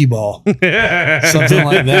squeaky ball. Something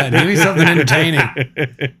like that. Give me something entertaining.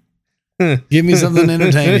 Give me something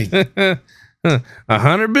entertaining.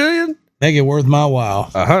 100 billion? Make it worth my while.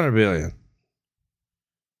 100 billion.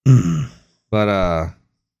 But,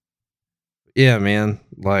 yeah, man,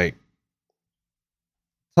 like,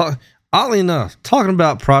 oddly enough, talking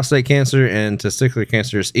about prostate cancer and testicular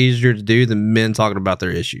cancer is easier to do than men talking about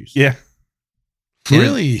their issues. Yeah.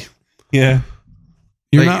 Really? Yeah.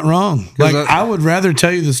 You're Like, not wrong. Like, I would rather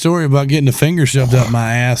tell you the story about getting a finger shoved up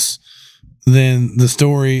my ass than the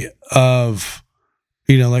story of,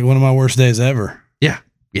 like one of my worst days ever. Yeah.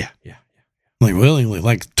 Like willingly,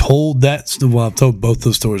 like told that. Well, I've told both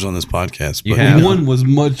those stories on this podcast. You But have? One was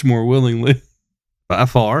much more willingly. By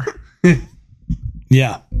far.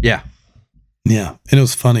 Yeah. Yeah. Yeah. And it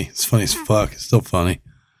was funny. It's funny as fuck. It's still funny.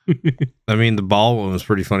 I mean, the ball one was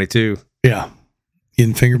pretty funny too. Yeah.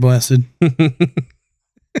 Getting finger blasted.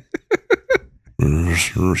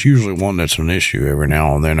 There's usually one that's an issue every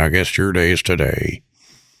now and then. I guess your day is today.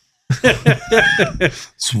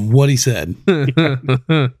 That's what he said.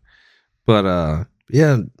 But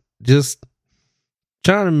yeah, just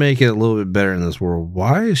trying to make it a little bit better in this world.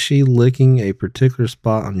 Why is she licking a particular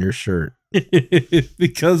spot on your shirt?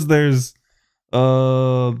 Because there's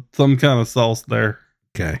some kind of sauce there.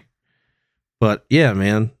 Okay. But yeah,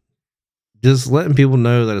 man, just letting people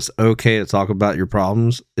know that it's okay to talk about your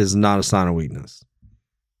problems is not a sign of weakness.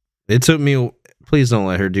 It took me, please don't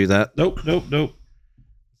let her do that. Nope.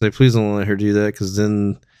 Say, please don't let her do that, because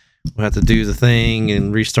then we'll have to do the thing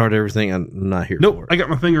and restart everything. I'm not here for it. I got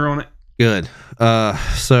my finger on it. Good.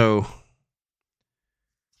 So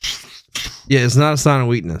yeah, it's not a sign of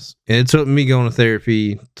weakness. And it took me going to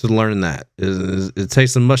therapy to learn that. It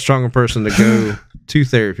takes a much stronger person to go to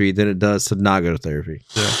therapy than it does to not go to therapy.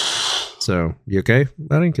 Yeah. So, you okay,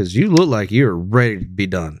 buddy? Because you look like you're ready to be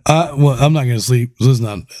done. Well, I'm not going to sleep. So it's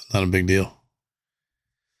not a big deal.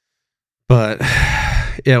 But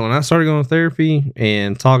yeah, when I started going to therapy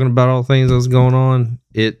and talking about all the things that was going on,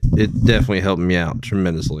 it definitely helped me out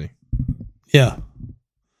tremendously. Yeah.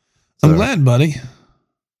 I'm So, glad, buddy.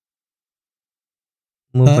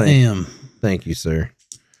 well, I am. thank you, sir.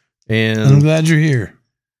 I'm And glad you're here.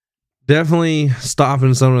 definitely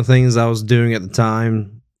stopping some of the things I was doing at the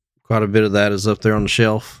time. Quite a bit of that is up there on the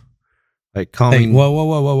shelf. Like Hey, calming,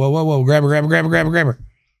 whoa. Grab her.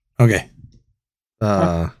 Okay.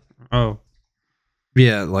 Oh.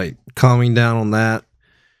 yeah, like calming down on that.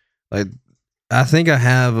 Like, I think I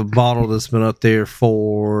have a bottle that's been up there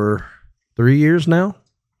for 3 years now.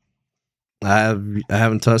 I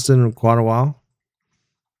haven't touched it in quite a while.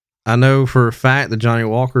 I know for a fact that Johnny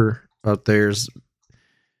Walker up there's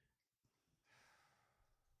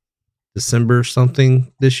December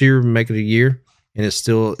something this year, make it a year, and it's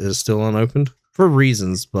still unopened for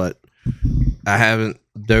reasons, but I haven't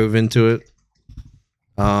dove into it.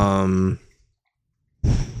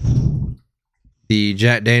 The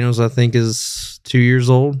Jack Daniels, I think, is 2 years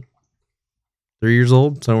old. 3 years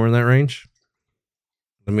old, somewhere in that range.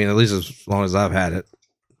 I mean, at least as long as I've had it.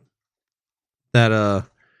 That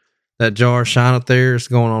jar of shine up there is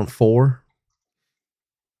going on 4.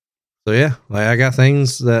 So yeah, like I got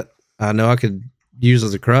things that I know I could use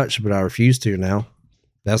as a crutch, but I refuse to now.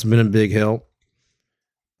 That's been a big help.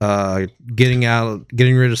 Getting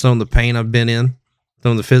rid of some of the pain I've been in,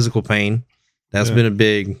 some of the physical pain. That's been a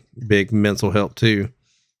big mental help too.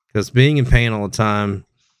 Because being in pain all the time,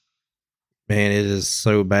 man, it is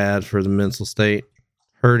so bad for the mental state.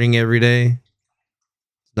 Hurting every day,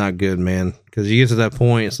 it's not good, man. Because you get to that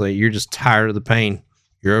point, it's like you're just tired of the pain.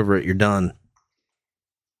 You're over it. You're done.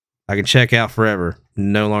 I can check out forever,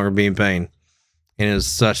 no longer be in pain. And it is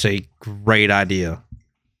such a great idea.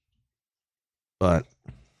 But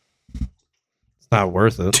it's not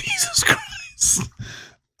worth it. Jesus Christ.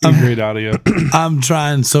 Great audio. I'm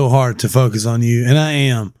trying so hard to focus on you, and I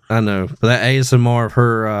am. I know. But that ASMR of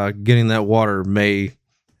her getting that water may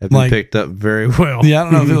have been picked up very well. Yeah, I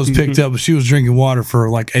don't know if it was picked up, but she was drinking water for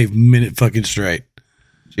like a minute fucking straight.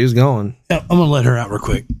 She was going. Yeah, I'm going to let her out real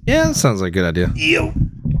quick. Yeah, that sounds like a good idea. Ew.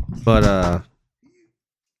 But,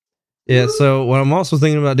 yeah, so what I'm also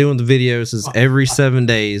thinking about doing with the videos is every 7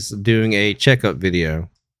 days doing a checkup video.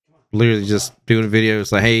 Literally just doing a video.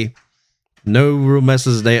 It's like, hey, no real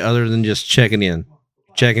messages a day other than just checking in.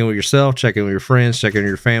 Checking with yourself, checking with your friends, checking with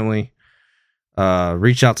your family.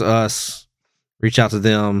 Reach out to us. Reach out to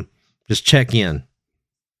them. Just check in.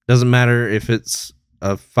 Doesn't matter if it's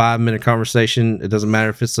a 5-minute conversation. It doesn't matter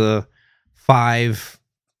if it's a 5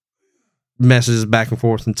 messages back and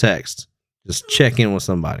forth in text. Just check in with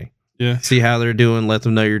somebody. Yeah. See how they're doing. Let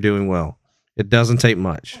them know you're doing well. It doesn't take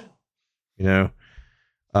much. You know?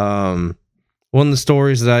 One of the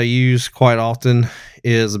stories that I use quite often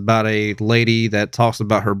is about a lady that talks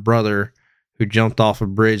about her brother who jumped off a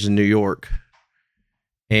bridge in New York.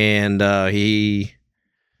 And he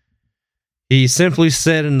simply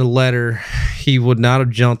said in the letter he would not have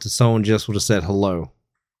jumped if someone just would have said hello.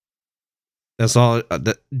 That's all.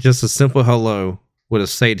 Just a simple hello would have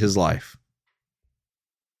saved his life.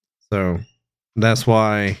 So that's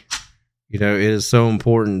why, you know, it is so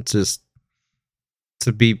important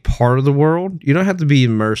to be part of the world. You don't have to be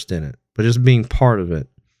immersed in it, but just being part of it,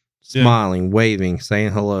 smiling, waving,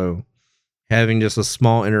 saying hello, having just a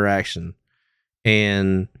small interaction,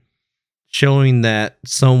 and showing that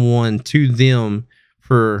someone to them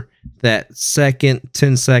for that second,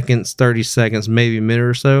 10 seconds, 30 seconds, maybe a minute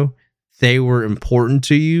or so, they were important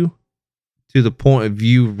to you, to the point of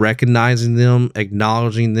you recognizing them,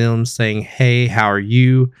 acknowledging them, saying, hey, how are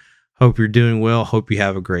you? Hope you're doing well. Hope you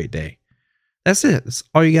have a great day. That's it. That's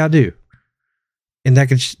all you got to do. And that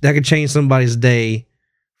could change somebody's day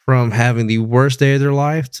from having the worst day of their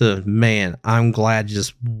life to, man, I'm glad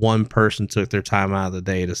just one person took their time out of the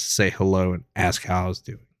day to say hello and ask how I was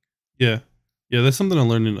doing. Yeah. Yeah, that's something I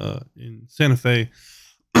learned in Santa Fe.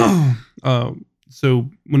 So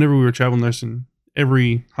whenever we were travel nursing,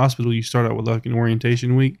 every hospital you start out with like an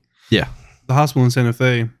orientation week. Yeah. The hospital in Santa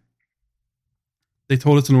Fe, they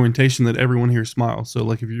told us in orientation that everyone here smiles. So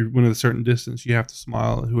like if you're within a certain distance, you have to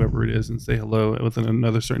smile at whoever it is and say hello within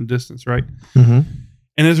another certain distance, right? Mm-hmm.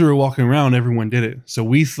 And as we were walking around, everyone did it. So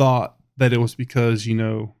we thought that it was because, you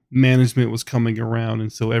know, management was coming around,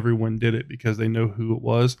 and so everyone did it because they know who it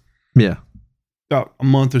was. Yeah. About a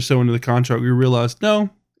month or so into the contract, we realized, no,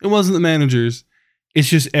 it wasn't the managers. It's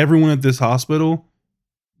just everyone at this hospital,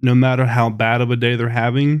 no matter how bad of a day they're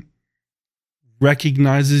having,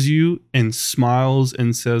 recognizes you and smiles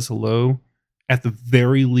and says hello at the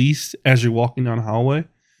very least as you're walking down the hallway.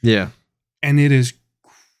 Yeah. And it is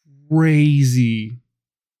crazy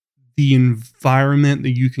the environment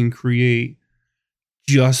that you can create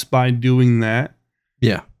just by doing that.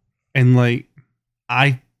 Yeah. And like,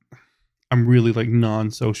 I'm really like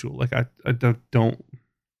non-social. Like I don't.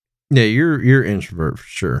 Yeah, you're introvert for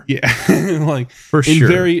sure. Yeah, like For in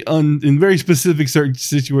sure. in very specific certain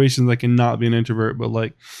situations, I cannot be an introvert. But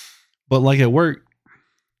like at work,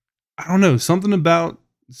 I don't know, something about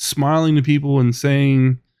smiling to people and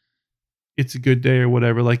saying it's a good day or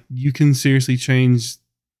whatever. Like you can seriously change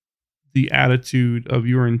the attitude of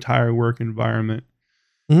your entire work environment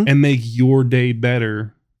and make your day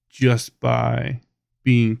better just by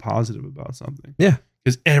being positive about something. Yeah,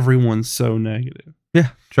 because everyone's so negative.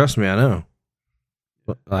 Yeah, trust me, I know.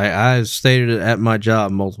 But I've stated it at my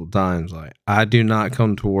job multiple times. Like, I do not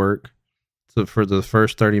come to work for the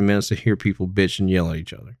first 30 minutes to hear people bitch and yell at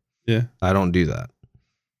each other. Yeah. I don't do that.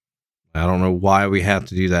 I don't know why we have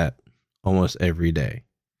to do that almost every day.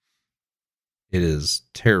 It is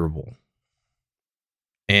terrible.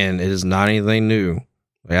 And it is not anything new.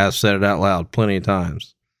 Like, I've said it out loud plenty of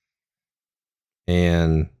times.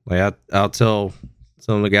 And like I'll tell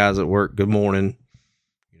some of the guys at work, good morning,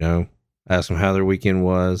 you know, ask them how their weekend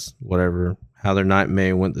was, whatever, how their night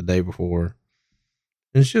may went the day before.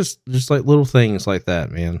 And it's just like little things like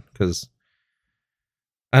that, man. Because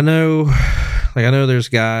I know there's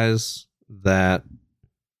guys that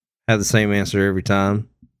have the same answer every time,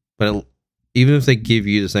 but even if they give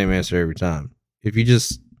you the same answer every time, if you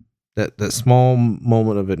just that small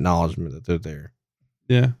moment of acknowledgement that they're there,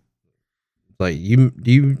 Yeah. like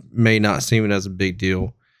you may not seem it as a big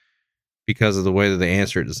deal because of the way that they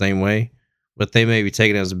answer it the same way, but they may be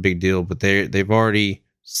taking it as a big deal, but they've already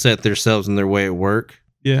set themselves in their way at work.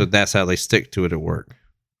 Yeah. So that's how they stick to it at work.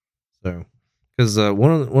 So, because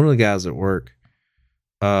one of the guys at work,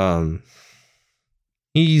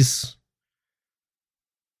 he's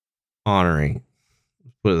honoring,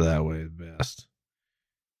 put it that way, the best.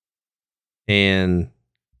 And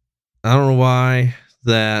I don't know why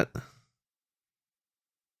that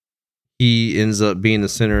he ends up being the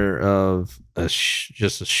center of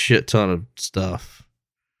just a shit ton of stuff.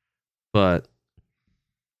 But,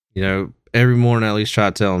 you know, every morning I at least try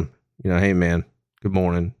to tell him, you know, hey man, good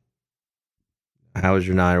morning. How was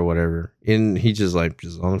your night or whatever? And he just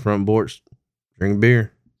on the front porch, drinking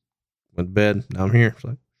beer, went to bed. Now I'm here. It's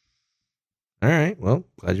like, all right, well,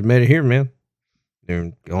 glad you made it here, man.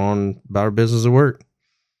 And go on about our business at work.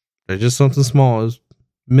 There's just something small, is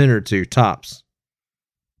a minute or two tops.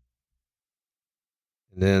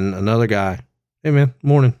 And then another guy, hey man,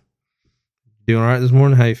 morning. Doing all right this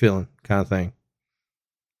morning? How you feeling? Kind of thing.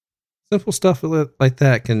 Simple stuff like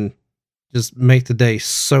that can just make the day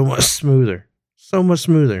so much smoother. So much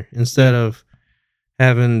smoother instead of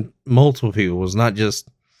having multiple people. It's not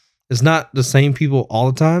the same people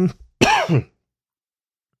all the time,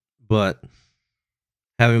 but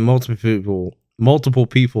having multiple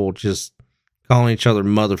people just calling each other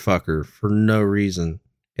motherfucker for no reason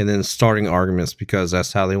and then starting arguments because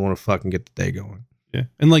that's how they want to fucking get the day going. Yeah.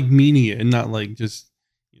 And like meaning it and not like just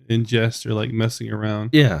in jest or like messing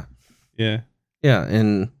around. Yeah. Yeah. Yeah.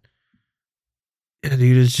 And yeah,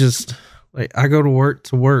 dude, it's just like I go to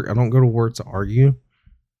work. I don't go to work to argue.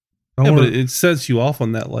 But it sets you off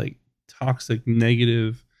on that like toxic,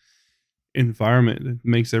 negative environment that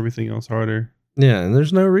makes everything else harder. Yeah, and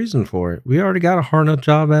there's no reason for it. We already got a hard enough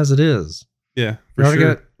job as it is. Yeah, we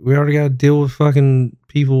already got to deal with fucking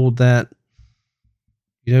people that,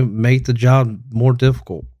 you know, make the job more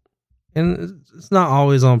difficult. And it's not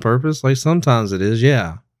always on purpose. Like sometimes it is,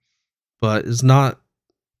 yeah. But it's not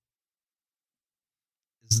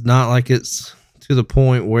like it's to the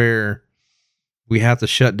point where we have to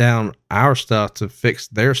shut down our stuff to fix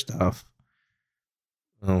their stuff.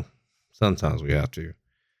 Well, sometimes we have to.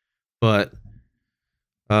 But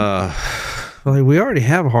like we already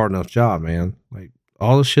have a hard enough job, man. Like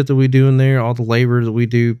all the shit that we do in there, all the labor that we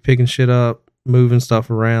do, picking shit up, moving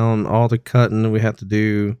stuff around, all the cutting that we have to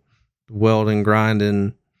do, welding,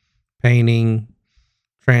 grinding, painting,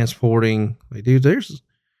 transporting. Like, dude, there's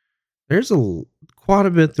quite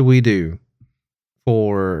a bit that we do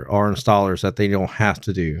for our installers that they don't have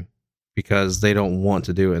to do because they don't want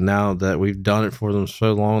to do it. Now that we've done it for them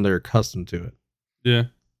so long, they're accustomed to it. Yeah.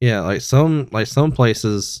 Yeah, like some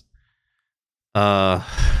places,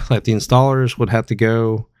 like the installers would have to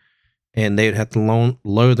go and they'd have to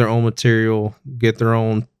load their own material, get their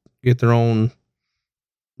own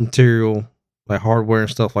material, like hardware and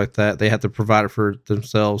stuff like that. They have to provide it for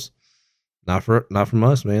themselves, not from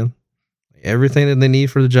us, man. Everything that they need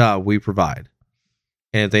for the job, we provide.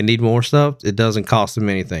 And if they need more stuff, it doesn't cost them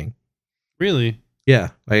anything. Really? Yeah,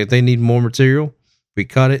 like if they need more material, we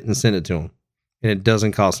cut it and send it to them. And it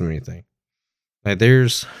doesn't cost them anything. Like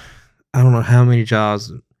there's, I don't know how many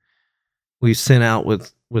jobs we've sent out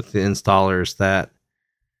with the installers that,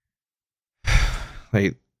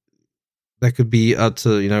 like, that could be up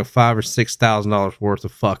to, you know, $5,000 or $6,000 worth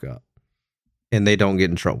of fuck up, and they don't get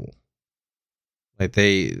in trouble. Like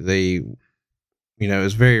they, you know,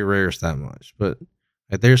 it's very rare it's that much, but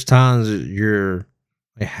like there's times that you're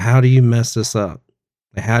like, how do you mess this up?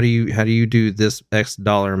 Like, how do you do this X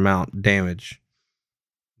dollar amount damage?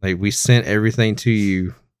 Like we sent everything to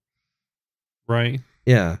you. Right.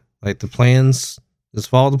 Yeah. Like the plans, just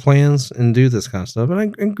follow the plans and do this kind of stuff.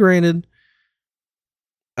 And granted,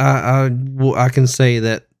 I can say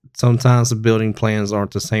that sometimes the building plans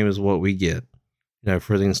aren't the same as what we get, you know,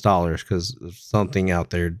 for the installers, because something out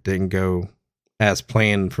there didn't go as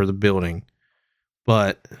planned for the building.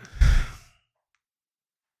 But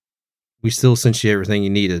we still sent you everything you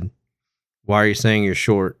needed. Why are you saying you're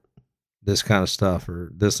short this kind of stuff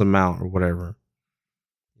or this amount or whatever?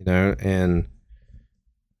 You know, and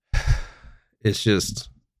it's just,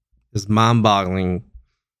 is mind-boggling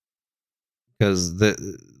because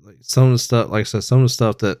some of the stuff, like I said, some of the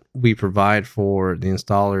stuff that we provide for the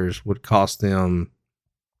installers would cost them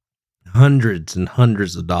hundreds and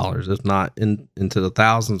hundreds of dollars, if not into the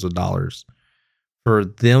thousands of dollars, for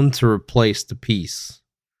them to replace the piece.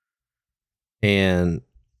 And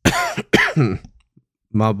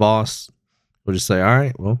my boss would just say, all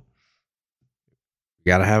right, well,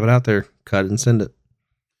 you got to have it out there, cut it and send it.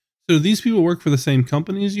 So these people work for the same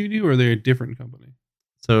company as you do, or they're a different company?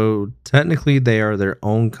 So technically they are their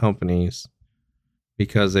own companies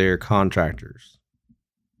because they are contractors.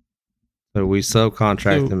 So we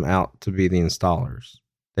subcontract them out to be the installers.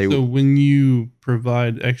 So when you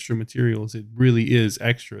provide extra materials, it really is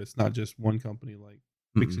extra. It's not just one company like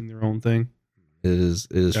fixing their own thing. It is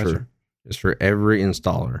Gotcha. it's for every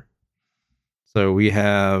installer. So we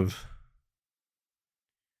have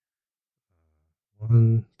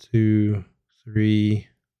 1, 2, 3,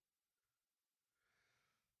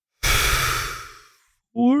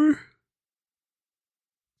 4,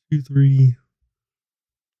 2, 3.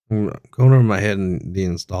 I'm going over my head in the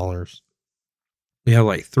installers. We have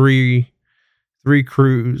like three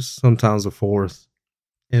crews, sometimes a fourth.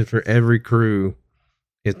 And for every crew,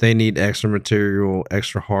 if they need extra material,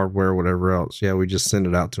 extra hardware, whatever else, we just send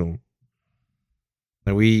it out to them.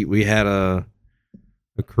 And we had a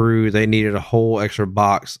crew, they needed a whole extra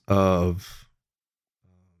box of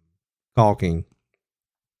caulking.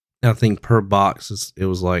 I think per box it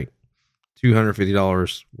was like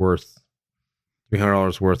 $250 worth,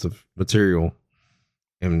 $300 worth of material.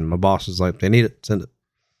 And my boss was like, they need it, send it.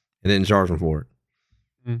 And didn't charge them for it.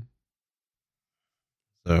 Mm.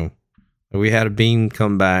 So we had a beam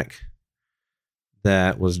come back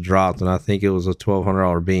that was dropped, and I think it was a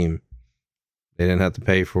 $1,200 beam. They didn't have to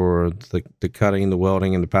pay for the cutting, the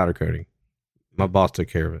welding, and the powder coating. My boss took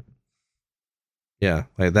care of it. Yeah,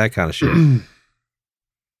 like that kind of shit.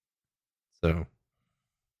 So,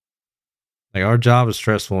 like, our job is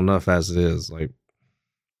stressful enough as it is. Like,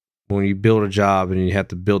 when you build a job and you have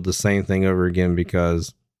to build the same thing over again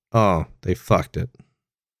because, oh, they fucked it.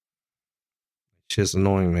 It's just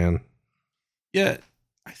annoying, man. Yeah,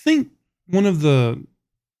 I think one of the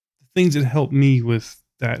things that helped me with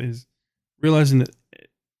that is realizing that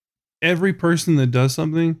every person that does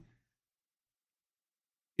something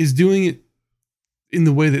is doing it in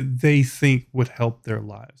the way that they think would help their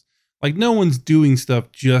lives. Like, no one's doing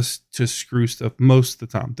stuff just to screw stuff most of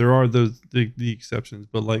the time. There are the exceptions,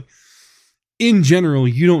 but like in general,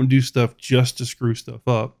 you don't do stuff just to screw stuff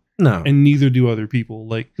up. No. And neither do other people.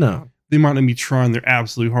 Like, No. they might not be trying their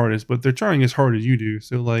absolute hardest, but they're trying as hard as you do.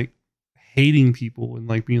 So like hating people and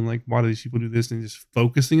like being like, why do these people do this, and just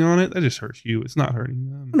focusing on it, that just hurts you. It's not hurting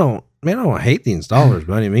them. I don't hate the installers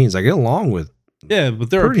by any means. I get along with. Yeah, but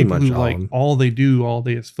there are pretty people much who like all they do all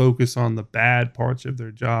day is focus on the bad parts of their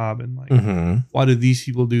job and like, why do these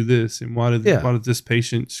people do this, and why does this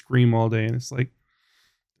patient scream all day? And it's like,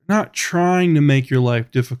 not trying to make your life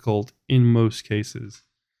difficult in most cases.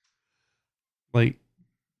 Like,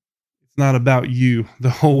 it's not about you. The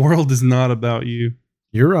whole world is not about you.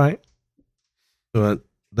 You're right, but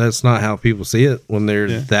that's not how people see it when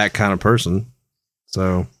they're that kind of person.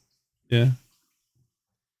 So yeah.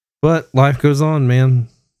 But life goes on, man.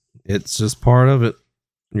 It's just part of it.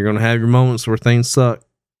 You're going to have your moments where things suck,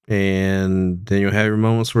 and then you'll have your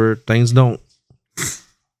moments where things don't. As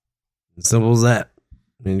simple as that.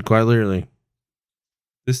 I mean, quite literally.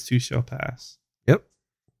 This too shall pass. Yep.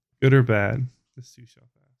 Good or bad, this too shall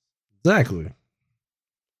pass. Exactly.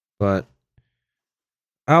 But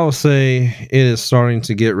I will say it is starting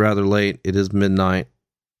to get rather late. It is midnight.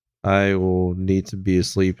 I will need to be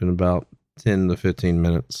asleep in about 10 to 15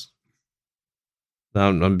 minutes.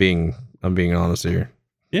 I'm being honest here.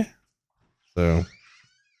 Yeah. So.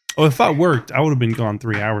 Oh, if I worked, I would have been gone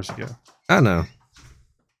 3 hours ago. I know.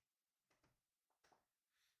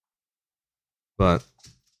 But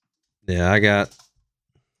yeah, I got.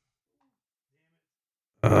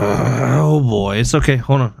 Oh boy, it's okay.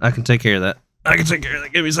 Hold on, I can take care of that.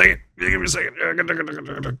 Give me a second.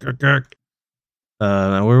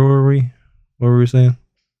 Now where were we? What were we saying?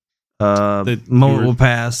 The moment will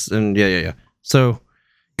pass, and yeah. So,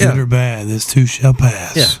 good or bad, this too shall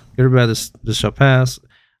pass. Yeah, good or bad, this shall pass.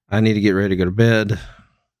 I need to get ready to go to bed.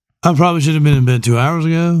 I probably should have been in bed 2 hours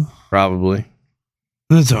ago. Probably.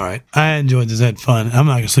 That's all right. I enjoyed this. I had fun. I'm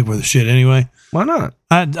not gonna sleep worth a shit anyway. Why not?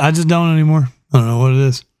 I just don't anymore. I don't know what it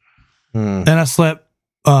is. And I slept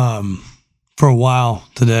for a while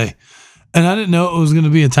today, and I didn't know it was going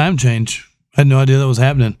to be a time change. I had no idea that was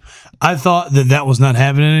happening. I thought that was not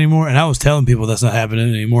happening anymore, and I was telling people that's not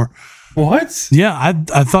happening anymore. What? Yeah,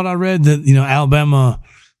 I thought I read that, Alabama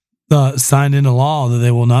signed into law that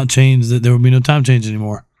they will not change, that there will be no time change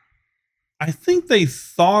anymore. I think they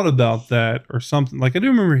thought about that or something. Like I do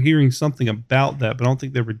remember hearing something about that, but I don't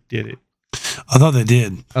think they ever did it. I thought they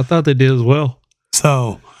did. I thought they did as well.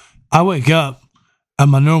 So I wake up at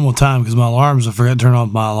my normal time because my alarms, I forgot to turn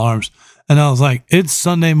off my alarms. And I was like, it's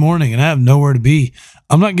Sunday morning and I have nowhere to be.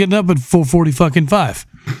 I'm not getting up at 4:40 fucking 5.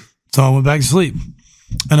 So I went back to sleep.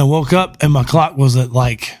 And I woke up and my clock was at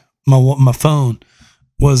like, my phone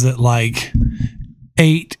was at like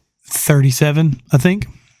 8:37, I think.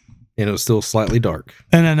 And it was still slightly dark.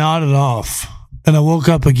 And I nodded off. And I woke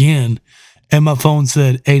up again and my phone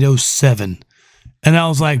said 8:07. And I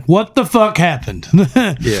was like, what the fuck happened?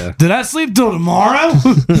 Yeah. Did I sleep till tomorrow?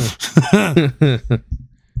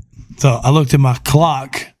 So I looked at my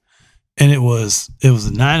clock and it was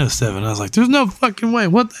 9:07. I was like, there's no fucking way.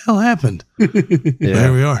 What the hell happened? Yeah.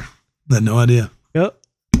 There we are. I had no idea. Yep.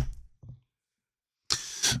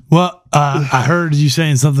 Well, I heard you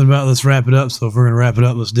saying something about let's wrap it up. So if we're going to wrap it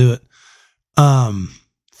up, let's do it.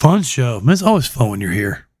 Fun show. Man, it's always fun when you're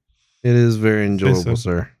here. It is very enjoyable, so.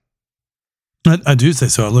 sir. I do say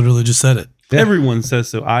so. I literally just said it. Yeah. Everyone says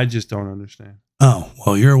so. I just don't understand. Oh,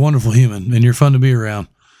 well, you're a wonderful human and you're fun to be around.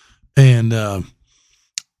 And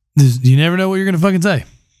you never know what you're going to fucking say.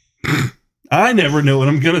 I never know what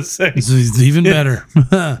I'm going to say. It's even better.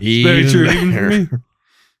 What Very true. Even for me.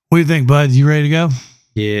 do you think, bud? You ready to go?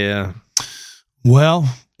 Yeah. Well,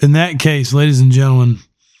 in that case, ladies and gentlemen,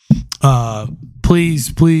 please,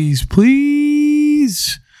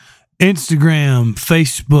 Instagram,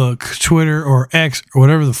 Facebook, Twitter, or X, or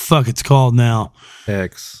whatever the fuck it's called now.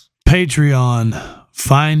 X. Patreon.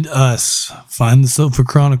 Find us. Find the Sofa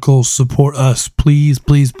Chronicles. Support us. Please.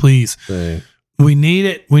 Say. We need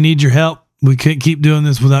it. We need your help. We can't keep doing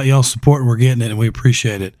this without y'all support. We're getting it, and we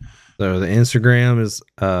appreciate it. So the Instagram is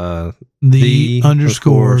The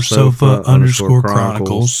 _ Sofa _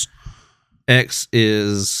 Chronicles. X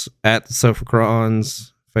is at the Sofa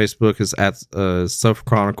Crons. Facebook is at Sofa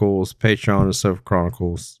Chronicles. Patreon is Sofa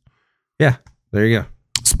Chronicles. Yeah, there you go.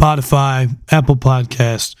 Spotify, Apple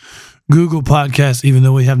Podcast, Google Podcast, even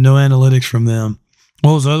though we have no analytics from them.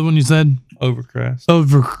 What was the other one you said? Overcast.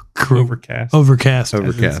 Overcast. Overcast.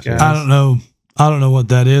 I don't know what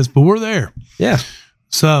that is, but we're there. Yeah.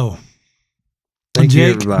 So, Thank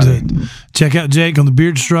you, Jake, everybody. check out Jake on the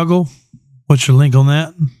Beard Struggle. What's your link on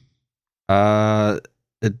that?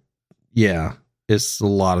 Yeah, it's a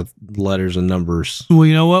lot of letters and numbers. Well,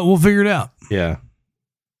 you know what? We'll figure it out. Yeah.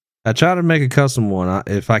 I try to make a custom one.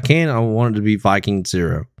 If I can, I want it to be Viking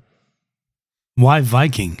 0 Why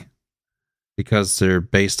Viking? because they're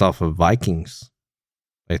based off of Vikings.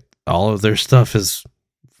 Like all of their stuff is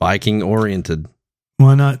Viking oriented.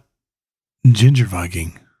 Why not Ginger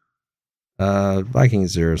Viking? Viking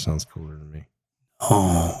 0 sounds cooler to me.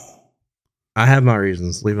 Oh. I have my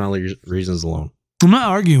reasons. Leave my reasons alone. I'm not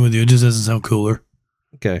arguing with you. It just doesn't sound cooler.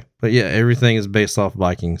 Okay, but yeah, everything is based off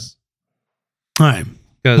Vikings. All right.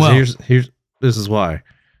 Because Well- here's this is why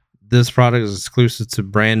this product is exclusive to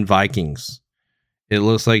Brand Vikings. It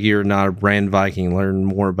looks like you're not a Brand Viking. Learn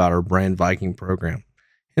more about our Brand Viking program.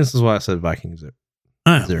 This is why I said Vikings. All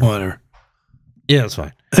right. Zero. Whatever. Yeah, it's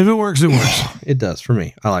fine. If it works, it works. It does for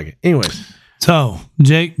me. I like it. Anyways, So,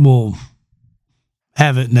 Jake will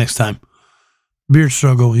have it next time. Beard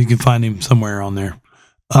Struggle, you can find him somewhere on there.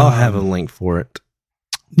 I'll have a link for it.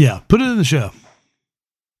 Yeah, put it in the show.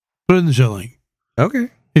 Put it in the show link Okay.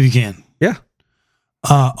 if you can. Yeah.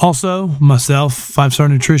 Also, myself, 5-Star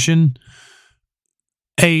Nutrition,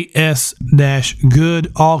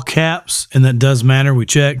 AS-good, all caps, and that does matter. We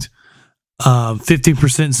checked.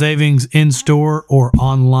 50% savings in store or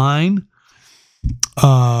online.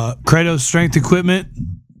 Kratos Strength Equipment,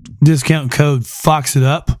 discount code Fox It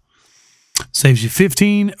Up. Saves you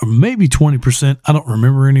 15 or maybe 20%. I don't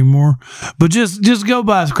remember anymore. But just go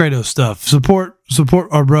buy Kratos stuff. Support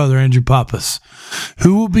our brother Andrew Pappas,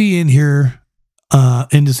 who will be in here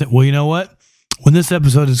in December. Well, you know what? When this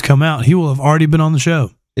episode has come out, he will have already been on the show.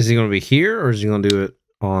 Is he going to be here or is he going to do it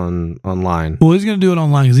online? Well, he's going to do it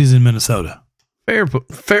online because he's in Minnesota. Fair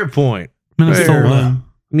point. Minnesota.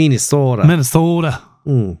 Minnesota.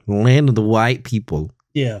 Land of the white people.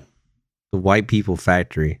 Yeah. The white people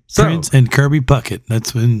factory. So, Prince and Kirby Puckett.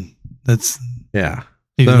 yeah.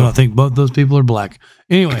 Even So- though I think both those people are black.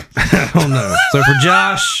 Anyway. I don't know. So for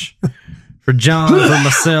Josh, for John, for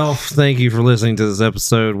myself, thank you for listening to this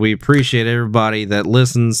episode. We appreciate everybody that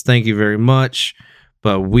listens. Thank you very much.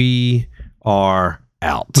 But we are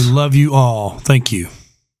out. We love you all. Thank you.